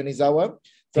 Akiyoshi Yonizawa.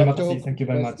 Thank you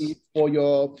very much for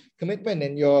your commitment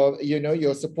and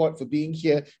your support for being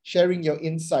here, sharing your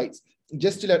insights.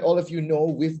 Just to let all of you know,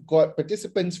 we've got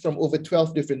participants from over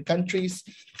 12 different countries,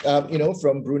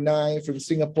 from Brunei, from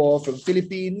Singapore, from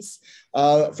Philippines,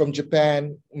 from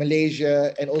Japan,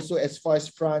 Malaysia, and also as far as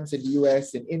France and the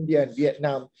US and India and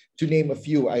Vietnam, to name a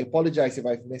few. I apologize if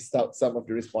I've missed out some of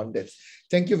the respondents.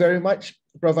 Thank you very much,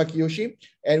 Prof. Akiyoshi,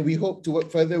 and we hope to work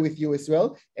further with you as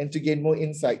well and to gain more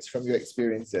insights from your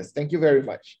experiences. Thank you very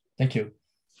much. Thank you.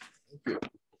 Thank you.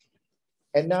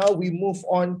 And now we move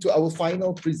on to our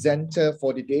final presenter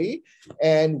for the day.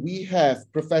 And we have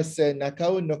Professor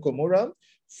Nakao Nakamura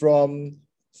from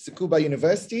Tsukuba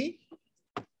University.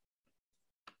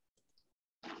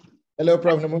 Hello,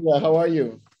 Prof. Nakamura, how are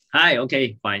you? Hi,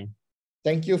 okay, fine.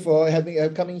 Thank you for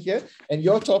coming here. And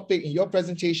your topic in your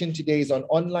presentation today is on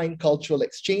online cultural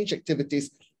exchange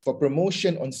activities for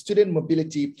promotion on student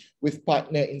mobility with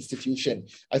partner institution.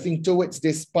 I think towards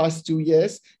this past 2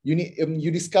 years,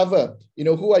 you discover,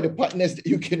 who are the partners that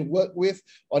you can work with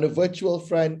on a virtual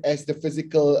front as the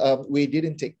physical way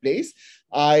didn't take place.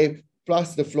 I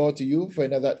pass the floor to you for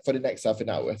the next half an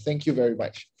hour. Thank you very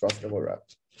much, Prof. Nomura.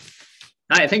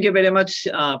 Hi, thank you very much,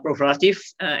 Prof.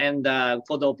 Latif, and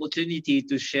for the opportunity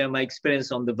to share my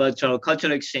experience on the virtual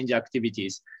cultural exchange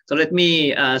activities. So let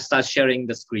me start sharing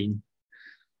the screen.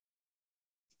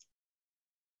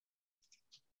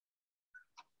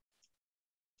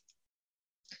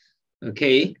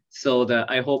 Okay, so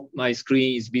I hope my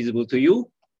screen is visible to you.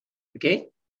 Okay.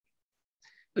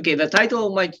 Okay, the title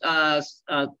of my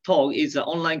talk is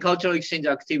Online Cultural Exchange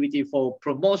Activity for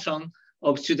Promotion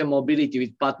of Student Mobility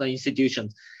with Partner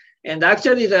Institutions. And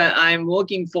actually, I'm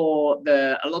working for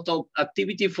a lot of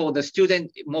activity for the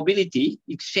student mobility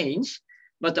exchange,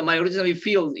 but my original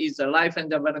field is life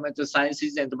and environmental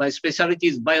sciences, and my specialty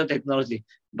is biotechnology.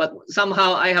 But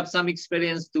somehow I have some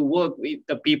experience to work with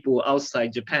the people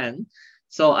outside Japan.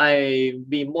 So I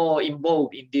be more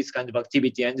involved in this kind of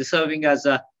activity and serving as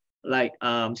a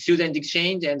student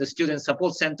exchange and the student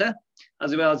support center,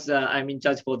 as well as I'm in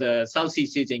charge for the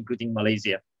Southeast Asia, including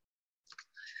Malaysia.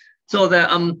 So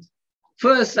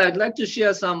first, I'd like to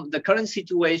share the current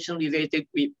situation related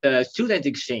with the student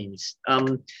exchange.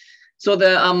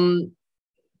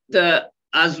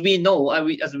 As we know,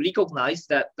 as we recognize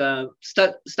that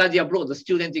study abroad, the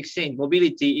student exchange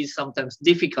mobility is sometimes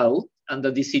difficult under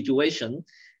this situation.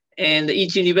 And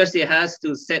each university has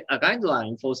to set a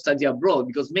guideline for study abroad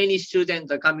because many students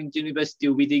are coming to university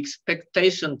with the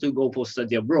expectation to go for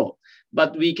study abroad,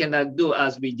 but we cannot do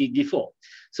as we did before.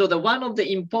 So one of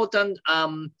the important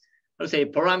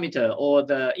parameter or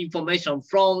the information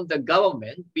from the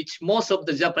government, which most of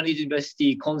the Japanese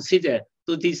university consider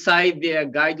to decide their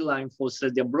guideline for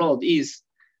study abroad, is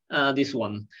this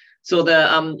one. So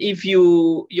if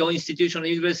your institution or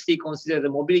university consider the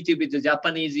mobility with the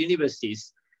Japanese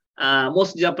universities,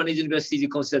 most Japanese universities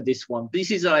consider this one. This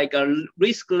is like a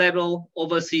risk level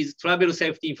overseas travel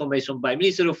safety information by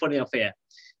Ministry of Foreign Affairs.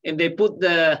 And they put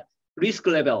the risk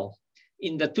level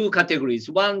in the two categories.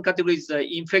 One category is the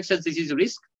infectious disease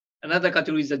risk. Another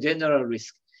category is the general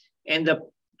risk. And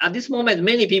at this moment,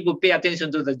 many people pay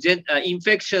attention to the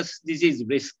infectious disease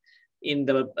risk in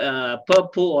the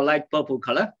purple or light purple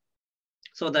color.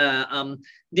 So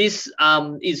this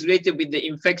is related with the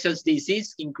infectious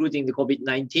disease, including the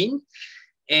COVID-19.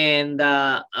 And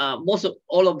most of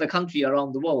all of the country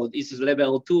around the world is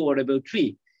level 2 or level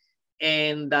 3.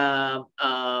 And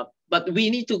but we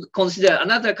need to consider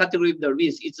another category of the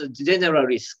risk. It's a general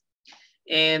risk.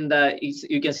 And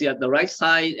you can see at the right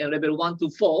side, level 1 to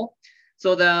 4.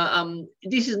 So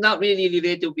this is not really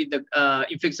related with the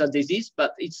infectious disease,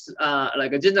 but it's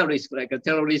like a general risk, like a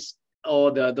terrorist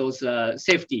or those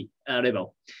safety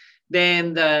level.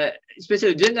 Then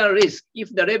especially general risk,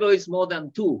 if the level is more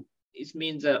than 2, it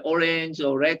means orange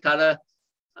or red color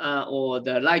or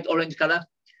the light orange color.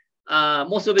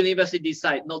 Most of the universities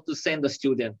decide not to send the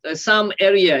student. Some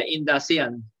area in the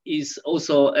ASEAN is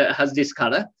also has this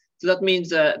color. So that means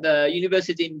the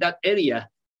university in that area,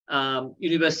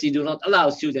 university do not allow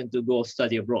students to go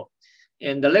study abroad.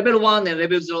 And the level 1 and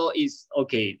level 0 is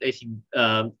okay. I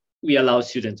think we allow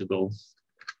students to go.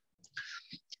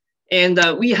 And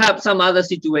we have some other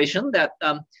situation that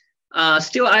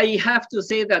still I have to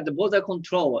say that the border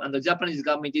control and the Japanese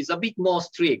government is a bit more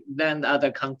strict than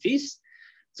other countries.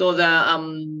 So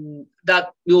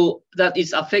that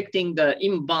is affecting the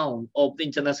inbound of the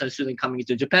international student coming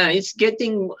to Japan. It's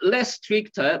getting less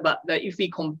stricter, but if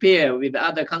we compare with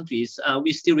other countries,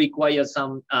 we still require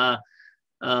some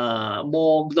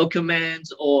more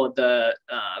documents or the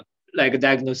like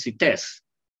diagnostic tests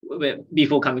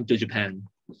before coming to Japan.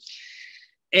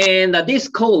 And this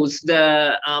causes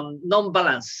the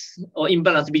non-balance or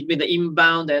imbalance between the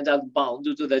inbound and outbound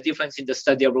due to the difference in the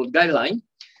study abroad guideline.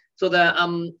 So the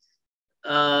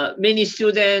many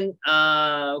students who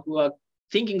are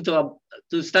thinking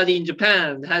to study in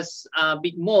Japan has a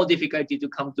bit more difficulty to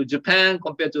come to Japan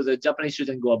compared to the Japanese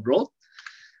students go abroad.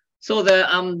 So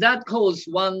that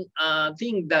caused one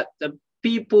thing that the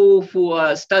people who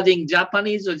are studying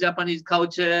Japanese or Japanese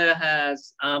culture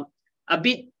has a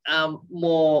bit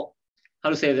more, how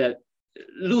to say that,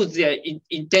 lose their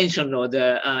intention or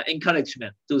the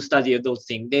encouragement to study those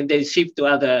things. Then they shift to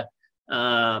other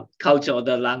culture or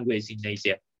the language in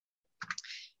Asia.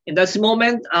 In this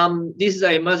moment, this is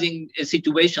an emerging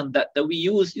situation that we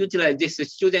utilize this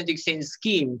student exchange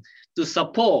scheme to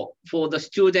support for the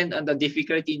student and the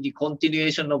difficulty in the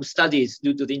continuation of studies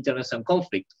due to the international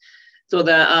conflict. So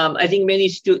I think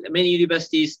many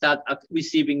universities start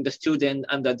receiving the student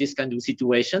under this kind of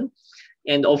situation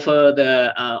and offer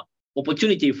the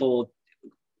opportunity for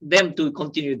them to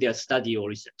continue their study or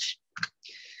research.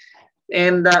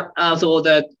 And so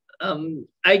that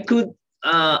I could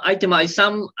itemize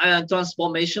some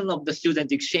transformation of the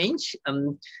student exchange.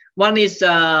 One is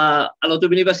a lot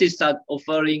of universities start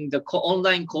offering the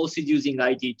online courses using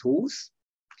IT tools.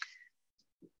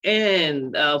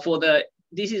 And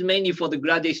this is mainly for the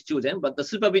graduate student, but the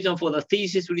supervision for the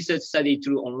thesis research study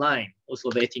through online, also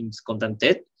the things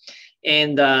conducted.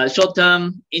 And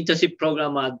short-term internship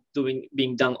program are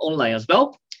being done online as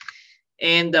well.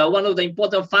 And one of the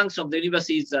important functions of the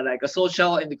university is like a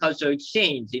social and cultural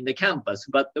exchange in the campus,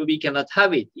 but we cannot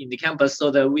have it in the campus.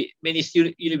 So that many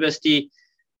universities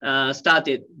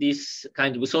started this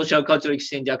kind of social cultural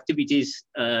exchange activities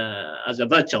as a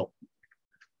virtual.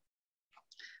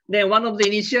 Then one of the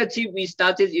initiatives we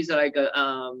started is like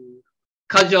a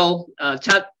casual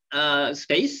chat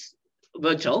space,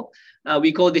 virtual.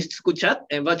 We call this school chat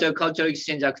and virtual cultural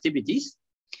exchange activities.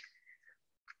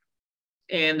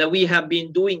 And we have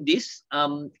been doing this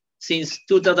since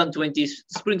 2020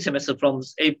 spring semester from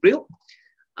April.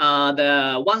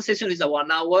 The one session is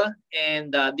 1 hour,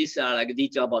 and these are like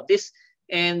detail about this.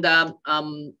 And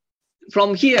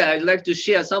from here, I'd like to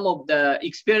share some of the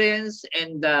experience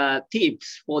and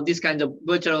tips for this kind of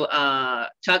virtual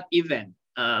chat event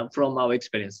from our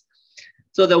experience.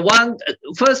 So the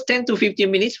first 10 to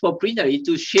 15 minutes for plenary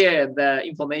to share the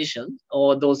information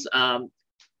or those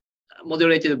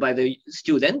moderated by the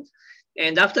student.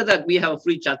 And after that, we have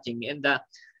free chatting. And the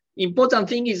important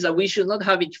thing is that we should not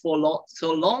have it for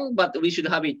so long, but we should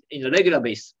have it in a regular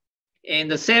basis.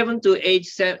 And 7 to 8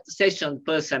 sessions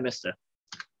per semester.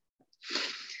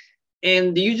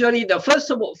 And usually the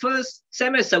first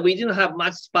semester, we didn't have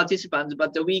much participants,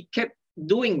 but we kept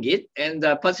doing it and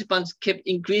the participants kept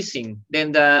increasing.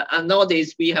 Then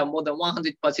nowadays we have more than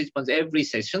 100 participants every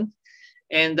session.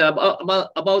 And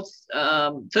about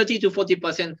 30 to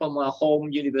 40% from our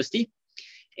home university,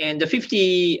 and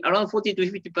around 40 to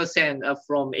 50% are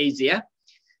from Asia,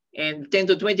 and 10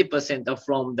 to 20% are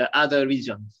from the other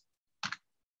regions.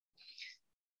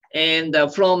 And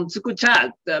from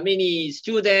TsukuChat, many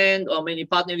students or many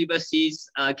partner universities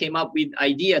came up with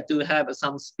idea to have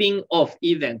some spin-off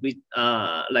event with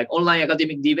like online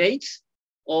academic debates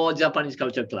or Japanese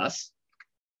culture class.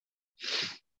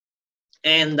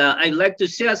 And I'd like to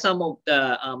share some of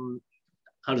the,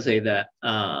 how to say that,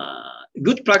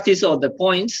 good practice or the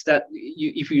points that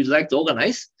if you'd like to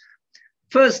organize.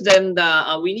 First, then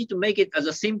we need to make it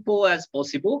as simple as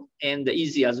possible and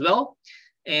easy as well.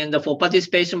 And for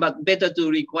participation, but better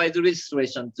to require the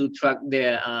registration to track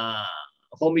their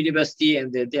home university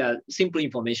and their simple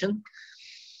information.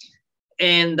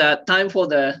 And time for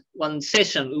the one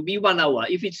session will be 1 hour.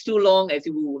 If it's too long, I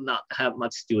think we will not have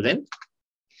much student.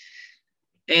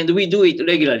 And we do it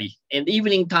regularly. And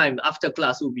evening time after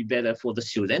class will be better for the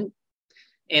student.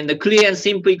 And the clear and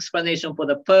simple explanation for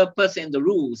the purpose and the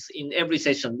rules in every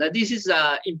session. Now, this is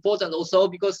important also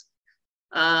because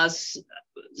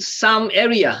some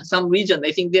area, some region,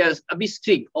 I think they're a bit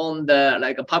strict on the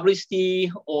like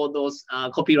publicity or those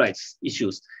copyrights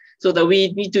issues. So that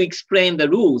we need to explain the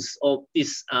rules of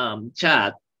this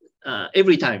chat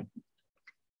every time.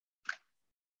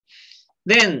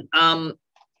 Then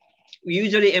we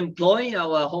usually employ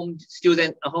our home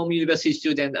university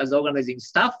student as organizing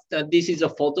staff. This is a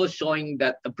photo showing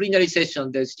that the plenary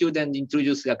session, the student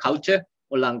introduce the culture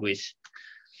or language.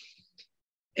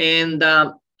 And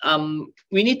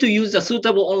we need to use a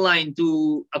suitable online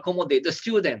to accommodate the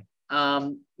student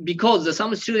because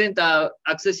some students are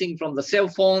accessing from the cell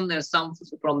phone and some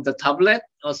from the tablet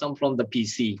or some from the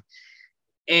PC.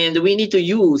 And we need to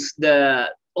use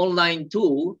the online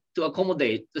tool to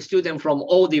accommodate the student from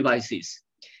all devices.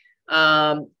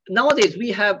 Nowadays,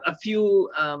 we have a few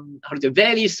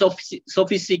very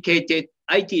sophisticated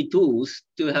IT tools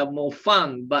to have more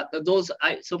fun, but those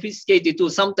sophisticated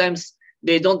tools, sometimes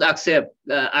they don't accept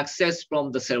the access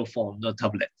from the cell phone or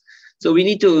tablet. So we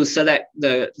need to select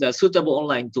the suitable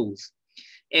online tools.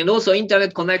 And also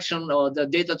internet connection or the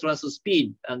data transfer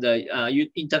speed and the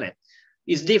internet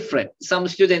is different. Some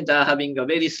students are having a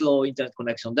very slow internet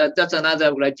connection. That's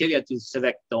another criteria to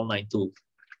select the online tool.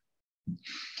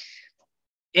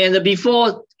 And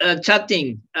before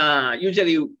chatting,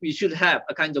 usually we should have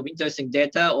a kind of interesting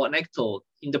data or anecdote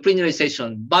in the plenary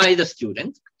session by the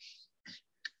student.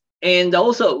 And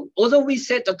also, although we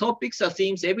set the topics or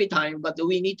themes every time, but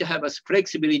we need to have a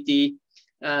flexibility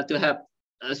to have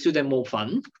student more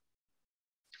fun.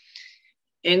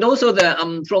 And also,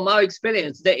 from our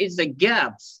experience, there is a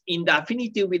gaps in the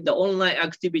affinity with the online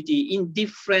activity in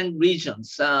different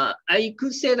regions. I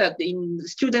could say that in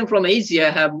students from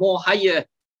Asia have more higher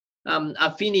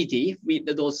affinity with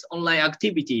those online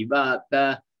activity, but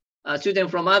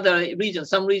students from other regions,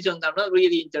 some regions are not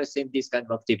really interested in this kind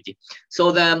of activity.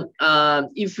 So then,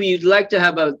 if we'd like to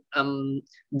have a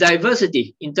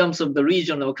diversity in terms of the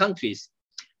region or countries,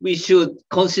 we should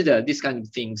consider this kind of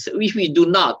things. If we do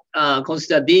not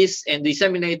consider this and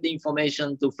disseminate the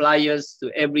information to flyers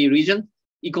to every region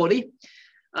equally,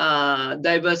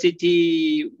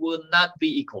 diversity will not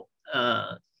be equal.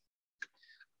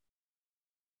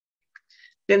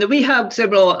 Then we have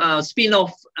several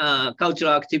spin-off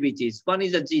cultural activities. One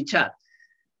is a G-chat.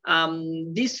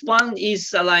 This one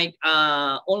is like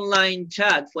online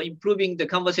chat for improving the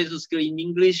conversation skill in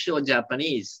English or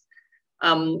Japanese.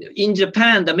 In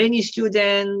Japan, the many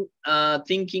students are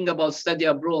thinking about study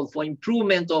abroad for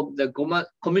improvement of the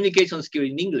communication skill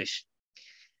in English.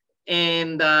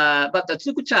 And but the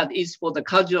TsukuChat is for the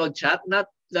casual chat, not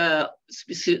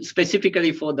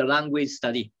specifically for the language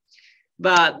study.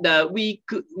 But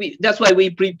that's why we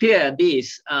prepare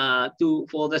this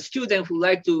for the students who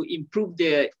like to improve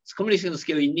their communication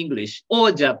skill in English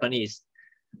or Japanese.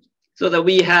 So that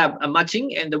we have a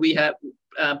matching and we have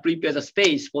prepared a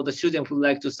space for the students who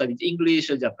like to study English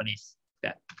or Japanese.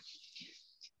 Yeah.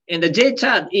 And the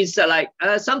J-chat is like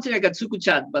something like a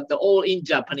TsukuChat, but all in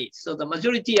Japanese. So the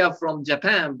majority are from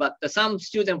Japan, but some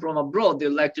students from abroad, they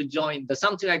like to join the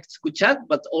something like TsukuChat,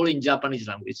 but all in Japanese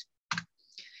language.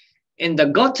 And the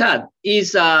Go-chat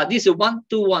is this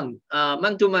one-to-one,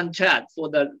 man-to-man chat for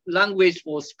the language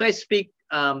for specific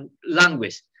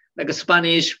language, like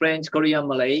Spanish, French, Korean,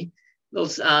 Malay.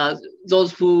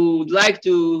 Those who like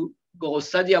to go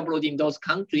study abroad in those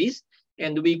countries,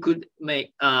 and we could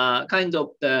make kind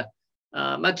of the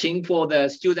matching for the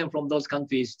student from those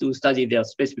countries to study their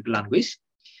specific language.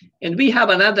 And we have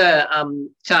another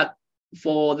chat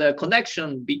for the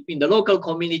connection between the local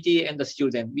community and the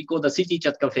student. We call the City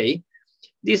Chat Cafe.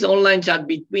 This online chat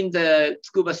between the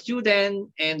Tsukuba student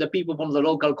and the people from the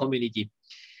local community.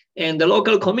 And the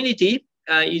local community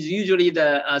is usually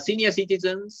the senior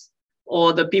citizens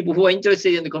or the people who are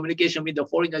interested in the communication with the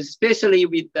foreigners, especially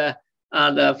with the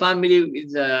the family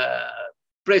with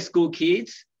preschool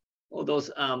kids, or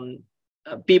those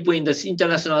people in the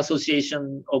International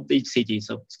Association of the cities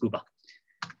of Tsukuba.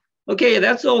 Okay,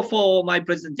 that's all for my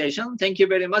presentation. Thank you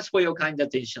very much for your kind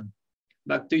attention.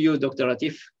 Back to you, Dr.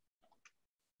 Latif.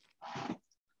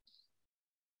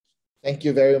 Thank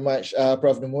you very much,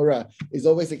 Prof. Nomura. It's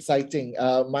always exciting.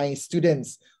 My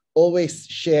students always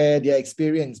share their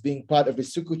experience being part of the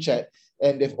Suku Chat,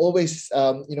 and they've always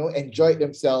enjoyed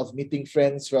themselves meeting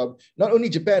friends from not only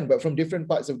Japan, but from different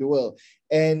parts of the world.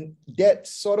 And that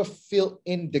sort of filled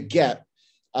in the gap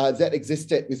that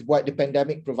existed with what the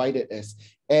pandemic provided us.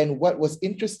 And what was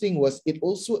interesting was it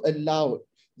also allowed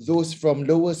those from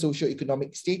lower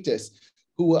socioeconomic status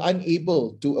who were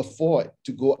unable to afford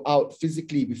to go out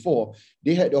physically before,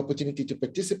 they had the opportunity to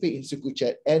participate in Suku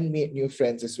Chat and make new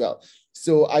friends as well.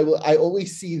 So I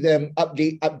always see them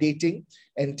updating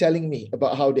and telling me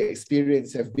about how their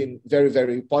experience have been very,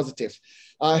 very positive.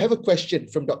 I have a question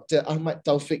from Dr. Ahmad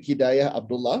Taufik Hidayah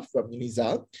Abdullah from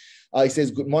UNIZA. He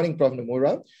says, good morning, Prof.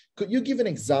 Nomura. Could you give an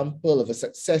example of a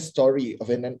success story of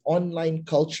an online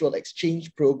cultural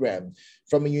exchange program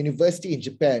from a university in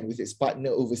Japan with its partner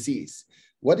overseas?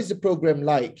 What is the program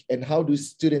like, and how do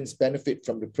students benefit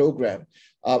from the program?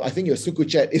 I think your Suku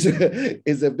Chat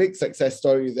is a big success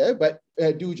story there, but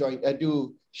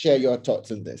do share your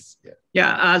thoughts on this.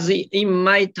 Yeah, as in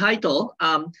my title,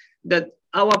 that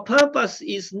our purpose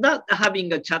is not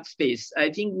having a chat space. I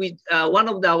think one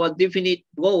of our definite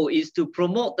goal is to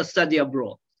promote the study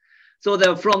abroad. So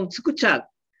from Suku Chat,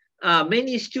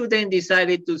 many students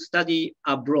decided to study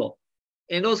abroad.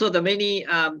 And also the many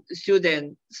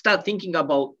students start thinking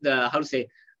about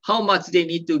how much they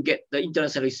need to get the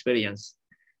international experience.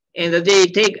 And they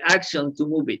take action to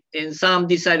move it. And some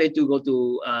decided to go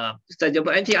to study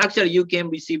abroad. I think actually you can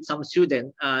receive some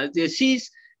students.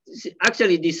 She's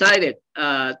actually decided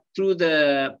through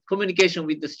the communication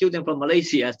with the student from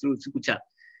Malaysia through Suku Chat.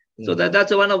 So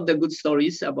that's one of the good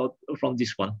stories from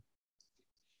this one.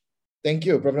 Thank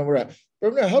you, Prof. Nomura.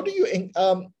 Prof. Nomura,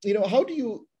 how do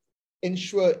you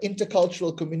ensure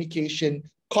intercultural communication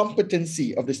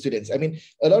competency of the students? I mean,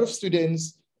 a lot of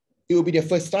students, it will be their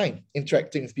first time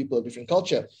interacting with people of different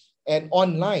culture. And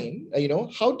online,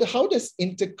 how does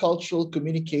intercultural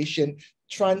communication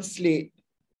translate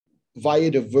via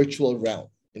the virtual realm?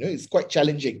 It's quite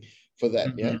challenging for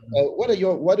that. Yeah. What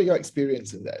are your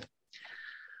experience in that?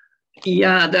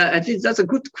 Yeah, I think that's a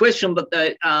good question, but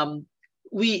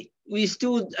we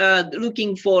still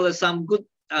looking for some good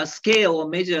scale or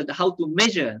measure, how to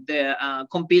measure their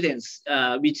competence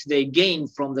which they gain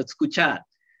from the Suku Chat.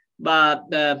 But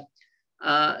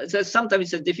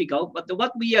sometimes it's difficult. But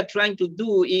what we are trying to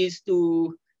do is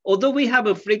although we have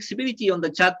a flexibility on the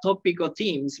chat topic or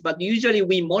themes, but usually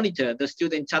we monitor the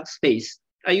student chat space.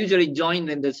 I usually join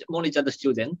and monitor the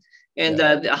student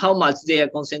and how much they are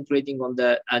concentrating on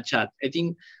the chat. I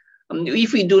think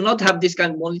if we do not have this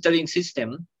kind of monitoring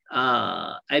system,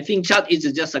 I think chat is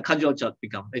just a casual chat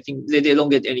become. I think they don't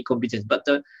get any competence. But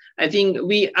I think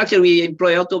we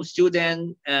employ a lot of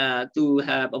students to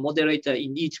have a moderator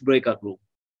in each breakout room.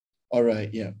 All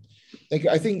right, yeah. Thank you.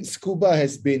 I think Tsukuba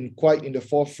has been quite in the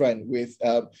forefront with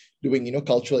doing,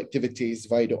 cultural activities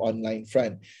via the online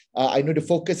front. I know the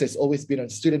focus has always been on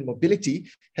student mobility.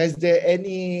 Has there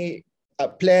any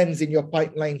plans in your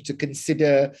pipeline to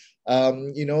consider,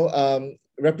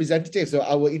 representatives or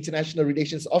our international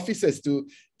relations officers to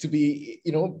be,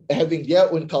 having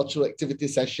their own cultural activity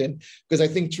session? Because I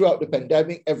think throughout the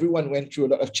pandemic, everyone went through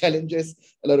a lot of challenges,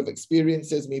 a lot of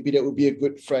experiences. Maybe that would be a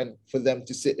good front for them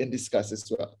to sit and discuss as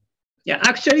well. Yeah,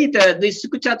 actually, the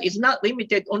Suku Chat is not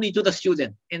limited only to the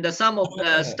student, and some of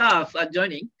the staff are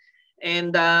joining.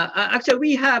 And actually,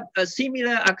 we have a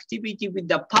similar activity with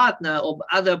the partner of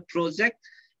other projects.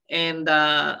 And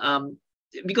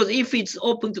because if it's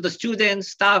open to the students,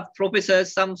 staff,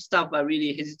 professors, some staff are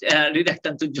really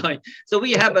reluctant to join. So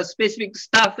we have a specific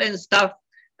staff and staff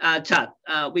chat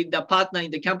with the partner in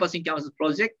the campus-in-campus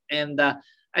project. And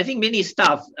I think many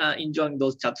staff enjoying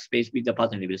those chat space with the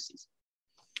partner universities.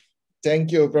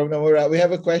 Thank you, Prof. Nomura. We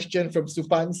have a question from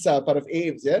Supansa, part of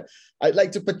AIMS. Yeah, I'd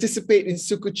like to participate in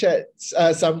Suku Chat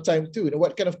sometime too.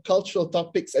 What kind of cultural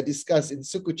topics are discussed in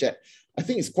Suku Chat? I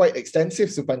think it's quite extensive,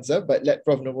 Supansa, but let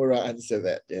Prof. Nomura answer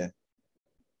that. Yeah.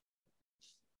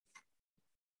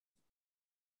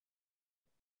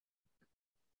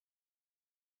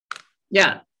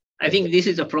 Yeah, I think this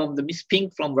is from the Miss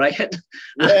Pink from Riot.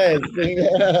 Yes.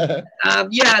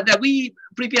 That we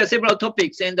prepare several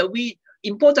topics, and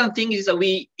important thing is that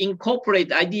we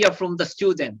incorporate idea from the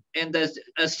student and the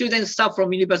student staff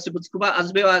from University of Tsukuba,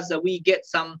 as well as we get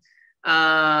some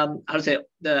how to say,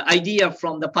 the idea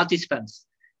from the participants.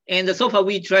 And so far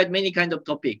we tried many kind of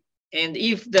topic. And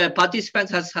if the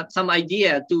participants has some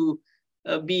idea to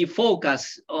be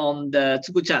focused on the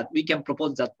Tsuku chat, we can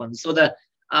propose that one. So the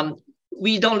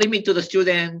we don't limit to the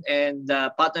student and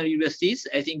partner universities.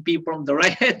 I think people from the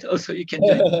right hand also you can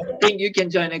join. I think you can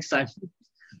join next time.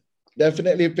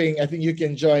 Definitely, Ping. I think you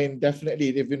can join.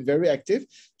 Definitely, they've been very active.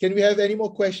 Can we have any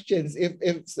more questions?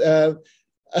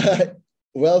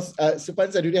 Well,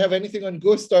 Supansa, do you have anything on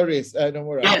ghost stories,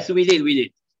 Nomura? Yes, we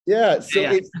did. Yeah,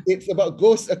 so it's about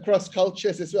ghosts across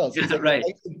cultures as well. So it's right.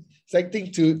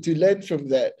 Exciting to learn from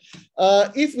that.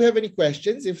 If we have any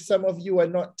questions, if some of you are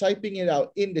not typing it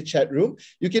out in the chat room,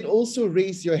 you can also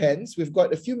raise your hands. We've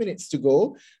got a few minutes to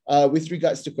go with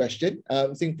regards to question. I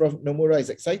think Prof. Nomura is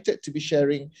excited to be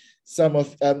sharing some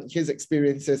of his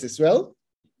experiences as well.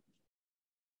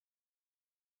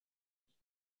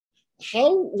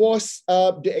 How was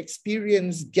the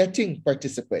experience getting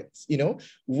participants?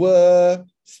 Were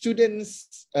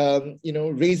students,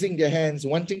 raising their hands,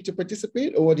 wanting to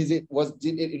participate, or did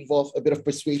it involve a bit of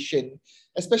persuasion,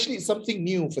 especially something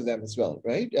new for them as well,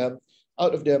 right?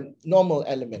 Out of the normal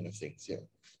element of things, yeah.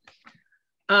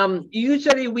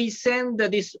 Usually we send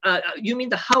this. You mean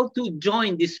how to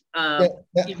join this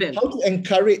event? How to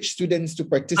encourage students to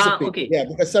participate? Okay. Yeah,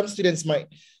 because some students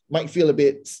might feel a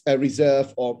bit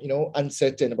reserved or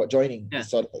uncertain about joining this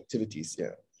sort of activities.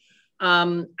 Yeah.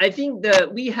 I think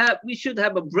that we should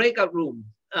have a breakout room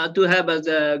to have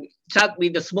a chat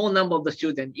with a small number of the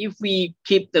students. If we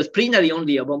keep the plenary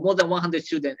only about more than 100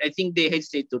 students, I think they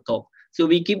hesitate to talk. So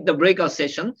we keep the breakout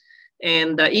session,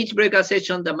 and each breakout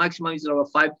session the maximum is around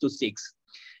 5 to 6.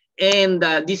 And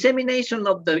dissemination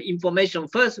of the information,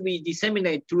 first we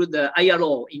disseminate through the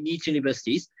IRO in each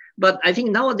universities. But I think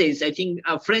nowadays,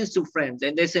 friends to friends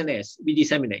and SNS, we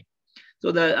disseminate.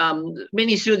 So the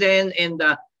many students and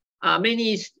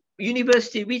many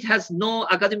university which has no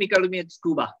academic agreement at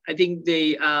Tsukuba, I think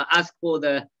they ask for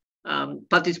the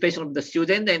participation of the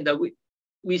student, and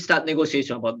we start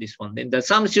negotiation about this one. And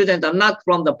some students are not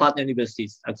from the partner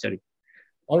universities, actually.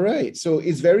 All right, so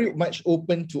it's very much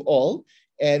open to all,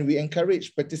 and we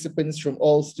encourage participants from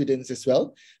all students as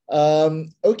well.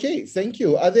 Okay, thank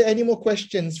you. Are there any more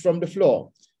questions from the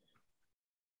floor?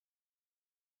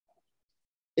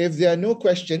 If there are no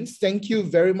questions, thank you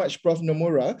very much, Prof.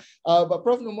 Nomura. But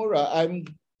Prof. Nomura, I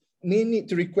may need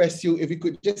to request you if you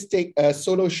could just take a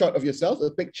solo shot of yourself,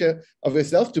 a picture of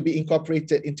yourself to be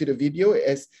incorporated into the video,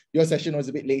 as your session was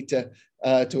a bit later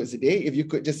towards the day. If you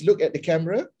could just look at the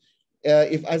camera.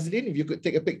 If Azlin, if you could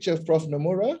take a picture of Prof.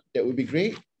 Nomura, that would be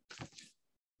great.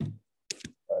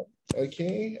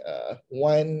 Okay,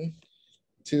 1,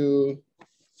 2,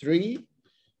 3.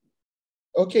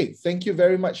 Okay, thank you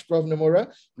very much, Prof.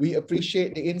 Nomura. We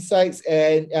appreciate the insights,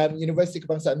 and University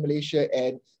Kebangsaan Malaysia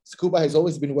and Tsukuba has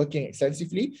always been working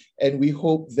extensively, and we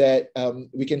hope that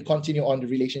we can continue on the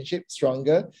relationship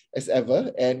stronger as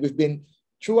ever. And we've been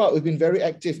very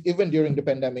active even during the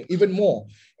pandemic, even more.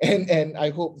 And I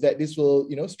hope that this will,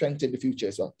 strengthen the future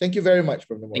as well. Thank you very much,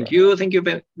 Prof. Nomura. Thank you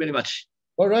very much.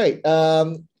 All right.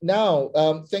 Now,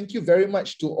 thank you very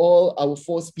much to all our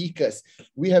 4 speakers.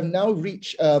 We have now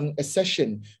reached a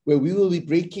session where we will be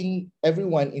breaking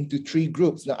everyone into 3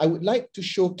 groups. Now, I would like to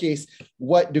showcase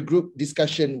what the group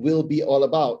discussion will be all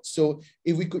about. So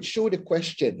if we could show the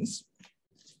questions.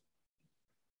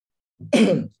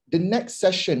 The next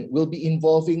session will be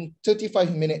involving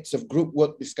 35 minutes of group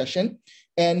work discussion.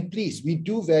 And please, we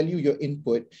do value your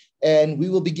input, and we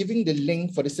will be giving the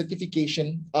link for the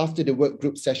certification after the work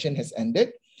group session has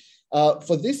ended.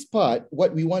 For this part,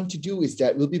 what we want to do is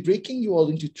that we'll be breaking you all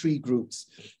into 3 groups,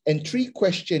 and 3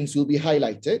 questions will be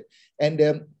highlighted.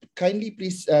 And kindly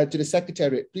please, to the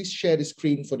Secretariat, please share the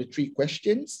screen for the 3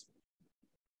 questions.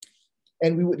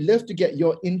 And we would love to get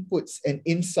your inputs and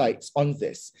insights on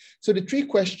this. So the 3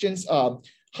 questions are,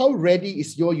 how ready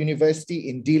is your university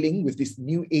in dealing with this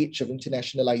new age of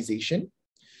internationalization?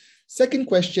 Second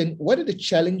question, what are the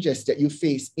challenges that you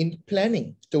face in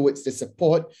planning towards the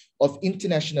support of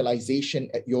internationalization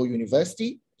at your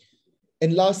university?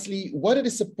 And lastly, what are the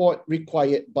support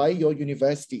required by your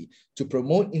university to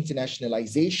promote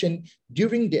internationalization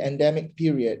during the endemic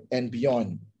period and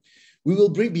beyond? We will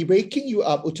be breaking you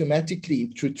up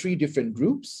automatically through 3 different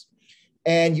groups,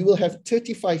 and you will have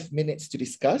 35 minutes to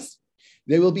discuss.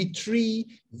 There will be 3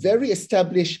 very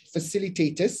established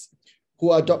facilitators who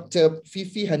are Dr.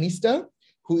 Fifi Hanista,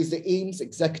 who is the AIMS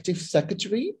Executive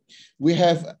Secretary. We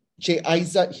have Cik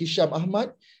Aizat Hisham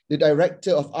Ahmad, the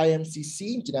Director of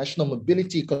IMCC, International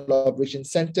Mobility Collaboration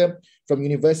Center from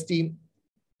University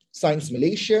Science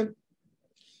Malaysia.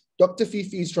 Dr.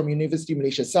 Fifi is from University of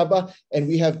Malaysia Sabah, and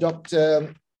we have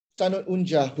Dr. Tanut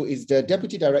Unja, who is the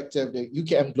Deputy Director of the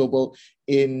UKM Global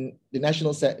in the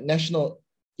National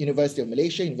University of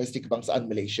Malaysia, University Kebangsaan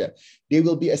Malaysia. They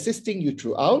will be assisting you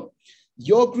throughout.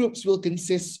 Your groups will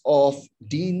consist of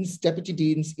deans, deputy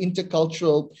deans,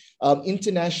 intercultural,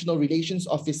 international relations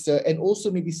officer, and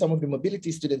also maybe some of the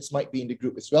mobility students might be in the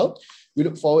group as well. We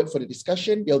look forward for the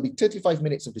discussion. There'll be 35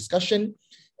 minutes of discussion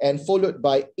and followed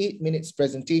by 8 minutes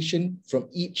presentation from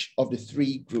each of the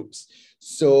 3 groups.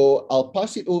 So I'll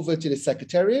pass it over to the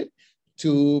Secretariat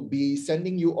to be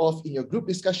sending you off in your group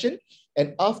discussion.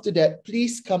 And after that,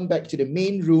 please come back to the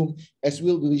main room as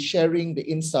we'll be sharing the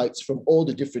insights from all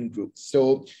the different groups.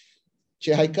 So,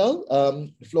 Chair Haikal,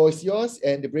 the floor is yours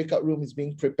and the breakout room is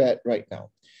being prepared right now.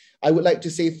 I would like to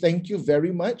say thank you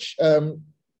very much.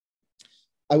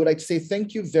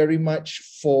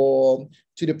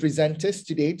 To the presenters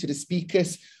today, to the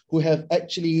speakers who have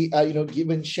actually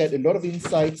shared a lot of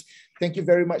insights. Thank you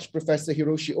very much, Professor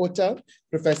Hiroshi Ota,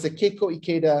 Professor Keiko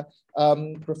Ikeda,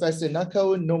 Professor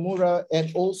Nakao Nomura,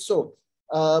 and also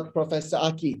Professor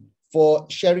Aki for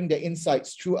sharing their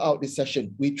insights throughout this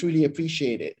session. We truly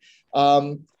appreciate it.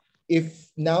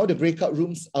 If now the breakout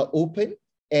rooms are open,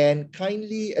 and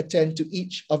kindly attend to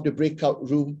each of the breakout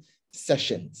room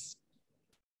sessions.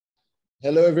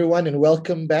 Hello, everyone, and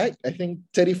welcome back. I think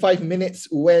 35 minutes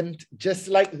went just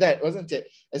like that, wasn't it?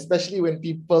 Especially when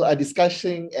people are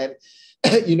discussing and,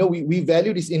 we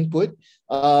value this input.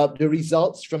 The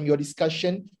results from your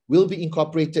discussion will be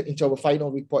incorporated into our final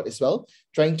report as well,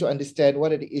 trying to understand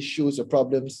what are the issues or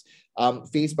problems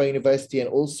faced by university and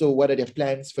also what are their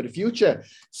plans for the future.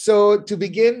 So to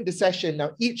begin the session,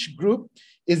 now each group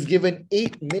is given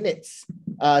 8 minutes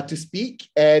to speak,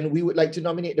 and we would like to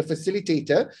nominate the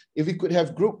facilitator. If we could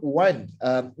have group 1,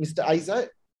 Mr. Aizat.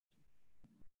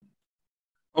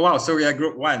 Oh, wow, so we are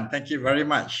group 1. Thank you very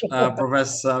much,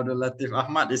 Professor Abdul Latif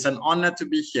Ahmad. It's an honor to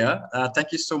be here.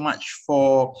 Thank you so much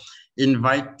for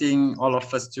inviting all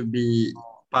of us to be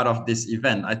part of this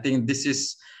event. I think this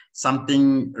is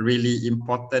something really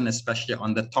important, especially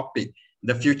on the topic,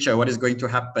 the future, what is going to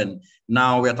happen.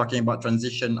 Now we are talking about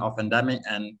transition of from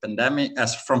pandemic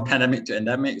to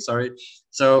endemic, sorry.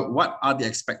 So what are the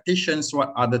expectations?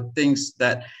 What are the things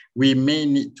that we may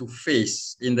need to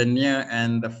face in the near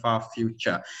and the far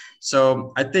future?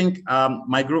 So I think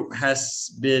my group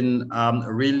has been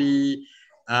really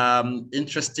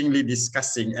interestingly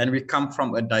discussing, and we come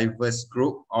from a diverse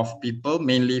group of people,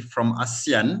 mainly from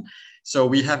ASEAN. So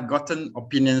we have gotten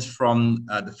opinions from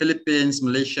the Philippines,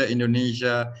 Malaysia,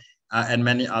 Indonesia, and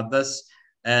many others.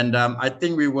 And I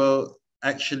think we will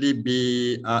actually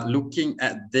be looking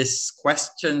at these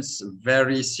questions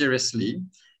very seriously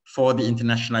for the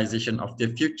internationalization of the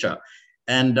future.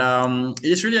 And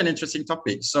it's really an interesting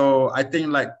topic. So I think,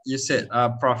 like you said,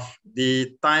 Prof,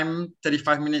 the time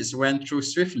 35 minutes went through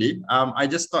swiftly. I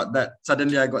just thought that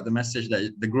suddenly I got the message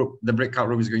that the breakout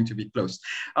room is going to be closed.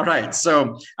 All right,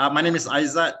 so my name is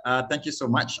Aizat. Thank you so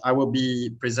much. I will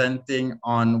be presenting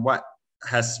on what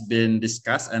has been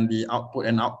discussed and the output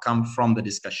and outcome from the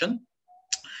discussion.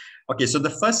 Okay, so the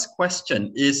first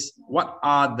question is, what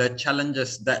are the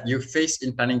challenges that you face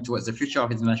in planning towards the future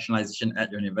of internationalization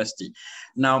at university?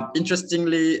 Now,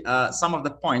 interestingly, some of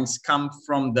the points come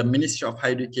from the Ministry of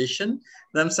Higher Education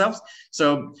themselves.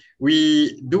 So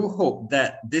we do hope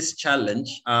that this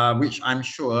challenge, which I'm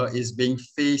sure is being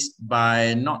faced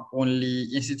by not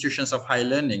only institutions of higher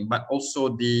learning, but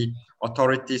also the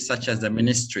authorities such as the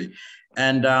ministry.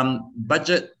 And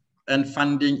budget and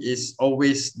funding is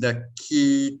always the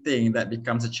key thing that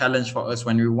becomes a challenge for us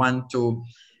when we want to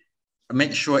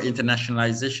make sure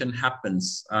internationalization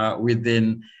happens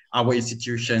within our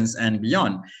institutions and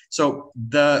beyond. So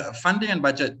the funding and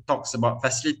budget talks about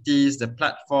facilities, the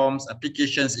platforms,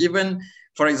 applications, even,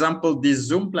 for example, the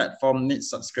Zoom platform needs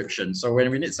subscription. So when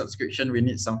we need subscription, we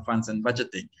need some funds and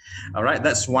budgeting. All right,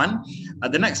 that's one.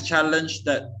 The next challenge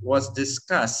that was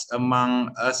discussed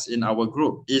among us in our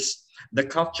group is the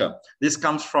culture. This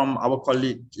comes from our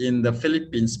colleague in the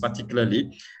Philippines,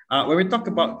 particularly. When we talk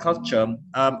about culture,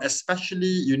 especially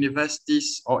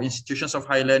universities or institutions of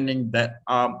higher learning that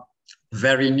are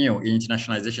very new in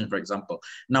internationalization, for example.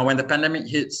 Now, when the pandemic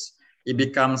hits, it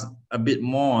becomes a bit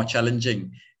more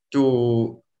challenging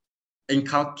to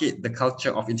inculcate the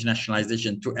culture of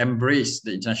internationalization, to embrace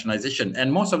the internationalization.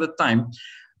 And most of the time,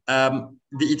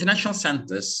 the international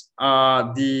centers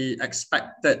are the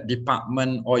expected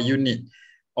department or unit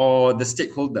or the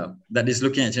stakeholder that is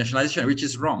looking at internationalization, which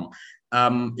is wrong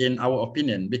in our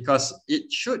opinion, because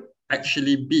it should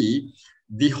actually be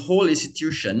the whole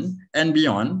institution and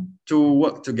beyond to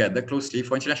work together closely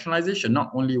for internationalization, not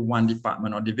only one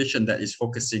department or division that is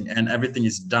focusing and everything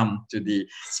is dumped to the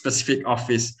specific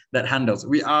office that handles.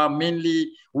 We are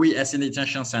mainly, we as in the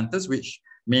international centers, which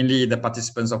mainly the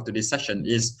participants of today's session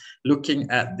is looking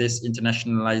at this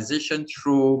internationalization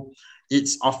through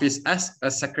its office as a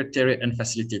secretariat and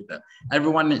facilitator.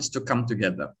 Everyone needs to come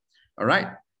together. All right.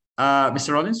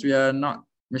 Mr. Rollins, we are not,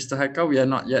 Mr. Haikal, we are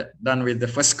not yet done with the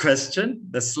first question.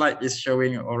 The slide is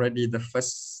showing already the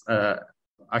first,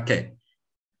 okay.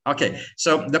 Okay,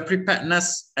 so the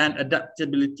preparedness and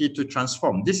adaptability to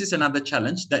transform. This is another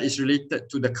challenge that is related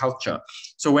to the culture.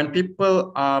 So when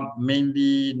people are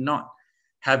mainly not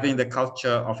having the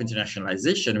culture of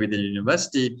internationalization within the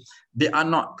university, they are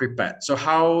not prepared. So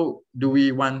how do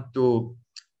we want to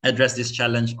address this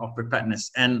challenge of preparedness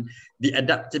and the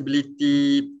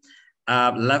adaptability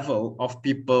level of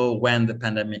people when the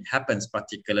pandemic happens,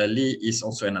 particularly, is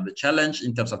also another challenge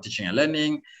in terms of teaching and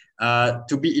learning,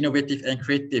 to be innovative and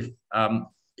creative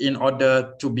in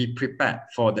order to be prepared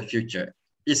for the future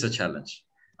is a challenge.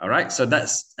 All right, so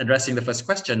that's addressing the first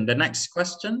question. The next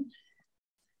question,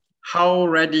 how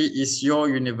ready is your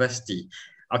university?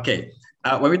 Okay,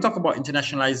 when we talk about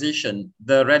internationalization,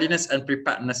 the readiness and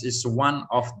preparedness is one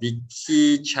of the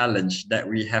key challenge that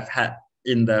we have had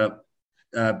in the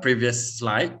previous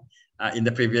slide, in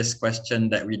the previous question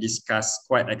that we discussed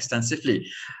quite extensively.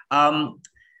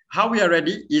 How we are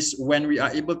ready is when we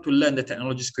are able to learn the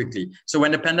technologies quickly. So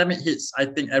when the pandemic hits, I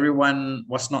think everyone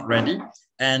was not ready,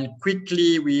 and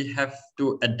quickly we have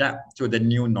to adapt to the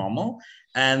new normal.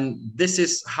 And this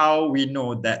is how we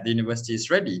know that the university is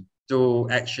ready to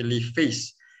actually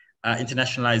face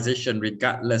internationalization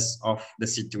regardless of the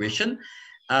situation.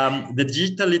 The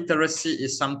digital literacy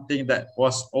is something that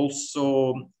was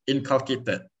also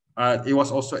inculcated. It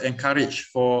was also encouraged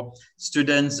for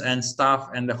students and staff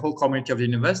and the whole community of the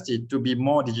university to be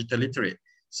more digital literate.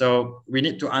 So we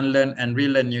need to unlearn and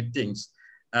relearn new things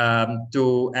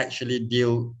to actually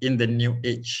deal in the new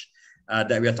age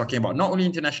that we are talking about, not only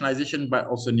internationalization, but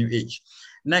also new age.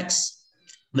 Next,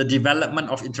 the development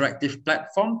of interactive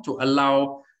platform to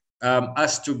allow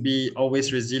us to be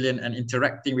always resilient and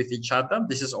interacting with each other.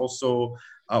 This is also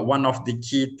one of the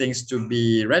key things to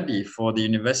be ready for the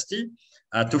university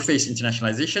to face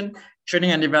internationalization.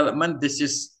 Training and development,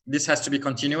 this has to be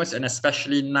continuous, and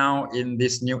especially now in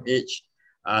this new age,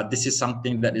 this is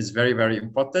something that is very, very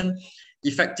important.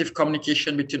 Effective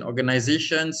communication between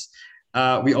organizations.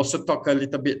 We also talk a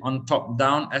little bit on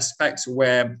top-down aspects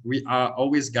where we are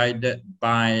always guided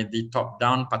by the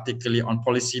top-down, particularly on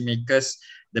policymakers.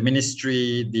 The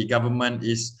ministry, the government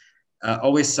is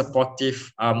always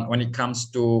supportive when it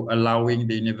comes to allowing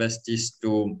the universities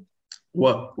to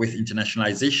work with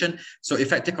internationalization. So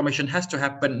effective communication has to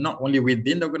happen not only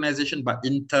within the organization, but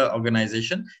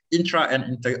inter-organization, intra and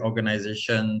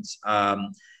inter-organizations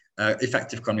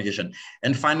effective communication.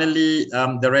 And finally,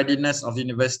 the readiness of the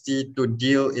university to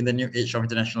deal in the new age of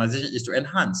internationalization is to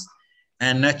enhance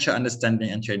and nurture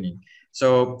understanding and training.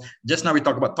 So just now we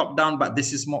talked about top-down, but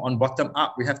this is more on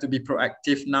bottom-up. We have to be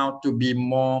proactive now to be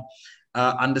more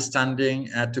understanding,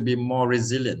 to be more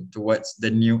resilient towards the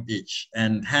new age,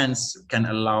 and hence can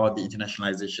allow the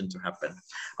internationalization to happen.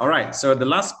 All right, so the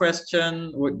last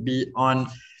question would be on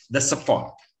the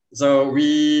support. So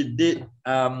we did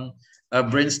a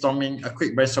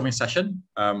quick brainstorming session.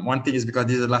 One thing is because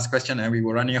this is the last question and we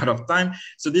were running out of time.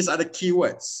 So these are the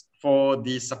keywords for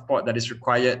the support that is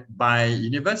required by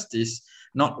universities,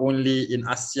 not only in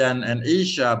ASEAN and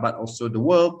Asia, but also the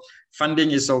world.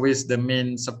 Funding is always the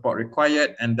main support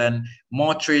required, and then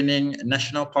more training,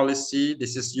 national policy.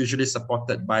 This is usually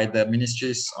supported by the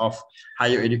ministries of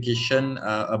higher education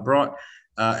abroad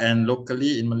and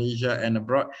locally in Malaysia and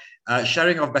abroad.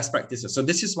 Sharing of best practices. So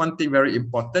this is one thing very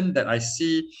important that I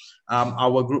see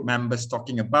our group members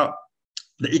talking about.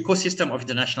 The ecosystem of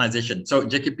internationalization. So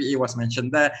JKPA was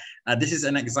mentioned there. This is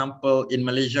an example. In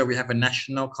Malaysia, we have a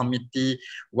national committee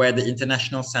where the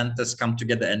international centers come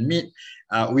together and meet.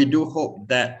 We do hope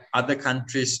that other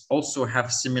countries also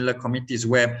have similar committees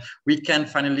where we can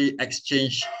finally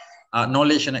exchange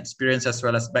knowledge and experience as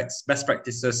well as best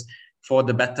practices for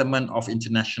the betterment of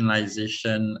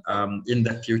internationalization in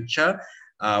the future.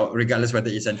 Regardless whether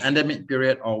it's an endemic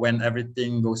period or when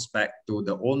everything goes back to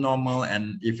the old normal,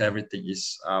 and if everything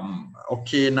is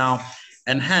okay now.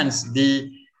 And hence the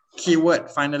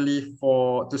keyword finally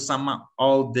to sum up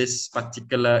all this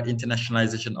particular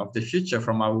internationalization of the future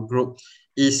from our group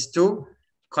is to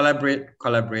collaborate,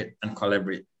 collaborate, and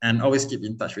collaborate, and always keep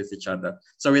in touch with each other.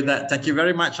 So with that, thank you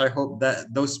very much. I hope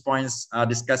that those points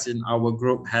discussed in our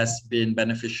group has been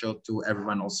beneficial to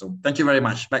everyone also. Thank you very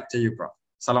much. Back to you, Prof.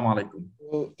 Assalamualaikum.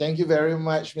 Well, thank you very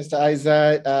much, Mr.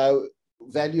 Aizat.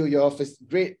 Value your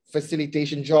great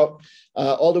facilitation job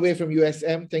all the way from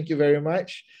USM. Thank you very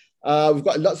much. We've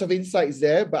got lots of insights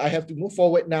there, but I have to move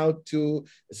forward now to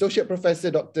Associate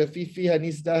Professor Dr. Fifi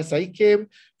Hanisda Saikim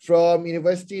from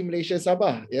University Malaysia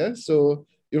Sabah. Yeah, so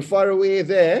you're far away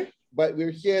there, but we're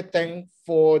here. Thanks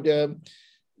for the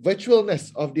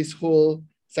virtualness of this whole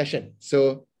session.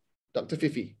 So, Dr.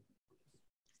 Fifi.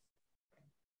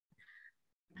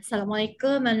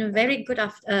 Assalamualaikum and very good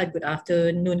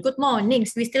afternoon, good morning.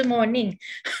 We still morning.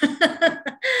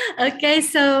 Okay,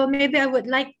 so maybe I would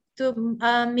like to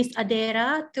Miss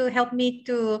Adera to help me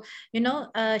to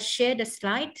share the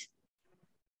slide.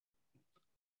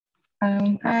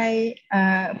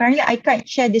 Apparently I can't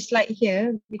share this slide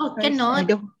here. Oh, cannot.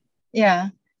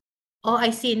 Yeah. Oh, I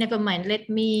see. Never mind.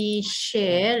 Let me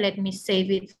share. Let me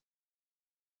save it.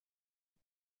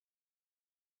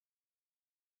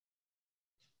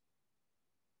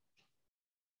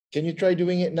 Can you try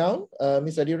doing it now,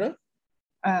 Miss Adira?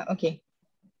 Okay.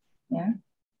 Yeah.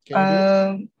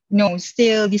 No,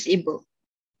 still disabled.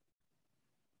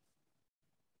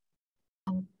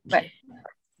 But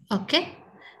okay.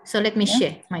 So let me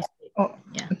share my slide. Oh,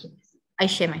 yeah. Okay.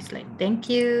 I share my slide. Thank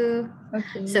you.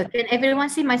 Okay. So can everyone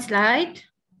see my slide?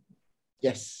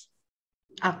 Yes.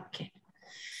 Okay.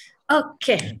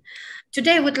 Okay.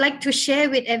 Today, I would like to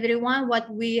share with everyone what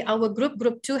our group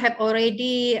 2 have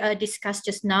already discussed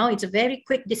just now. It's a very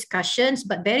quick discussions,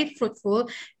 but very fruitful.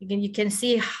 Again, you can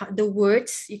see the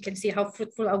words. You can see how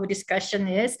fruitful our discussion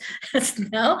is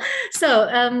now. So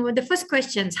the first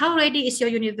questions, how ready is your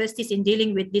universities in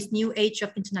dealing with this new age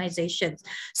of internationalization?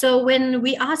 So when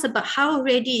we ask about how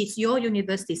ready is your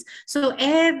universities, so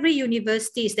every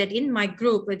universities that in my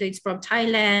group, whether it's from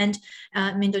Thailand,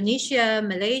 Indonesia,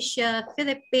 Malaysia,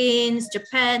 Philippines,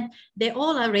 Japan, they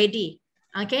all are ready.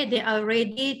 Okay, they are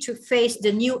ready to face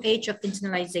the new age of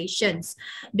internationalizations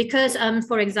because,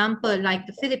 for example, like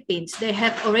the Philippines, they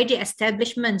have already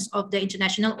establishments of the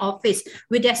international office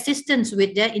with the assistance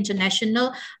with their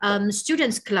international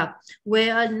students club,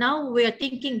 where now we are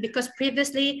thinking because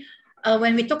previously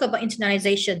when we talk about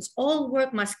internalizations, all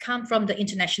work must come from the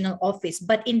international office.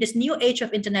 But in this new age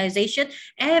of internationalization,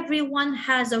 everyone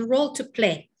has a role to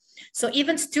play. So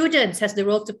even students has the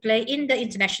role to play in the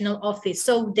international office.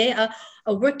 So they are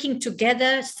working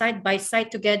together, side by side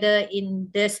together in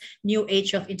this new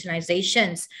age of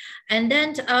internalizations. And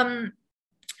then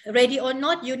ready or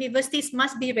not, universities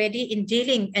must be ready in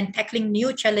dealing and tackling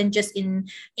new challenges in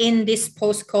this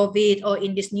post-COVID or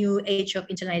in this new age of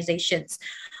internalizations.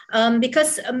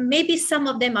 Because maybe some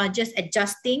of them are just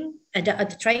adjusting,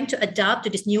 trying to adapt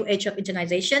to this new age of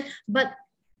internationalization, but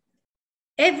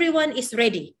everyone is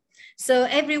ready. So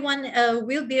everyone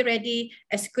will be ready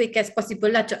as quick as possible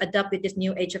to adapt with this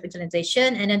new age of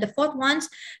internationalization. And then the fourth ones,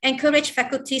 encourage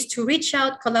faculties to reach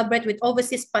out, collaborate with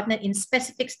overseas partners in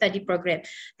specific study program.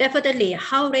 Definitely,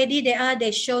 how ready they are, they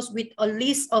shows with a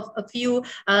list of a few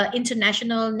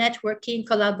international networking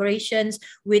collaborations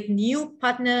with new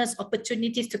partners,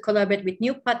 opportunities to collaborate with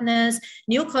new partners,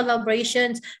 new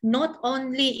collaborations, not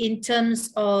only in terms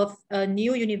of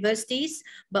new universities,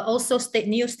 but also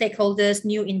new stakeholders,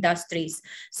 new industries.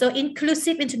 So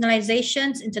inclusive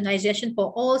internationalization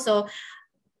for all, so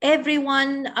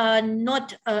everyone are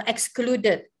not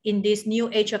excluded in this new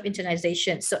age of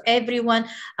internationalization. So everyone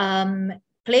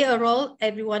play a role,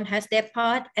 everyone has their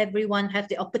part, everyone has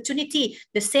the opportunity,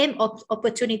 the same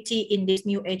opportunity in this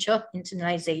new age of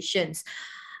internationalizations.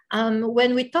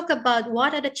 When we talk about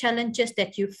what are the challenges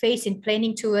that you face in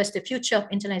planning towards the future of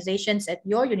internationalizations at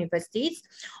your universities,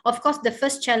 of course, the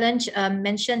first challenge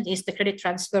mentioned is the credit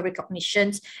transfer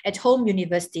recognitions at home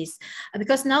universities.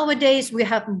 Because nowadays we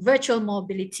have virtual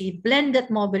mobility, blended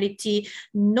mobility,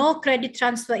 no credit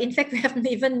transfer. In fact, we have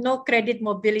even no credit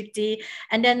mobility.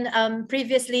 And then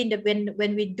previously,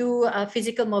 when we do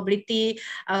physical mobility,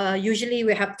 usually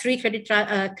we have 3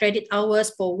 credit hours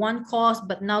for one course,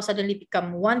 but now suddenly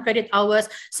become 1 credit hours.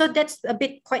 So that's a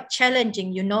bit quite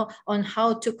challenging, you know, on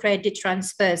how to credit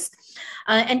transfers.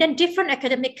 And then different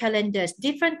academic calendars,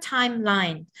 different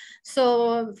timeline.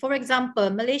 So for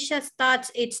example, Malaysia starts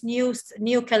its new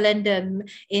calendar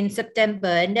in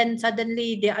September, and then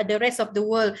suddenly the rest of the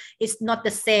world is not the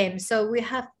same. So we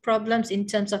have problems in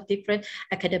terms of different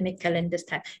academic calendars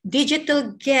time.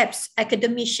 Digital gaps,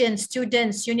 academicians,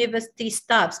 students, university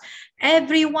staffs,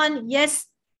 everyone, yes,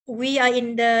 we are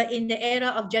in the era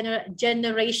of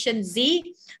generation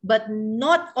Z, but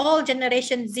not all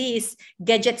generation Z is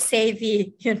gadget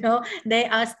savvy, you know. They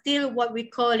are still what we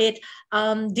call it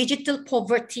digital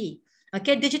poverty.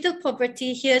 Okay, digital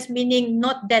poverty here is meaning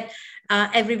not that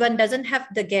everyone doesn't have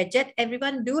the gadget.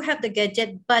 Everyone do have the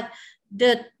gadget, but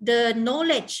the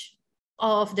knowledge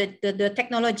of the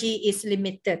technology is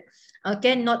limited.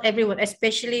 Okay, not everyone,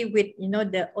 especially with, you know,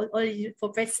 the all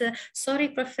professor, sorry,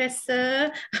 professor,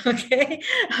 okay,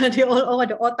 the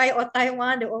otai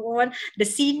one, the old one, the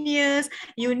seniors,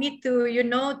 you need to, you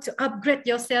know, to upgrade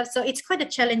yourself. So it's quite a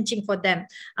challenging for them.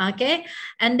 Okay,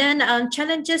 and then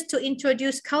challenges to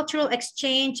introduce cultural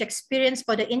exchange experience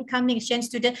for the incoming exchange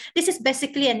student. This is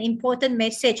basically an important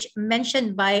message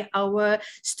mentioned by our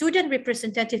student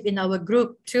representative in our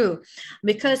group too,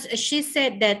 because she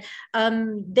said that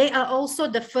they are also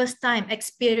the first time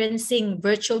experiencing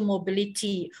virtual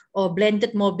mobility or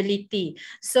blended mobility.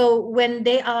 So when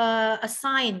they are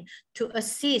assigned to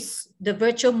assist the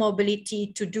virtual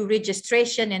mobility to do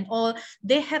registration and all,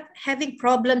 they have having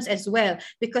problems as well,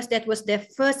 because that was their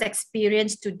first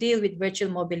experience to deal with virtual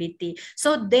mobility.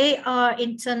 So they are,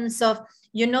 in terms of,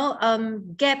 you know,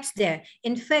 gaps there.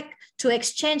 In fact, to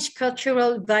exchange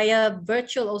cultural via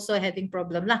virtual also having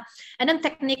problem lah. And then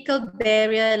technical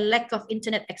barrier, lack of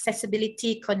internet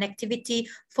accessibility, connectivity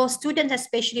for students,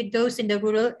 especially those in the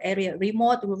rural area,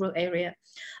 remote rural area.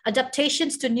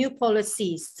 Adaptations to new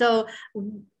policies. So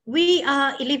we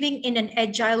are living in an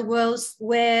agile world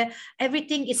where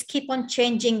everything is keep on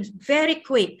changing very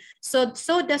quick. So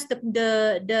does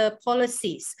the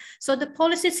policies. So the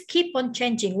policies keep on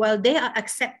changing while they are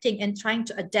accepting and trying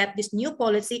to adapt this new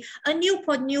policy. A new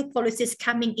policies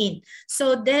coming in.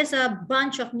 So there's a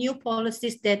bunch of new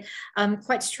policies that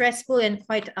quite stressful and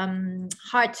quite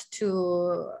hard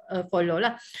to follow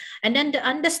lah. And then the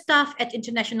understaffed at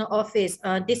international office.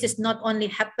 This is not only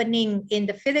happening in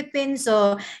the Philippines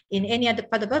or in any other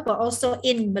part of the world, but also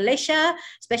in Malaysia,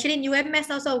 especially in UMS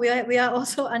also, we are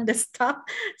also understaffed.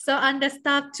 So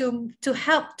understaffed to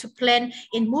help to plan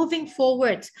in moving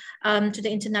forward to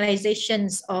the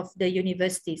internalizations of the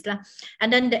universities.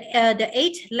 And then the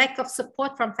 8, lack of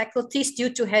support from faculties due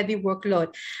to heavy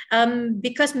workload.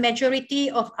 Because majority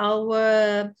of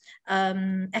our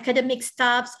academic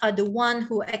staffs are the one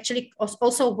who actually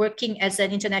also working as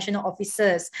an international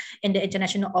officers in the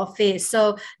international office.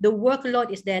 So the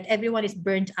workload is that everyone is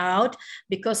burnt out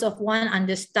because of one,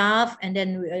 understaffed, and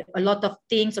then a lot of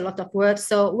things, a lot of work.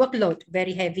 So workload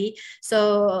very heavy.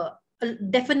 So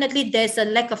definitely there's a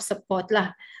lack of support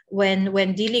lah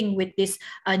when dealing with this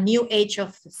new age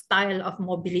of style of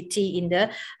mobility in the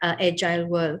agile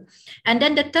world. And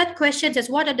then the third question is,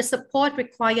 what are the support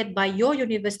required by your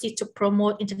university to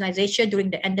promote internalization during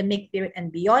the endemic period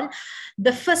and beyond?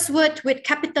 The first word with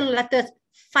capital letters,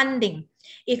 funding.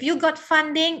 If you got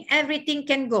funding, everything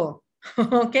can go.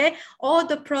 Okay, all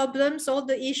the problems, all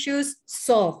the issues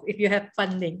solved if you have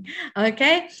funding.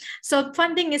 Okay, so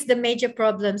funding is the major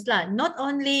problems lah. Not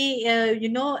only you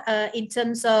know, in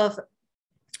terms of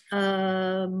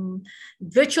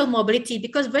virtual mobility,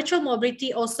 because virtual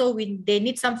mobility also they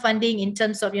need some funding in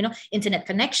terms of, you know, internet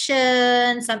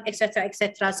connection, some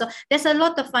etc. So there's a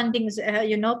lot of fundings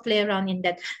you know, play around in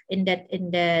that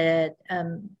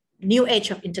new age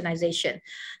of internalization.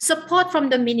 Support from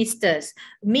the ministers.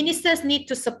 Ministers need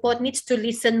to support, needs to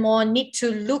listen more, need to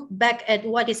look back at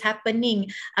what is happening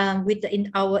with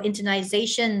our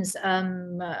internalizations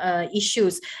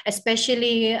issues,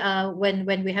 especially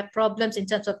when we have problems in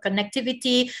terms of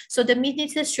connectivity. So the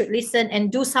ministers should listen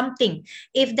and do something.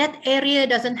 If that area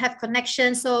doesn't have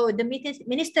connection, so the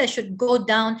minister should go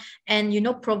down and, you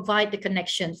know, provide the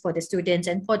connection for the students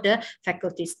and for the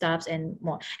faculty staffs and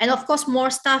more. And of course,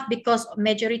 more staff, because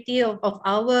majority of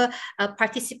our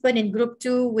participant in group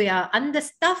 2, we are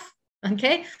understaffed.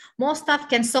 Okay, more staff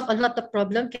can solve a lot of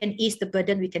problem, can ease the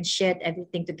burden, we can share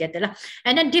everything together.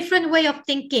 And then different way of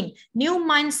thinking, new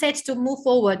mindsets to move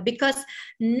forward, because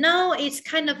now it's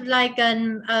kind of like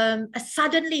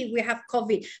suddenly we have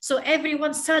COVID. So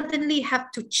everyone suddenly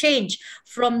have to change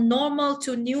from normal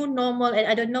to new normal. And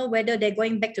I don't know whether they're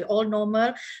going back to all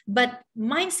normal, but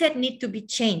mindset need to be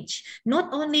changed, not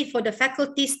only for the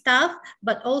faculty staff,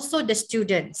 but also the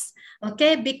students.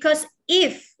 Okay, because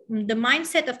if the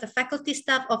mindset of the faculty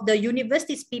staff, of the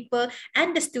universities people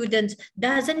and the students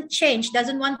doesn't change,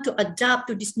 doesn't want to adapt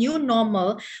to this new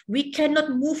normal, we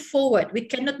cannot move forward. We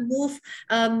cannot move,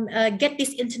 get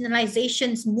these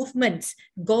internalizations movements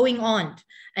going on.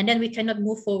 And then we cannot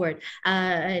move forward.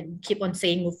 Keep on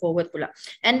saying move forward pula.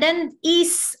 And then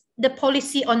ease the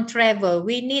policy on travel.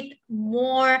 We need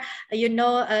more, you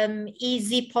know,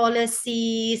 easy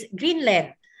policies,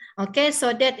 Greenland. Okay,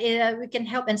 so that we can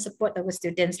help and support our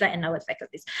students and our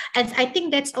faculties. And I think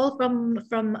that's all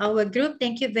from our group.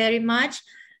 Thank you very much.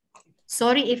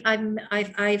 Sorry if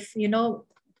I've you know,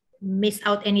 miss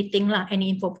out anything lah, any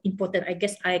info important. I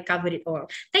guess I covered it all.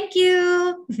 Thank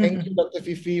you. Thank you, Dr.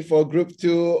 Fifi, for Group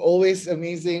 2. Always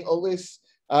amazing, always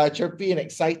chirpy and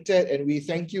excited, and we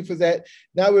thank you for that.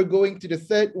 Now we're going to the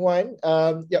third one.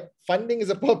 Funding is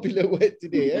a popular word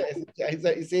today, as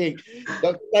Aizat is saying.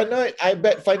 Dr. Tanot, I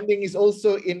bet funding is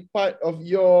also in part of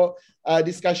your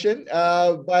discussion,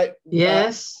 but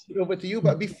yes, over to you.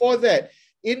 But before that,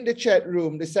 in the chat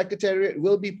room, the Secretariat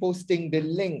will be posting the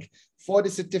link for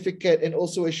the certificate and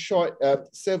also a short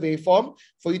survey form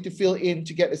for you to fill in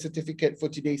to get a certificate for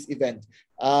today's event.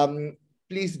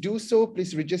 Please do so.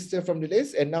 Please register from the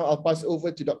list. And now I'll pass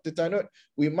over to Dr. Tanot.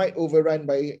 We might overrun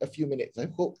by a few minutes. I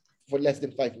hope for less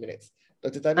than 5 minutes.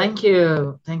 Dr. Tanot. Thank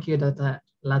you. Thank you, Dr.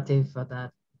 Latif, for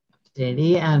that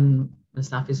opportunity. And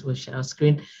Ms. Hafiz will share our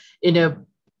screen. You know,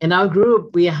 in our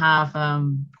group, we have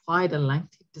quite a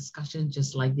lengthy discussion,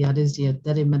 just like the others here.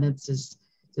 30 minutes is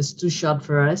just too short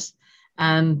for us.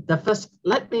 And the first,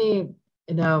 let me,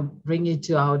 bring you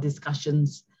to our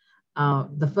discussions.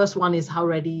 The first one is, how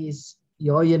ready is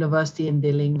your university in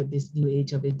dealing with this new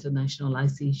age of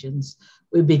internationalizations?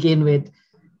 We begin with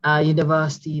a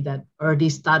university that already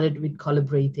started with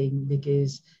collaborating,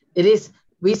 because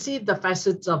we see the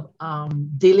facets of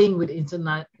dealing with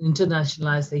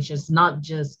internationalizations, not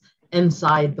just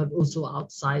inside, but also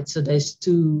outside. So there's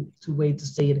two ways to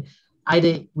say it,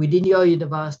 either within your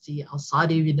university, outside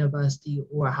your university,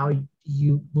 or how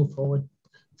you move forward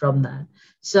from that.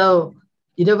 So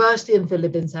university in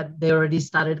Philippines, they already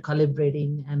started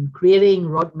collaborating and creating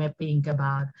road mapping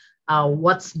about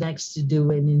what's next to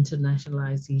do in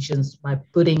internationalizations by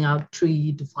putting out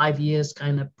 3 to 5 years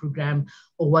kind of program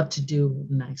or what to do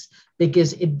next,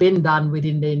 because it's been done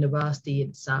within the university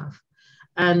itself.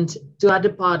 And to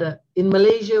other part, in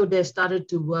Malaysia, they started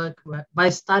to work by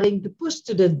starting to push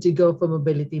students to go for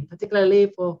mobility,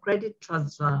 particularly for credit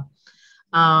transfer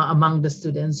among the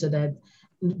students, so that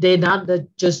they're not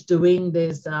just doing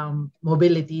this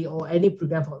mobility or any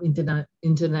program for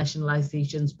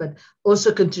internationalizations, but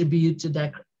also contribute to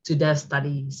their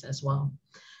studies as well.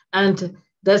 And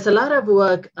there's a lot of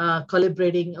work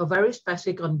collaborating, or very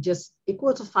specific on just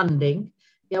equal to funding.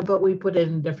 Yeah, but we put it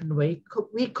in a different way.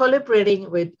 We collaborating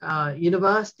with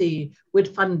university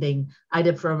with funding,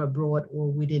 either from abroad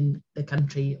or within the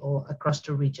country or across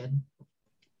the region.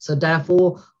 So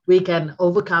therefore, we can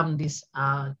overcome this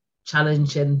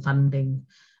challenge in funding.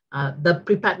 The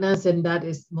preparedness in that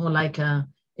is more like,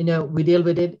 we deal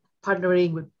with it,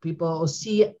 partnering with people,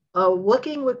 or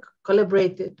working with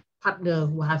collaborated partner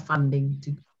who have funding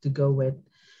to go with.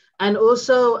 And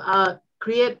also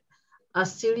create a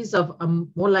series of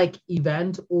more like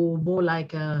event, or more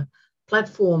like a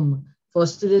platform for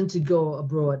students to go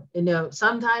abroad.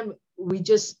 Sometimes we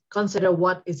just consider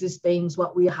what is these things,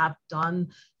 what we have done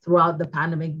throughout the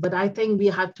pandemic, but I think we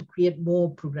have to create more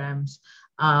programs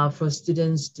for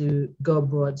students to go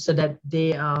abroad, so that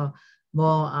they are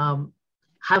more,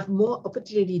 have more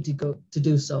opportunity to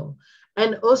do so.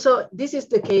 And also this is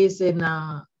the case in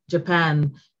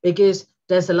Japan, because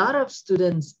there's a lot of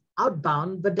students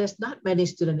outbound, but there's not many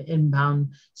students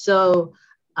inbound. So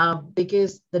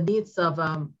because the needs of,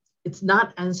 it's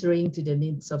not answering to the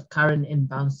needs of current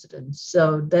inbound students.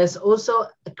 So there's also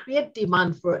a create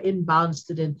demand for inbound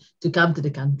students to come to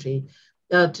the country,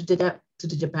 to the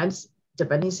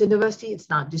Japanese university.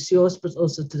 It's not just yours, but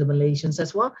also to the Malaysians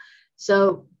as well.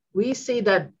 So we see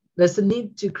that there's a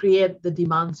need to create the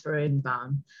demands for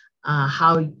inbound,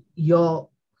 how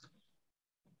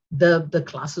the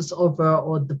classes over,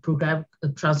 or the program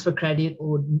transfer credit,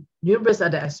 or numerous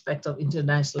other aspects of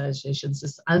internationalizations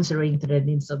is answering to the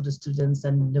needs of the students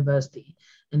and university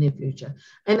in the future.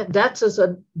 And that's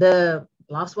also the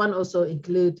last one. Also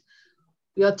include,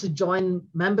 we have to join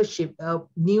membership of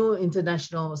new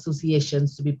international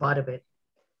associations to be part of it.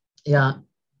 Yeah,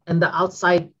 and the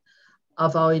outside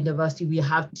of our university, we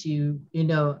have to,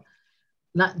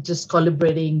 not just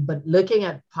collaborating, but looking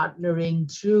at partnering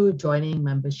through joining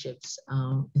memberships,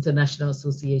 international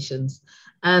associations.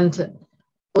 And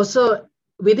also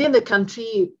within the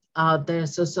country,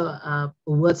 there's also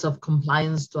words of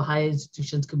compliance to higher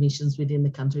institutions commissions within the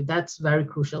country. That's very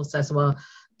crucial as well.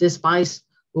 Despite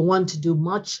we want to do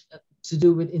much to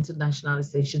do with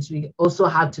internationalizations, we also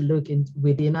have to look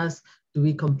within us, do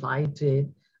we comply to it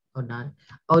or not?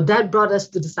 Oh, that brought us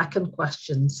to the second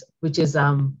questions, which is,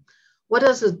 what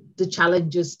are the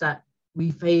challenges that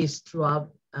we face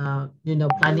throughout,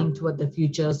 planning toward the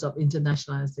futures of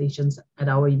internationalizations at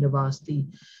our university?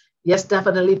 Yes,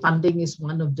 definitely funding is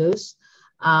one of those.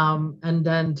 And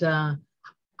then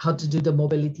how to do the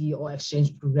mobility or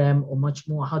exchange program, or much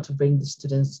more, how to bring the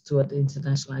students toward the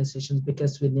internationalizations,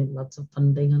 because we need lots of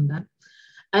funding on that.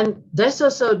 And there's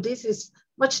also, this is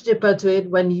much deeper to it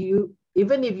when you,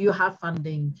 even if you have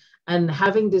funding and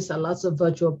having this lots of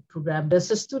virtual program,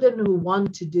 there's a student who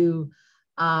want to do,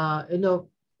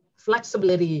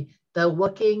 flexibility. They're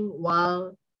working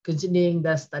while continuing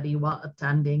their study while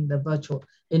attending the virtual,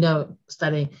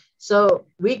 studying. So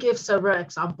we give several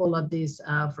examples of this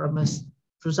from us.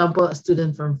 For example, a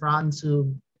student from France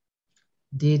who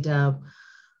did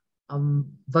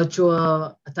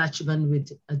virtual attachment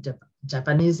with a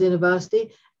Japanese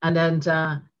university, and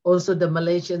then also the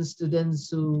Malaysian students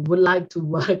who would like to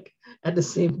work at the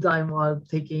same time while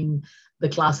taking the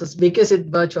classes because it's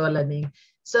virtual learning.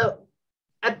 So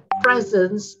at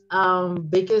present,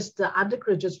 because the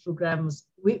undergraduate programs,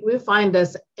 we find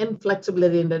there's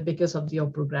inflexibility in that because of your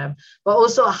program, but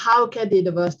also how can the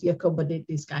university accommodate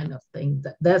this kind of thing?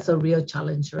 That's a real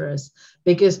challenge for us,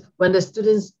 because when the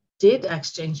students did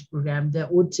exchange program, there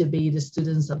ought to be the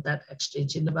students of that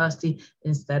exchange university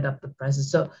instead of the present.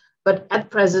 So, but at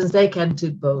present, they can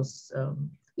do both.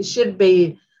 It should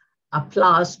be a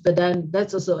plus, but then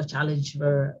that's also a challenge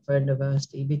for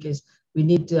university, because we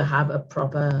need to have a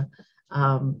proper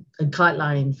a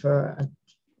guideline for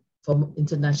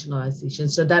internationalization.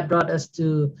 So that brought us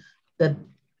to the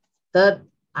third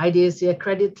idea here.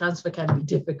 Credit transfer can be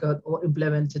difficult or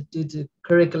implemented due to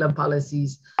curriculum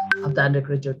policies of the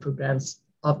undergraduate programs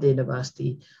of the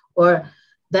university, or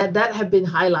that have been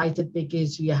highlighted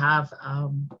because we have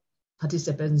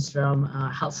participants from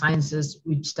health sciences,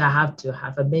 which they have to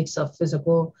have a mix of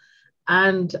physical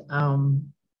and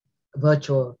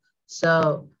virtual.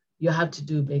 So you have to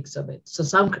do a mix of it. So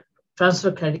some transfer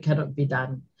credit cannot be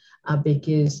done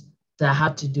because they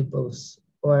have to do both,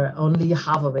 or only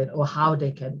half of it, or how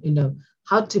they can,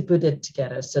 how to put it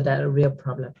together. So that's a real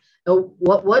problem. Now,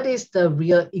 what is the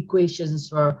real equations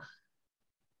for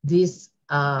this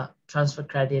transfer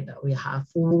credit that we have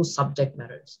for subject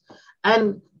matters?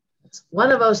 And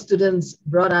one of our students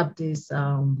brought up this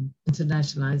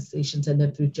internationalizations in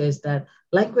the future is that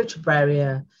language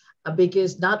barrier,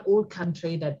 because not all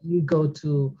country that you go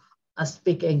to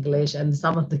speak English, and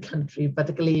some of the country,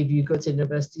 particularly if you go to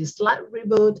university, slight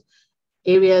remote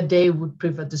area, they would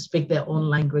prefer to speak their own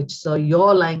language. So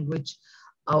your language,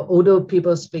 although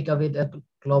people speak of it a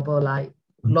global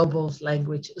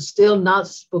language, still not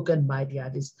spoken by the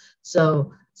others.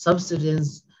 So some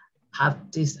students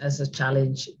have this as a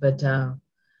challenge, but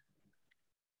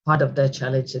part of their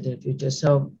challenge in the future.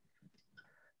 So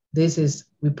this is,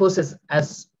 we pose it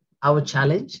as our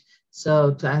challenge.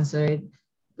 So to answer it,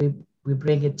 we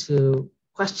bring it to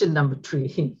question number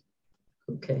 3.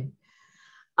 Okay.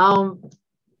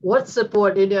 What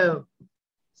support,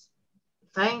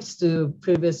 thanks to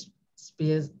previous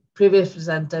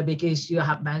presenter, because you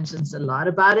have mentioned a lot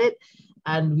about it,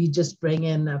 and we just bring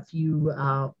in a few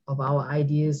of our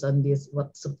ideas on this,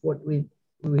 what support we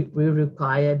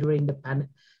require during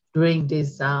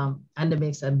this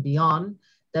pandemics and beyond.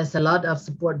 There's a lot of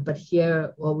support, but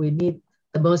here what we need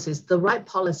the most is the right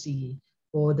policy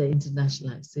for the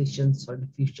internationalization for the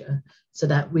future, so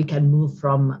that we can move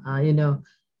from,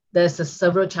 there's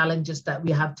several challenges that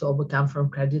we have to overcome, from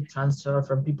credit transfer,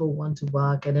 from people who want to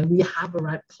work, and then we have a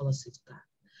right policy for that.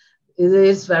 It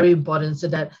is very important so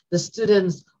that the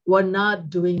students were not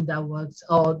doing their works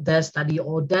or their study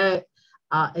or their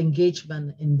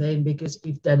engagement in vain, because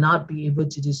if they're not be able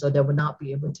to do so, they will not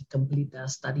be able to complete their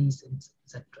studies,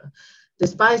 etc.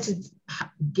 Despite it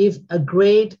give a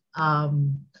great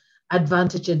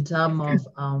advantage in terms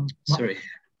of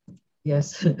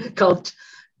yes,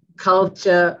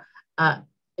 culture,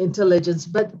 intelligence,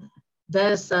 but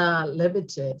there's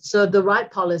limited. So the right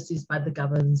policies by the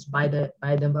governments, by the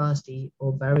university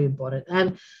are very important.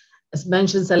 And as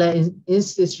mentioned,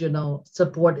 institutional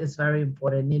support is very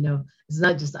important. It's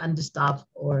not just understaffed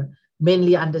or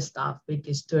mainly understaffed,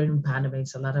 because during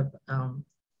pandemics, a lot of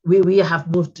we have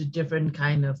moved to different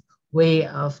kind of way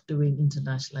of doing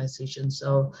internationalization.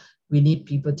 So we need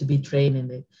people to be trained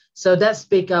in it. So let's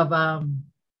speak of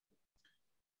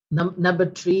number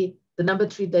 3. The number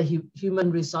 3, the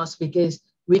human resource, because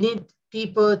we need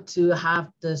people to have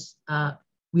this.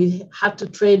 We have to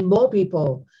train more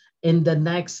people in the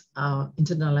next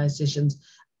internalizations.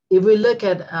 If we look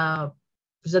at a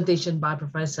presentation by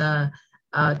Professor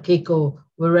Keiko,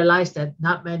 we realize that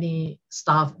not many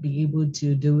staff be able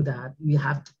to do that. We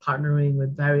have to partnering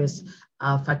with various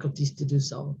faculties to do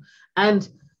so. And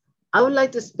I would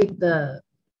like to speak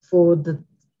for the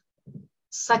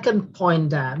second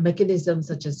point, mechanisms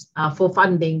such as for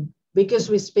funding, because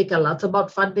we speak a lot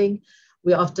about funding.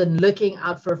 We're often looking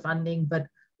out for funding, but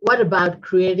what about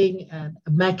creating a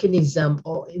mechanism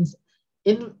or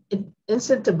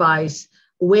incentivize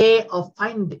way of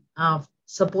finding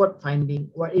support funding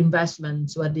or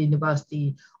investments with the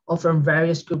university or from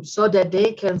various groups so that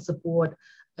they can support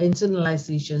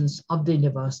internationalizations of the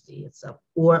university itself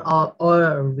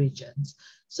or regions.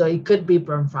 So it could be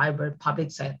from private, public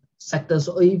sectors,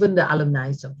 or even the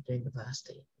alumni of the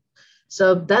university.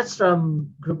 So that's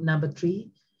from group number 3.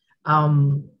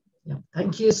 Yeah,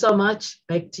 thank you so much.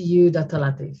 Back to you, Dr.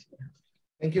 Latif.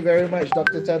 Thank you very much,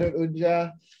 Dr. Tanut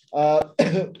Unja.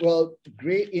 Well,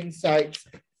 great insights.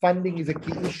 Funding is a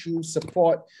key issue,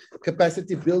 support,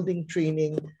 capacity building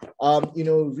training,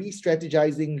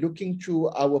 re-strategizing, looking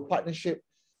through our partnership.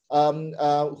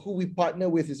 Who we partner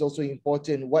with is also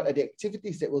important. What are the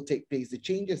activities that will take place? The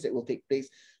changes that will take place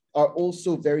are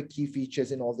also very key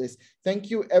features in all this.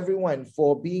 Thank you everyone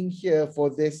for being here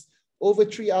for this over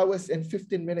 3 hours and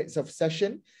 15 minutes of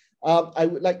session. I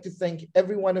would like to thank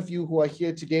every one of you who are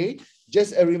here today.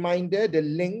 Just a reminder, the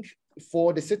link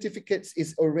for the certificates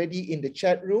is already in the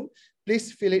chat room.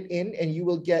 Please fill it in and you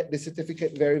will get the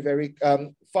certificate very, very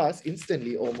fast,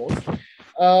 instantly almost.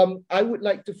 I would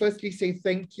like to firstly say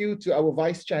thank you to our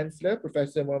Vice Chancellor,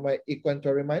 Professor Muhammad Ikhwan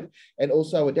Toriman, and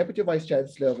also our Deputy Vice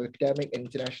Chancellor of Academic and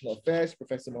International Affairs,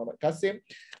 Professor Muhammad Qasim,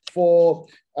 for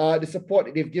the support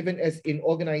that they've given us in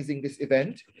organizing this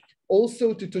event.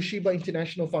 Also to Toshiba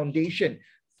International Foundation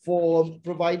for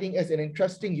providing us and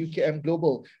entrusting UKM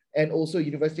Global and also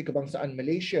University Kebangsaan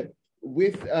Malaysia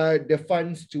with the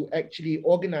funds to actually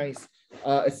organize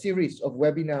a series of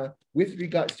webinars with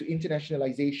regards to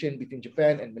internationalization between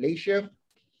Japan and Malaysia.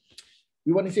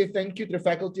 We want to say thank you to the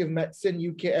Faculty of Medicine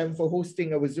UKM for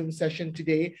hosting our Zoom session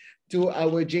today, to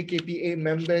our JKPA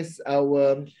members,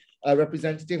 our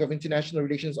representative of International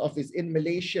Relations Office in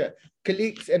Malaysia,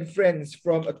 colleagues and friends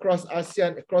from across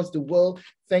ASEAN, across the world.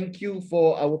 Thank you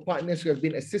for our partners who have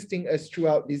been assisting us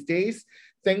throughout these days.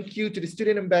 Thank you to the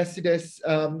student ambassadors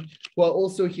who are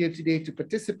also here today to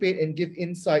participate and give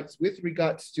insights with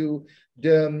regards to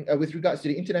the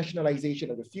internationalization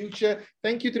of the future.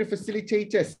 Thank you to the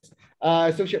facilitators,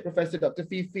 Associate Professor Dr.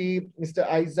 Fifi, Mr.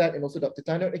 Aizat, and also Dr.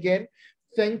 Tanut again.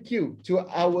 Thank you to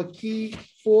our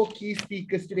four key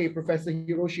speakers today, Professor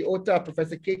Hiroshi Ota,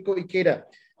 Professor Keiko Ikeda,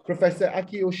 Professor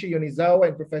Akiyoshi Yonizawa,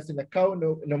 and Professor Nakao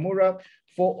Nomura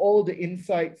for all the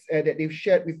insights that they've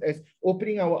shared with us,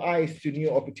 opening our eyes to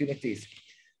new opportunities.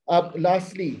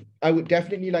 Lastly, I would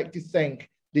definitely like to thank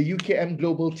the UKM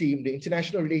Global Team, the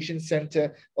International Relations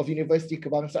Center of University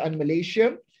Kebangsaan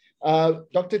Malaysia,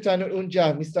 Dr. Tanut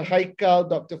Unja, Mr. Haikal,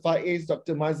 Dr. Faiz,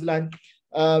 Dr. Mazlan,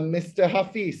 Mr.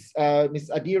 Hafiz,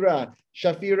 Ms. Adira,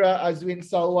 Shafira, Azwin,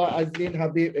 Salwa, Azlin,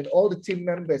 Habib, and all the team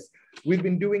members. We've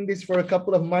been doing this for a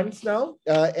couple of months now,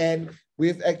 and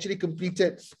we've actually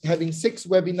completed having 6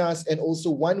 webinars and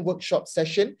also 1 workshop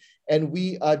session. And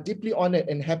we are deeply honored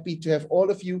and happy to have all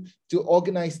of you to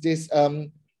organize this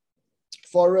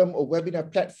forum or webinar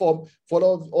platform for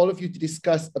all of you to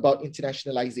discuss about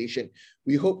internationalization.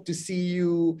 We hope to see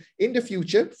you in the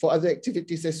future for other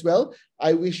activities as well.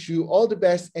 I wish you all the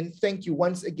best and thank you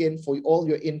once again for all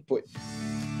your input.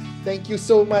 Thank you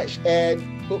so much and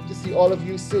hope to see all of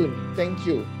you soon. Thank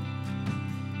you.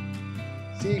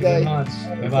 See you guys.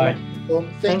 Bye-bye.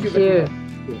 Thank you very much.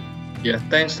 Yeah,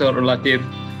 thanks, Dr. Latif.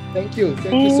 Thank you.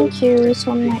 Thank you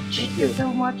so much. Thank you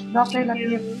so much, Dr.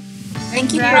 Latif.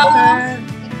 Thank you.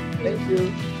 Thank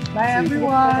you. Bye,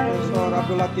 everyone.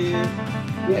 Dr. Latif.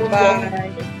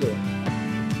 Bye.